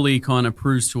WALL-E kind of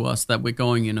proves to us that we're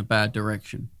going in a bad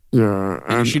direction. Yeah,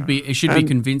 and it should be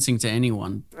convincing to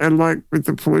anyone. And with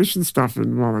the pollution stuff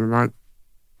in WALL-E,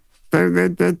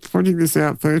 They're putting this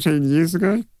out 13 years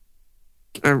ago.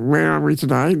 And where are we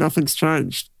today? Nothing's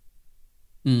changed.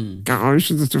 Our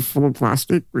oceans are still full of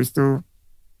plastic. We're still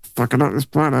fucking up this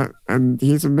planet. And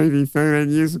here's a movie 13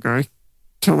 years ago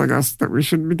telling us that we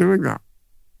shouldn't be doing that.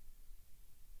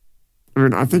 I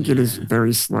mean, I think it is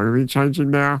very slowly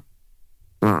changing now.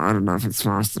 But I don't know if it's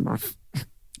fast enough.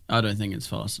 I don't think it's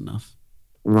fast enough.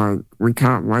 Like, we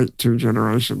can't wait 2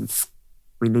 generations.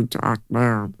 We need to act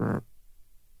now. But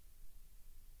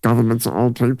governments are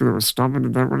old people who are stubborn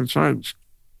and don't want to change.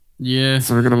 Yeah.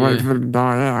 So we're going to wait for them to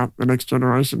die out, the next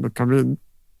generation to come in.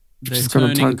 Which is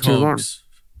going to take too long.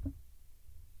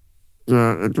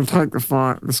 Yeah, it'll take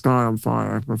the sky on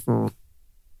fire before.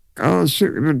 Oh,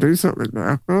 shit, we're going to do something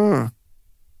now. Oh,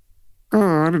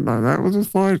 I didn't know that. What's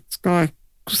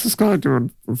the sky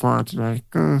doing on fire today?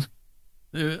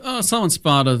 Someone's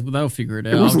smarter. They'll figure it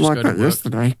out. It wasn't like that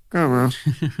yesterday. Oh, well.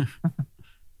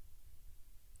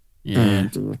 Yeah.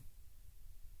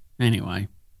 Anyway.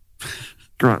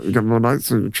 Right, you got more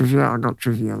notes or your trivia? I got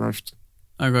trivia left.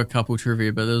 I got a couple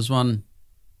trivia, but there was one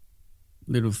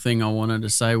little thing I wanted to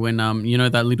say when you know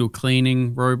that little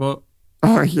cleaning robot?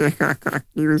 Oh yeah,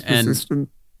 he was persistent.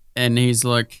 And he's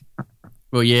like,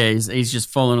 well, yeah, he's just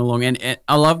following along, and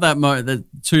I love that moment. The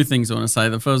 2 things I want to say.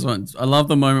 The first one, I love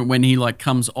the moment when he like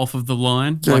comes off of the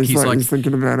line, yeah, he's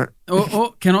thinking about it.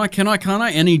 Oh, can I?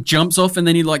 And he jumps off, and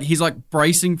then he's like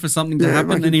bracing for something to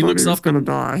happen, and then he looks up, gonna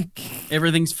die.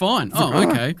 Everything's fine.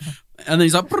 Okay, and then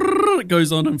he's like, it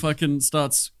goes on and fucking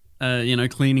starts.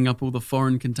 Cleaning up all the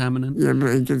foreign contaminant. Yeah,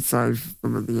 but he did save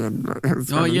them at the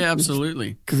end. Yeah,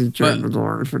 absolutely. Because he jammed the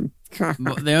door open.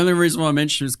 The only reason why I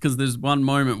mention it is because there's one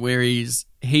moment where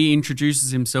he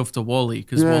introduces himself to Wally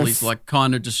because Wally's like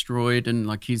kind of destroyed and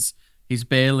like he's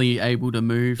barely able to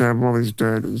move. Yeah, Wally's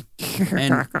dirty.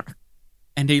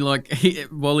 And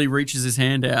Wally reaches his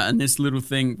hand out and this little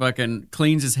thing fucking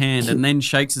cleans his hand and then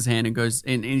shakes his hand and goes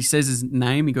and he says his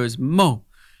name. He goes Mo.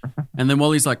 And then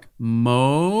Wally's like,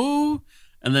 Mo?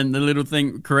 And then the little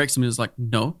thing corrects him and is like,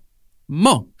 no,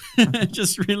 Mo.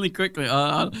 Just really quickly.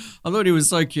 I thought he was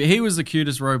so cute. He was the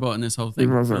cutest robot in this whole thing.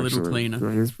 He was the actually, little cleaner.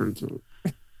 Yeah, he's pretty cute.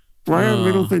 Why are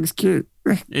little things cute?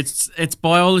 It's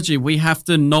biology. We have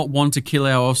to not want to kill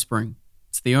our offspring.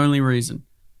 It's the only reason.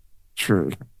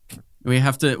 True. We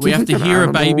have to hear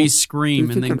a baby scream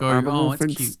and then go, oh, it's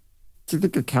cute. Do you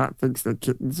think a cat thinks their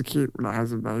kittens are cute when it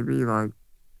has a baby? Like,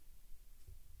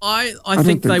 I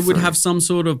think they would have some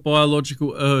sort of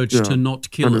biological urge to not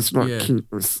kill but it. It's not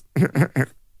cuteness.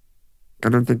 I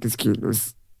don't think it's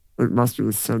cuteness. It must be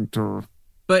a scent or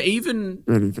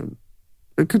anything.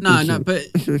 It could be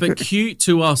cute. but cute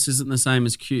to us isn't the same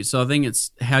as cute. So I think it's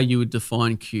how you would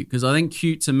define cute. Because I think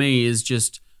cute to me is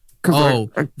just,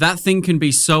 that thing can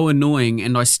be so annoying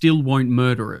and I still won't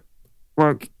murder it.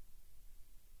 Like,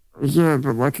 yeah,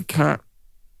 but like a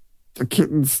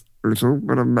kitten's little,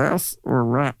 but a mouse or a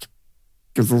rat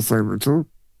is also little.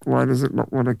 Why does it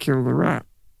not want to kill the rat?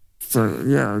 So,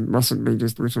 yeah, it mustn't be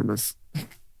just littleness.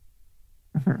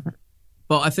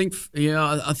 But I think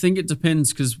it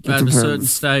depends because at a certain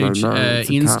stage,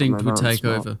 instinct would take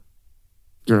over.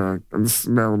 Yeah, and the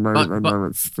smell, maybe they know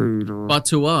it's food. But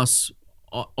to us,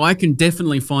 I can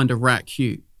definitely find a rat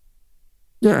cute.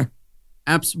 Yeah.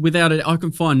 Without it, I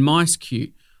can find mice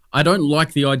cute. I don't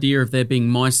like the idea of there being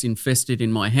mice infested in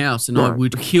my house, and I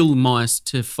would kill mice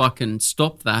to fucking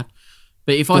stop that.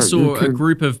 But if I saw a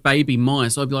group of baby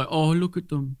mice, I'd be like, oh, look at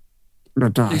them.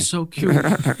 They're so cute.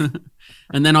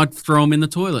 And then I'd throw them in the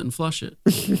toilet and flush it.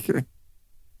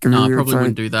 No, I probably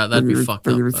wouldn't do that. That'd be fucked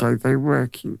up. You would say they were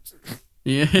cute.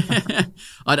 Yeah.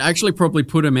 I'd actually probably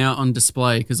put them out on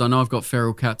display because I know I've got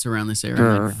feral cats around this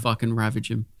area and they'd fucking ravage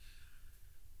them.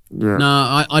 Yeah.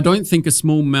 No, I don't think a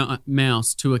small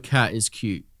mouse to a cat is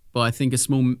cute, but I think a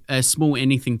small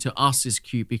anything to us is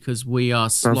cute because we are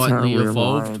slightly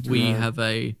evolved. We have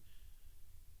we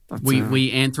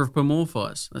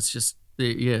anthropomorphize. That's just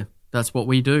that's what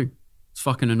we do. It's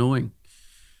fucking annoying.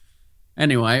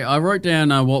 Anyway, I wrote down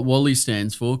what WALL-E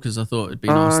stands for because I thought it'd be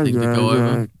a nice thing to go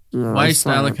over. Yeah, Waste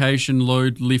Allocation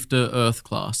Load Lifter Earth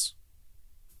Class.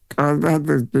 They had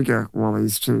those bigger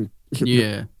WALL-Es too.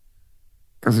 Yeah.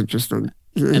 That's interesting.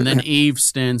 Yeah. And then EVE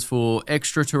stands for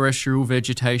Extraterrestrial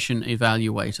Vegetation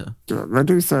Evaluator. Yeah, they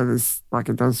do say this, like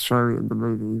it does show in the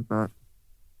movie, but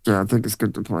yeah, I think it's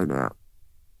good to point out.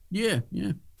 Yeah.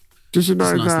 Did you know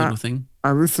it's a nice that little thing.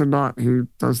 Alyssa Knight, who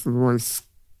does the voice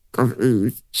of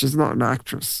Eve, she's not an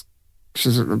actress.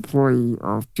 She's an employee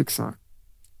of Pixar.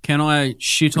 Can I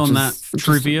shit on that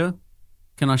trivia?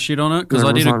 Can I shit on it? Because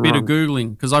I did a bit of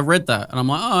Googling. Because I read that. And I'm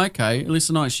like, oh, okay.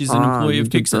 Alyssa Knight, she's an employee of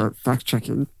Pixar. Fact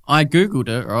checking. I Googled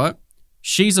it, right?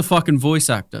 She's a fucking voice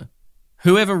actor.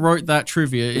 Whoever wrote that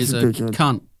trivia is a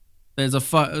cunt.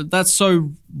 That's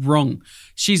so wrong.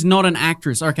 She's not an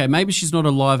actress. Okay, maybe she's not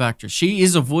a live actress. She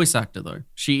is a voice actor, though.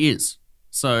 She is.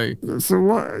 So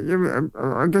what?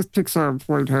 I guess Pixar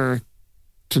employed her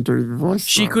to do the voice.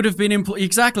 She could have been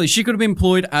exactly. She could have been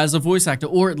employed as a voice actor,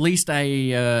 or at least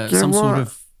some sort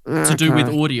of to do with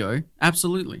audio.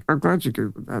 Absolutely. I'm glad you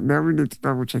googled that. Now we need to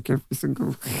double check every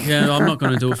single. Yeah, I'm not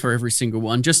going to do it for every single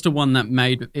one. Just the one that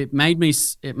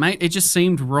it just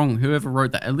seemed wrong. Whoever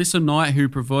wrote that, Alyssa Knight, who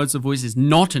provides the voice, is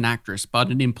not an actress but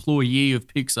an employee of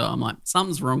Pixar. I'm like,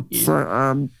 something's wrong here.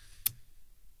 So,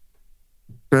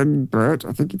 Ben Burtt,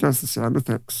 I think he does the sound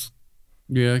effects.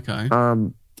 Yeah. Okay.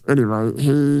 Anyway,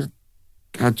 he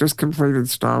had just completed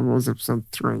Star Wars Episode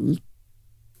 3.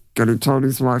 And he told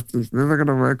his wife he's never going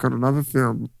to work on another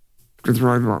film with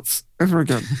robots ever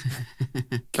again.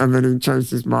 And then he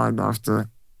changed his mind after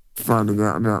finding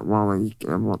out about WALL-E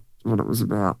and what it was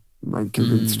about. And they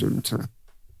convinced him to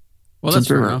that's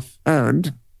fair enough.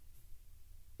 And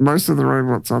most of the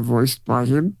robots are voiced by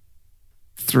him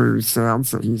through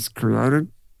sounds that he's created.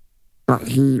 But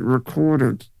he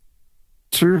recorded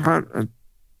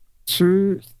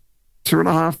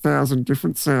 2,500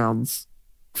 different sounds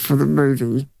for the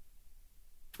movie,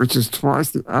 which is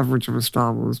twice the average of a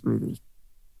Star Wars movie.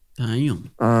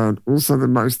 Damn. And also the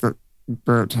most that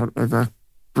Burt had ever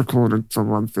recorded for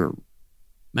one film.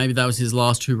 Maybe that was his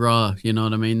last hurrah, you know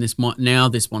what I mean? This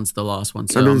one's the last one,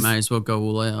 so I may as well go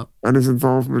all out. And his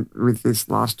involvement with this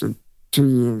lasted 2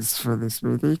 years for this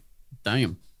movie.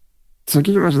 Damn. So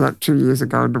can you imagine that 2 years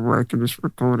ago into work and just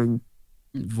recording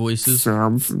voices,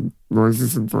 sounds and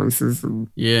noises and voices and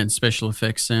and special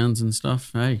effects sounds and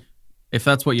stuff. Hey. If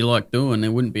that's what you like doing, it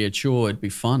wouldn't be a chore. It'd be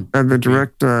fun. And the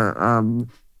director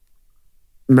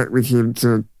met with him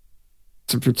to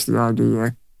pitch the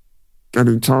idea, and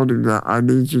he told him that I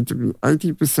need you to be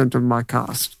 80% of my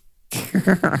cast.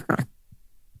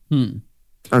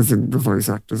 As in the voice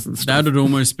actors and stuff. That would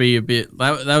almost be a bit.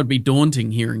 That would be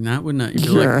daunting hearing that, wouldn't it? You'd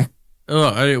be like,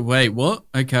 oh, wait, what?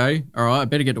 Okay, all right, I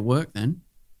better get to work then.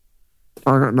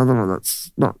 I got another one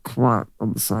that's not quite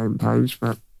on the same page,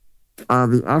 but.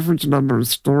 The average number of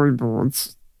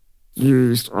storyboards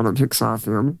used on a Pixar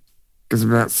film is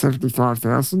about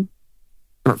 75,000,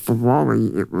 but for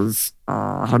WALL-E it was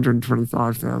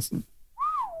 125,000.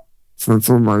 So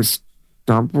it's almost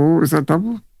double. Is that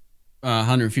double?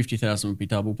 150,000 would be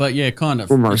double, but yeah, kind of.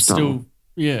 Almost double.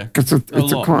 It's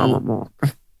quite a lot more.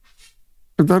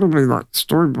 But that'll be like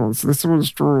storyboards. So this one's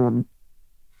drawn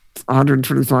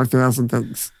 125,000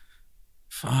 things.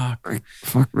 Fuck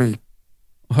me.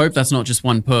 I hope that's not just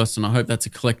one person. I hope that's a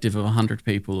collective of 100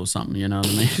 people or something, you know what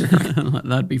I mean?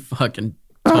 That'd be fucking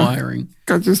tiring.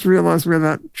 I just realised where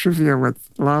that trivia went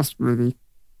last movie.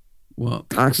 What?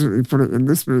 I accidentally put it in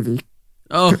this movie.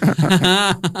 Oh.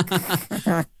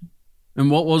 And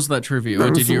what was that trivia?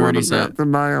 Or did you already say it? The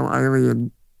male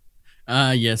alien.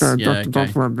 Yes. Dr.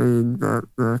 Doppler being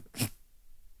the...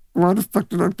 Why the fuck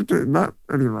did I put it in that?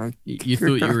 Anyway. You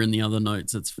thought you were in the other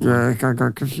notes. It's fine. Yeah, I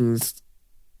got confused.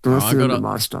 I got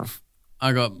my stuff.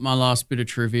 I got my last bit of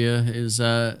trivia is,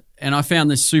 and I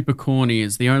found this super corny.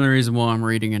 It's the only reason why I'm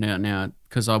reading it out now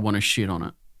because I want to shit on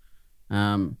it.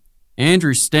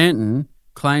 Andrew Stanton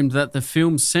claimed that the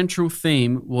film's central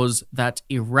theme was that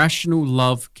irrational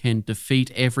love can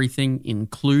defeat everything,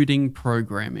 including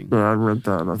programming. Yeah, I read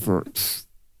that.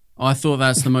 I thought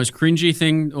that's the most cringy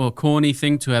thing or corny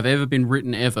thing to have ever been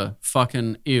written ever.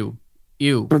 Fucking ew.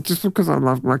 But just because I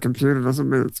love my computer doesn't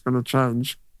mean it's going to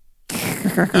change.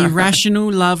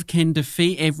 Irrational love can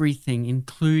defeat everything,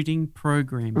 including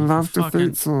programming. Love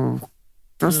defeats all.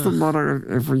 That's the motto of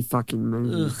every fucking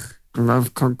movie.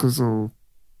 Love conquers all.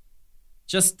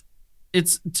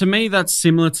 To me, that's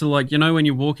similar to like, you know, when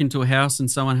you walk into a house and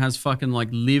someone has fucking like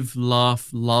live, laugh,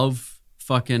 love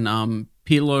fucking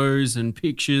pillows and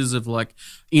pictures of like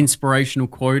inspirational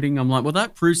quoting. I'm like, well,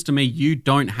 that proves to me you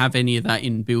don't have any of that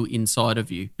inbuilt inside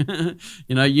of you.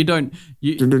 You know, you don't.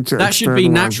 That should be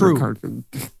natural.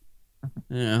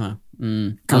 Yeah.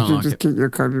 Can't you just keep your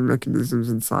coping mechanisms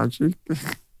inside you?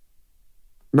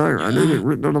 No, I need it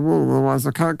written on a wall, otherwise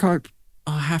I can't cope.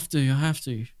 I have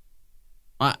to.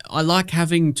 I like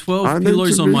having 12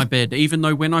 pillows on my bed, even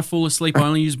though when I fall asleep I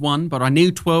only use one, but I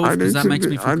need 12 because that makes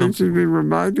me feel comfortable. I need to be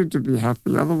reminded to be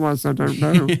happy, otherwise I don't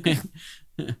know.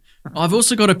 I've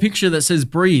also got a picture that says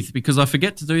breathe because I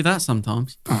forget to do that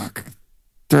sometimes. Fuck.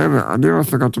 Damn it, I knew I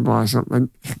forgot to buy something.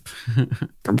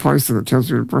 A poster that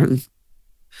tells me to breathe.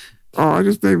 Oh, I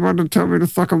just need one to tell me to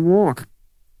fucking walk.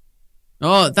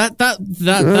 Oh,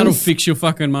 that'll fix your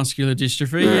fucking muscular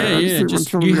dystrophy. Yeah.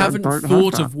 Just you haven't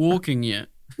thought of walking yet.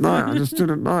 No, I just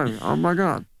didn't know. Oh my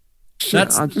God.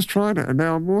 Shit, I just tried it and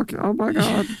now I'm walking. Oh my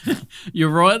God. You're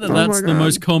right that's the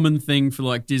most common thing for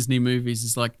like Disney movies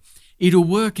is like, it'll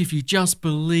work if you just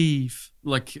believe.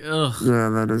 Like, ugh. Yeah,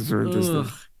 that is very Disney.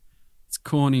 It's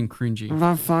corny and cringy.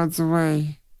 Love finds a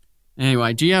way.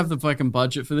 Anyway, do you have the fucking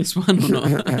budget for this one or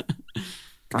not?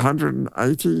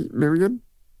 180 million.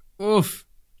 Oof.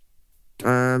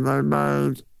 And they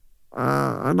made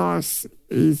a nice,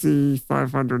 easy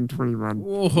 521.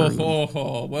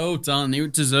 Oh, well done. You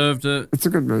deserved it. It's a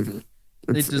good movie.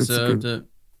 It deserved it.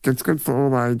 It's good for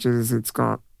all ages. It's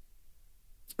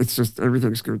just,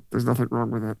 everything's good. There's nothing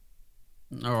wrong with it.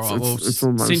 All right, it's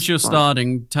almost since you're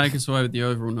starting, take us away with the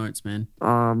overall notes, man.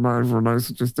 My overall notes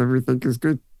are just everything is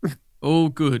good. All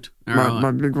good.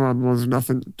 My big one was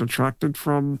nothing detracted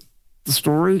from the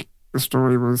story. The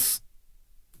story was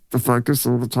the focus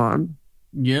all the time.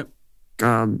 Yep.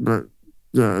 But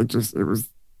yeah,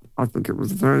 I think it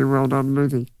was a very well done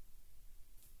movie.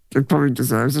 It probably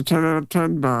deserves a 10 out of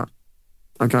 10, but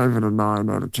I gave it a 9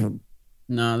 out of 10.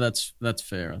 No, that's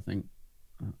fair, I think.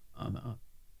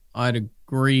 I'd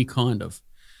agree, kind of.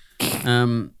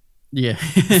 Yeah,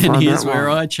 and here's where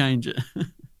I change it.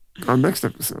 On next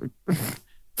episode,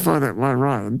 find out why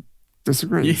Ryan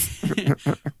disagrees. Yeah.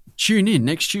 Tune in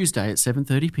next Tuesday at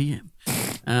 7:30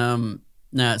 p.m.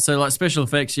 So like special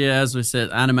effects, yeah, as we said,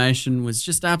 animation was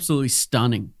just absolutely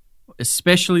stunning,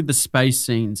 especially the space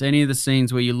scenes. Any of the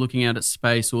scenes where you're looking out at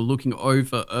space or looking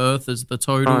over Earth as the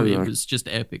total, It was just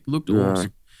epic. Looked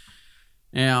awesome.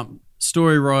 Now,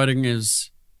 story writing is...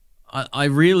 I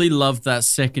really love that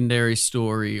secondary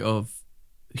story of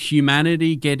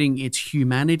humanity getting its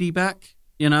humanity back.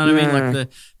 You know what I mean? Like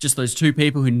just those two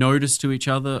people who noticed each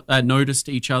other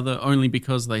only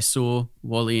because they saw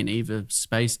Wally and Eva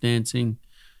space dancing.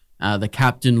 The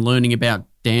captain learning about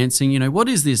dancing. You know, what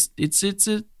is this? It's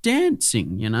a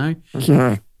dancing. You know,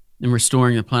 and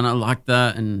restoring the planet. I like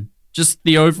that, and just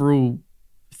the overall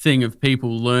thing of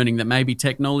people learning that maybe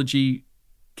technology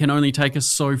can only take us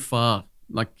so far.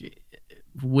 Like,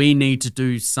 we need to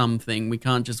do something. We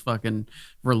can't just fucking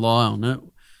rely on it.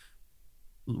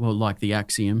 Well, like the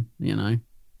Axiom, you know,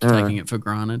 taking it for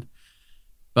granted.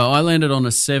 But I landed on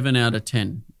a 7 out of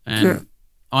 10. And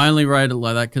I only rated it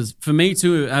like that because for me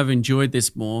to have enjoyed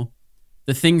this more,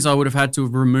 the things I would have had to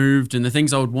have removed and the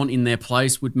things I would want in their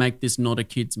place would make this not a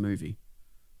kid's movie.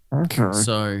 Okay.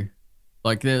 So,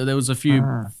 like, there was a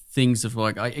few things of,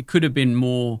 like, it could have been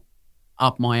more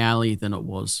up my alley than it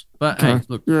was. But hey,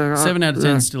 look, 7 out of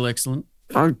 10 is still excellent.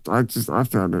 I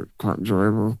found it quite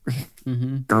enjoyable.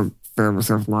 I found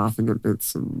myself laughing at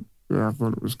bits, and I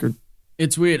thought it was good.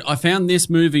 It's weird. I found this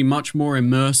movie much more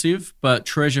immersive, but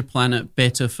Treasure Planet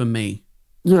better for me.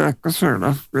 Yeah, that's fair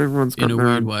enough. Everyone's got in a their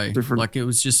weird way. Different... Like, it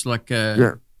was just like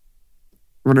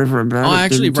whatever about I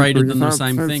actually rated them the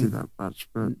same thing. That much,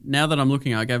 but... Now that I'm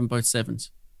looking, I gave them both 7s.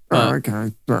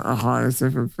 Okay, but a higher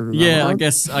 7 for the other one?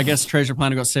 I guess Treasure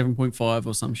Planet got 7.5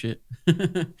 or some shit.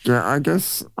 Yeah, I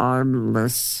guess I'm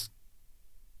less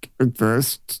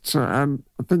adverse to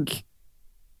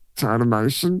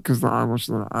animation because I watch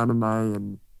a lot of anime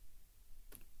and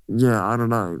I don't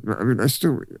know. I mean,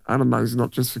 anime is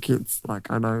not just for kids.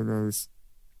 Like, I know there's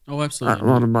absolutely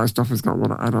a lot of my stuff has got a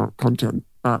lot of adult content,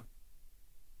 but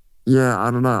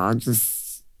I don't know. I didn't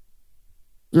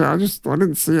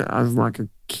see it as like a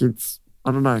kid's,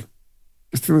 I don't know.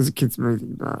 It still is a kid's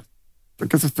movie, but I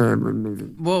guess a family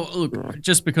movie. Well, look,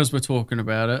 just because we're talking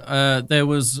about it, there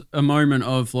was a moment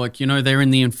of, like, you know, they're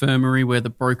in the infirmary where the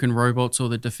broken robots or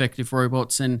the defective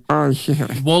robots, and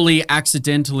Wally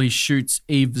accidentally shoots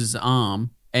Eve's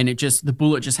arm, and the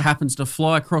bullet just happens to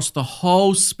fly across the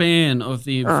whole span of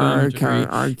the infirmary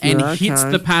and hits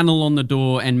the panel on the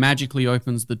door and magically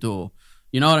opens the door.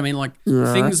 You know what I mean? Like,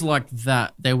 things like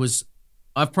that.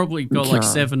 I've probably got like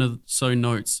 7 or so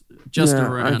notes just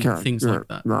around things like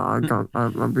that. No, I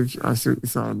see what you're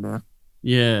saying now.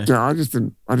 Yeah. Yeah, I just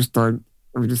don't,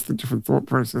 just the different thought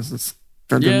processes.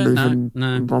 That didn't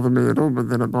even bother me at all, but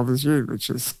then it bothers you, which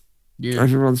is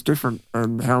everyone's different.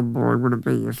 And how boring would it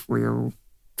be if we all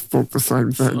thought the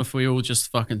same thing? If we all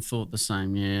just fucking thought the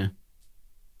same,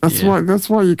 That's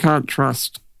why you can't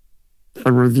trust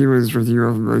a reviewer's review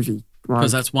of a movie.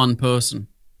 Because that's one person.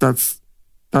 That's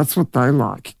what they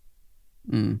like.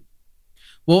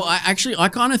 Well, I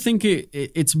kind of think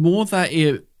it's more that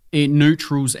it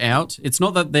neutrals out. It's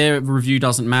not that their review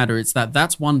doesn't matter. It's that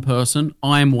that's one person.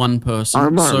 I'm one person. I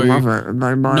might love it, and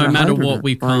they might. No matter what,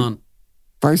 we can't.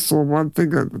 They saw one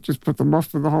thing that just put them off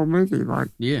for the whole movie. Like,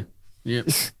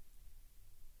 it's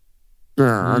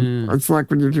like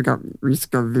when you used to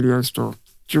go to the video store.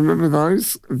 Do you remember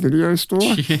those video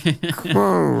store?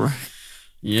 Whoa.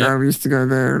 Yeah. We used to go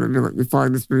there and it'd be like, you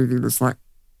find this movie that's like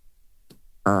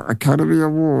Academy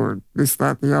Award, this,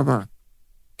 that, the other.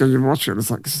 Go, you watch it and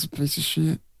it's like, this is a piece of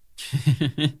shit.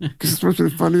 Because it's supposed to be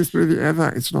the funniest movie ever.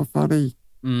 It's not funny.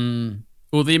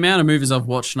 Well, the amount of movies I've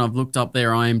watched and I've looked up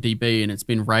their IMDb and it's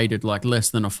been rated like less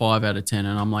than a 5 out of 10.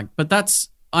 And I'm like, but that's,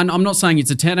 I'm not saying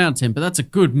it's a 10 out of 10, but that's a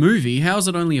good movie. How is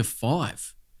it only a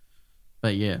 5?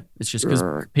 But yeah, it's just because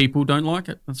people don't like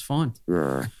it. That's fine.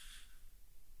 Yeah.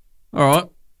 All right.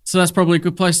 So that's probably a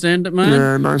good place to end it, mate.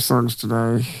 Yeah, no songs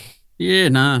today. Yeah,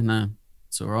 no.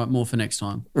 It's all right. More for next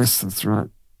time. Yes, that's right.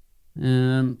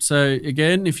 So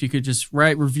again, if you could just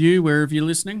rate, review wherever you're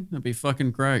listening, that'd be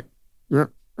fucking great.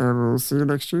 Yep. And we'll see you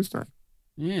next Tuesday.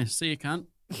 Yeah, see you, cunt.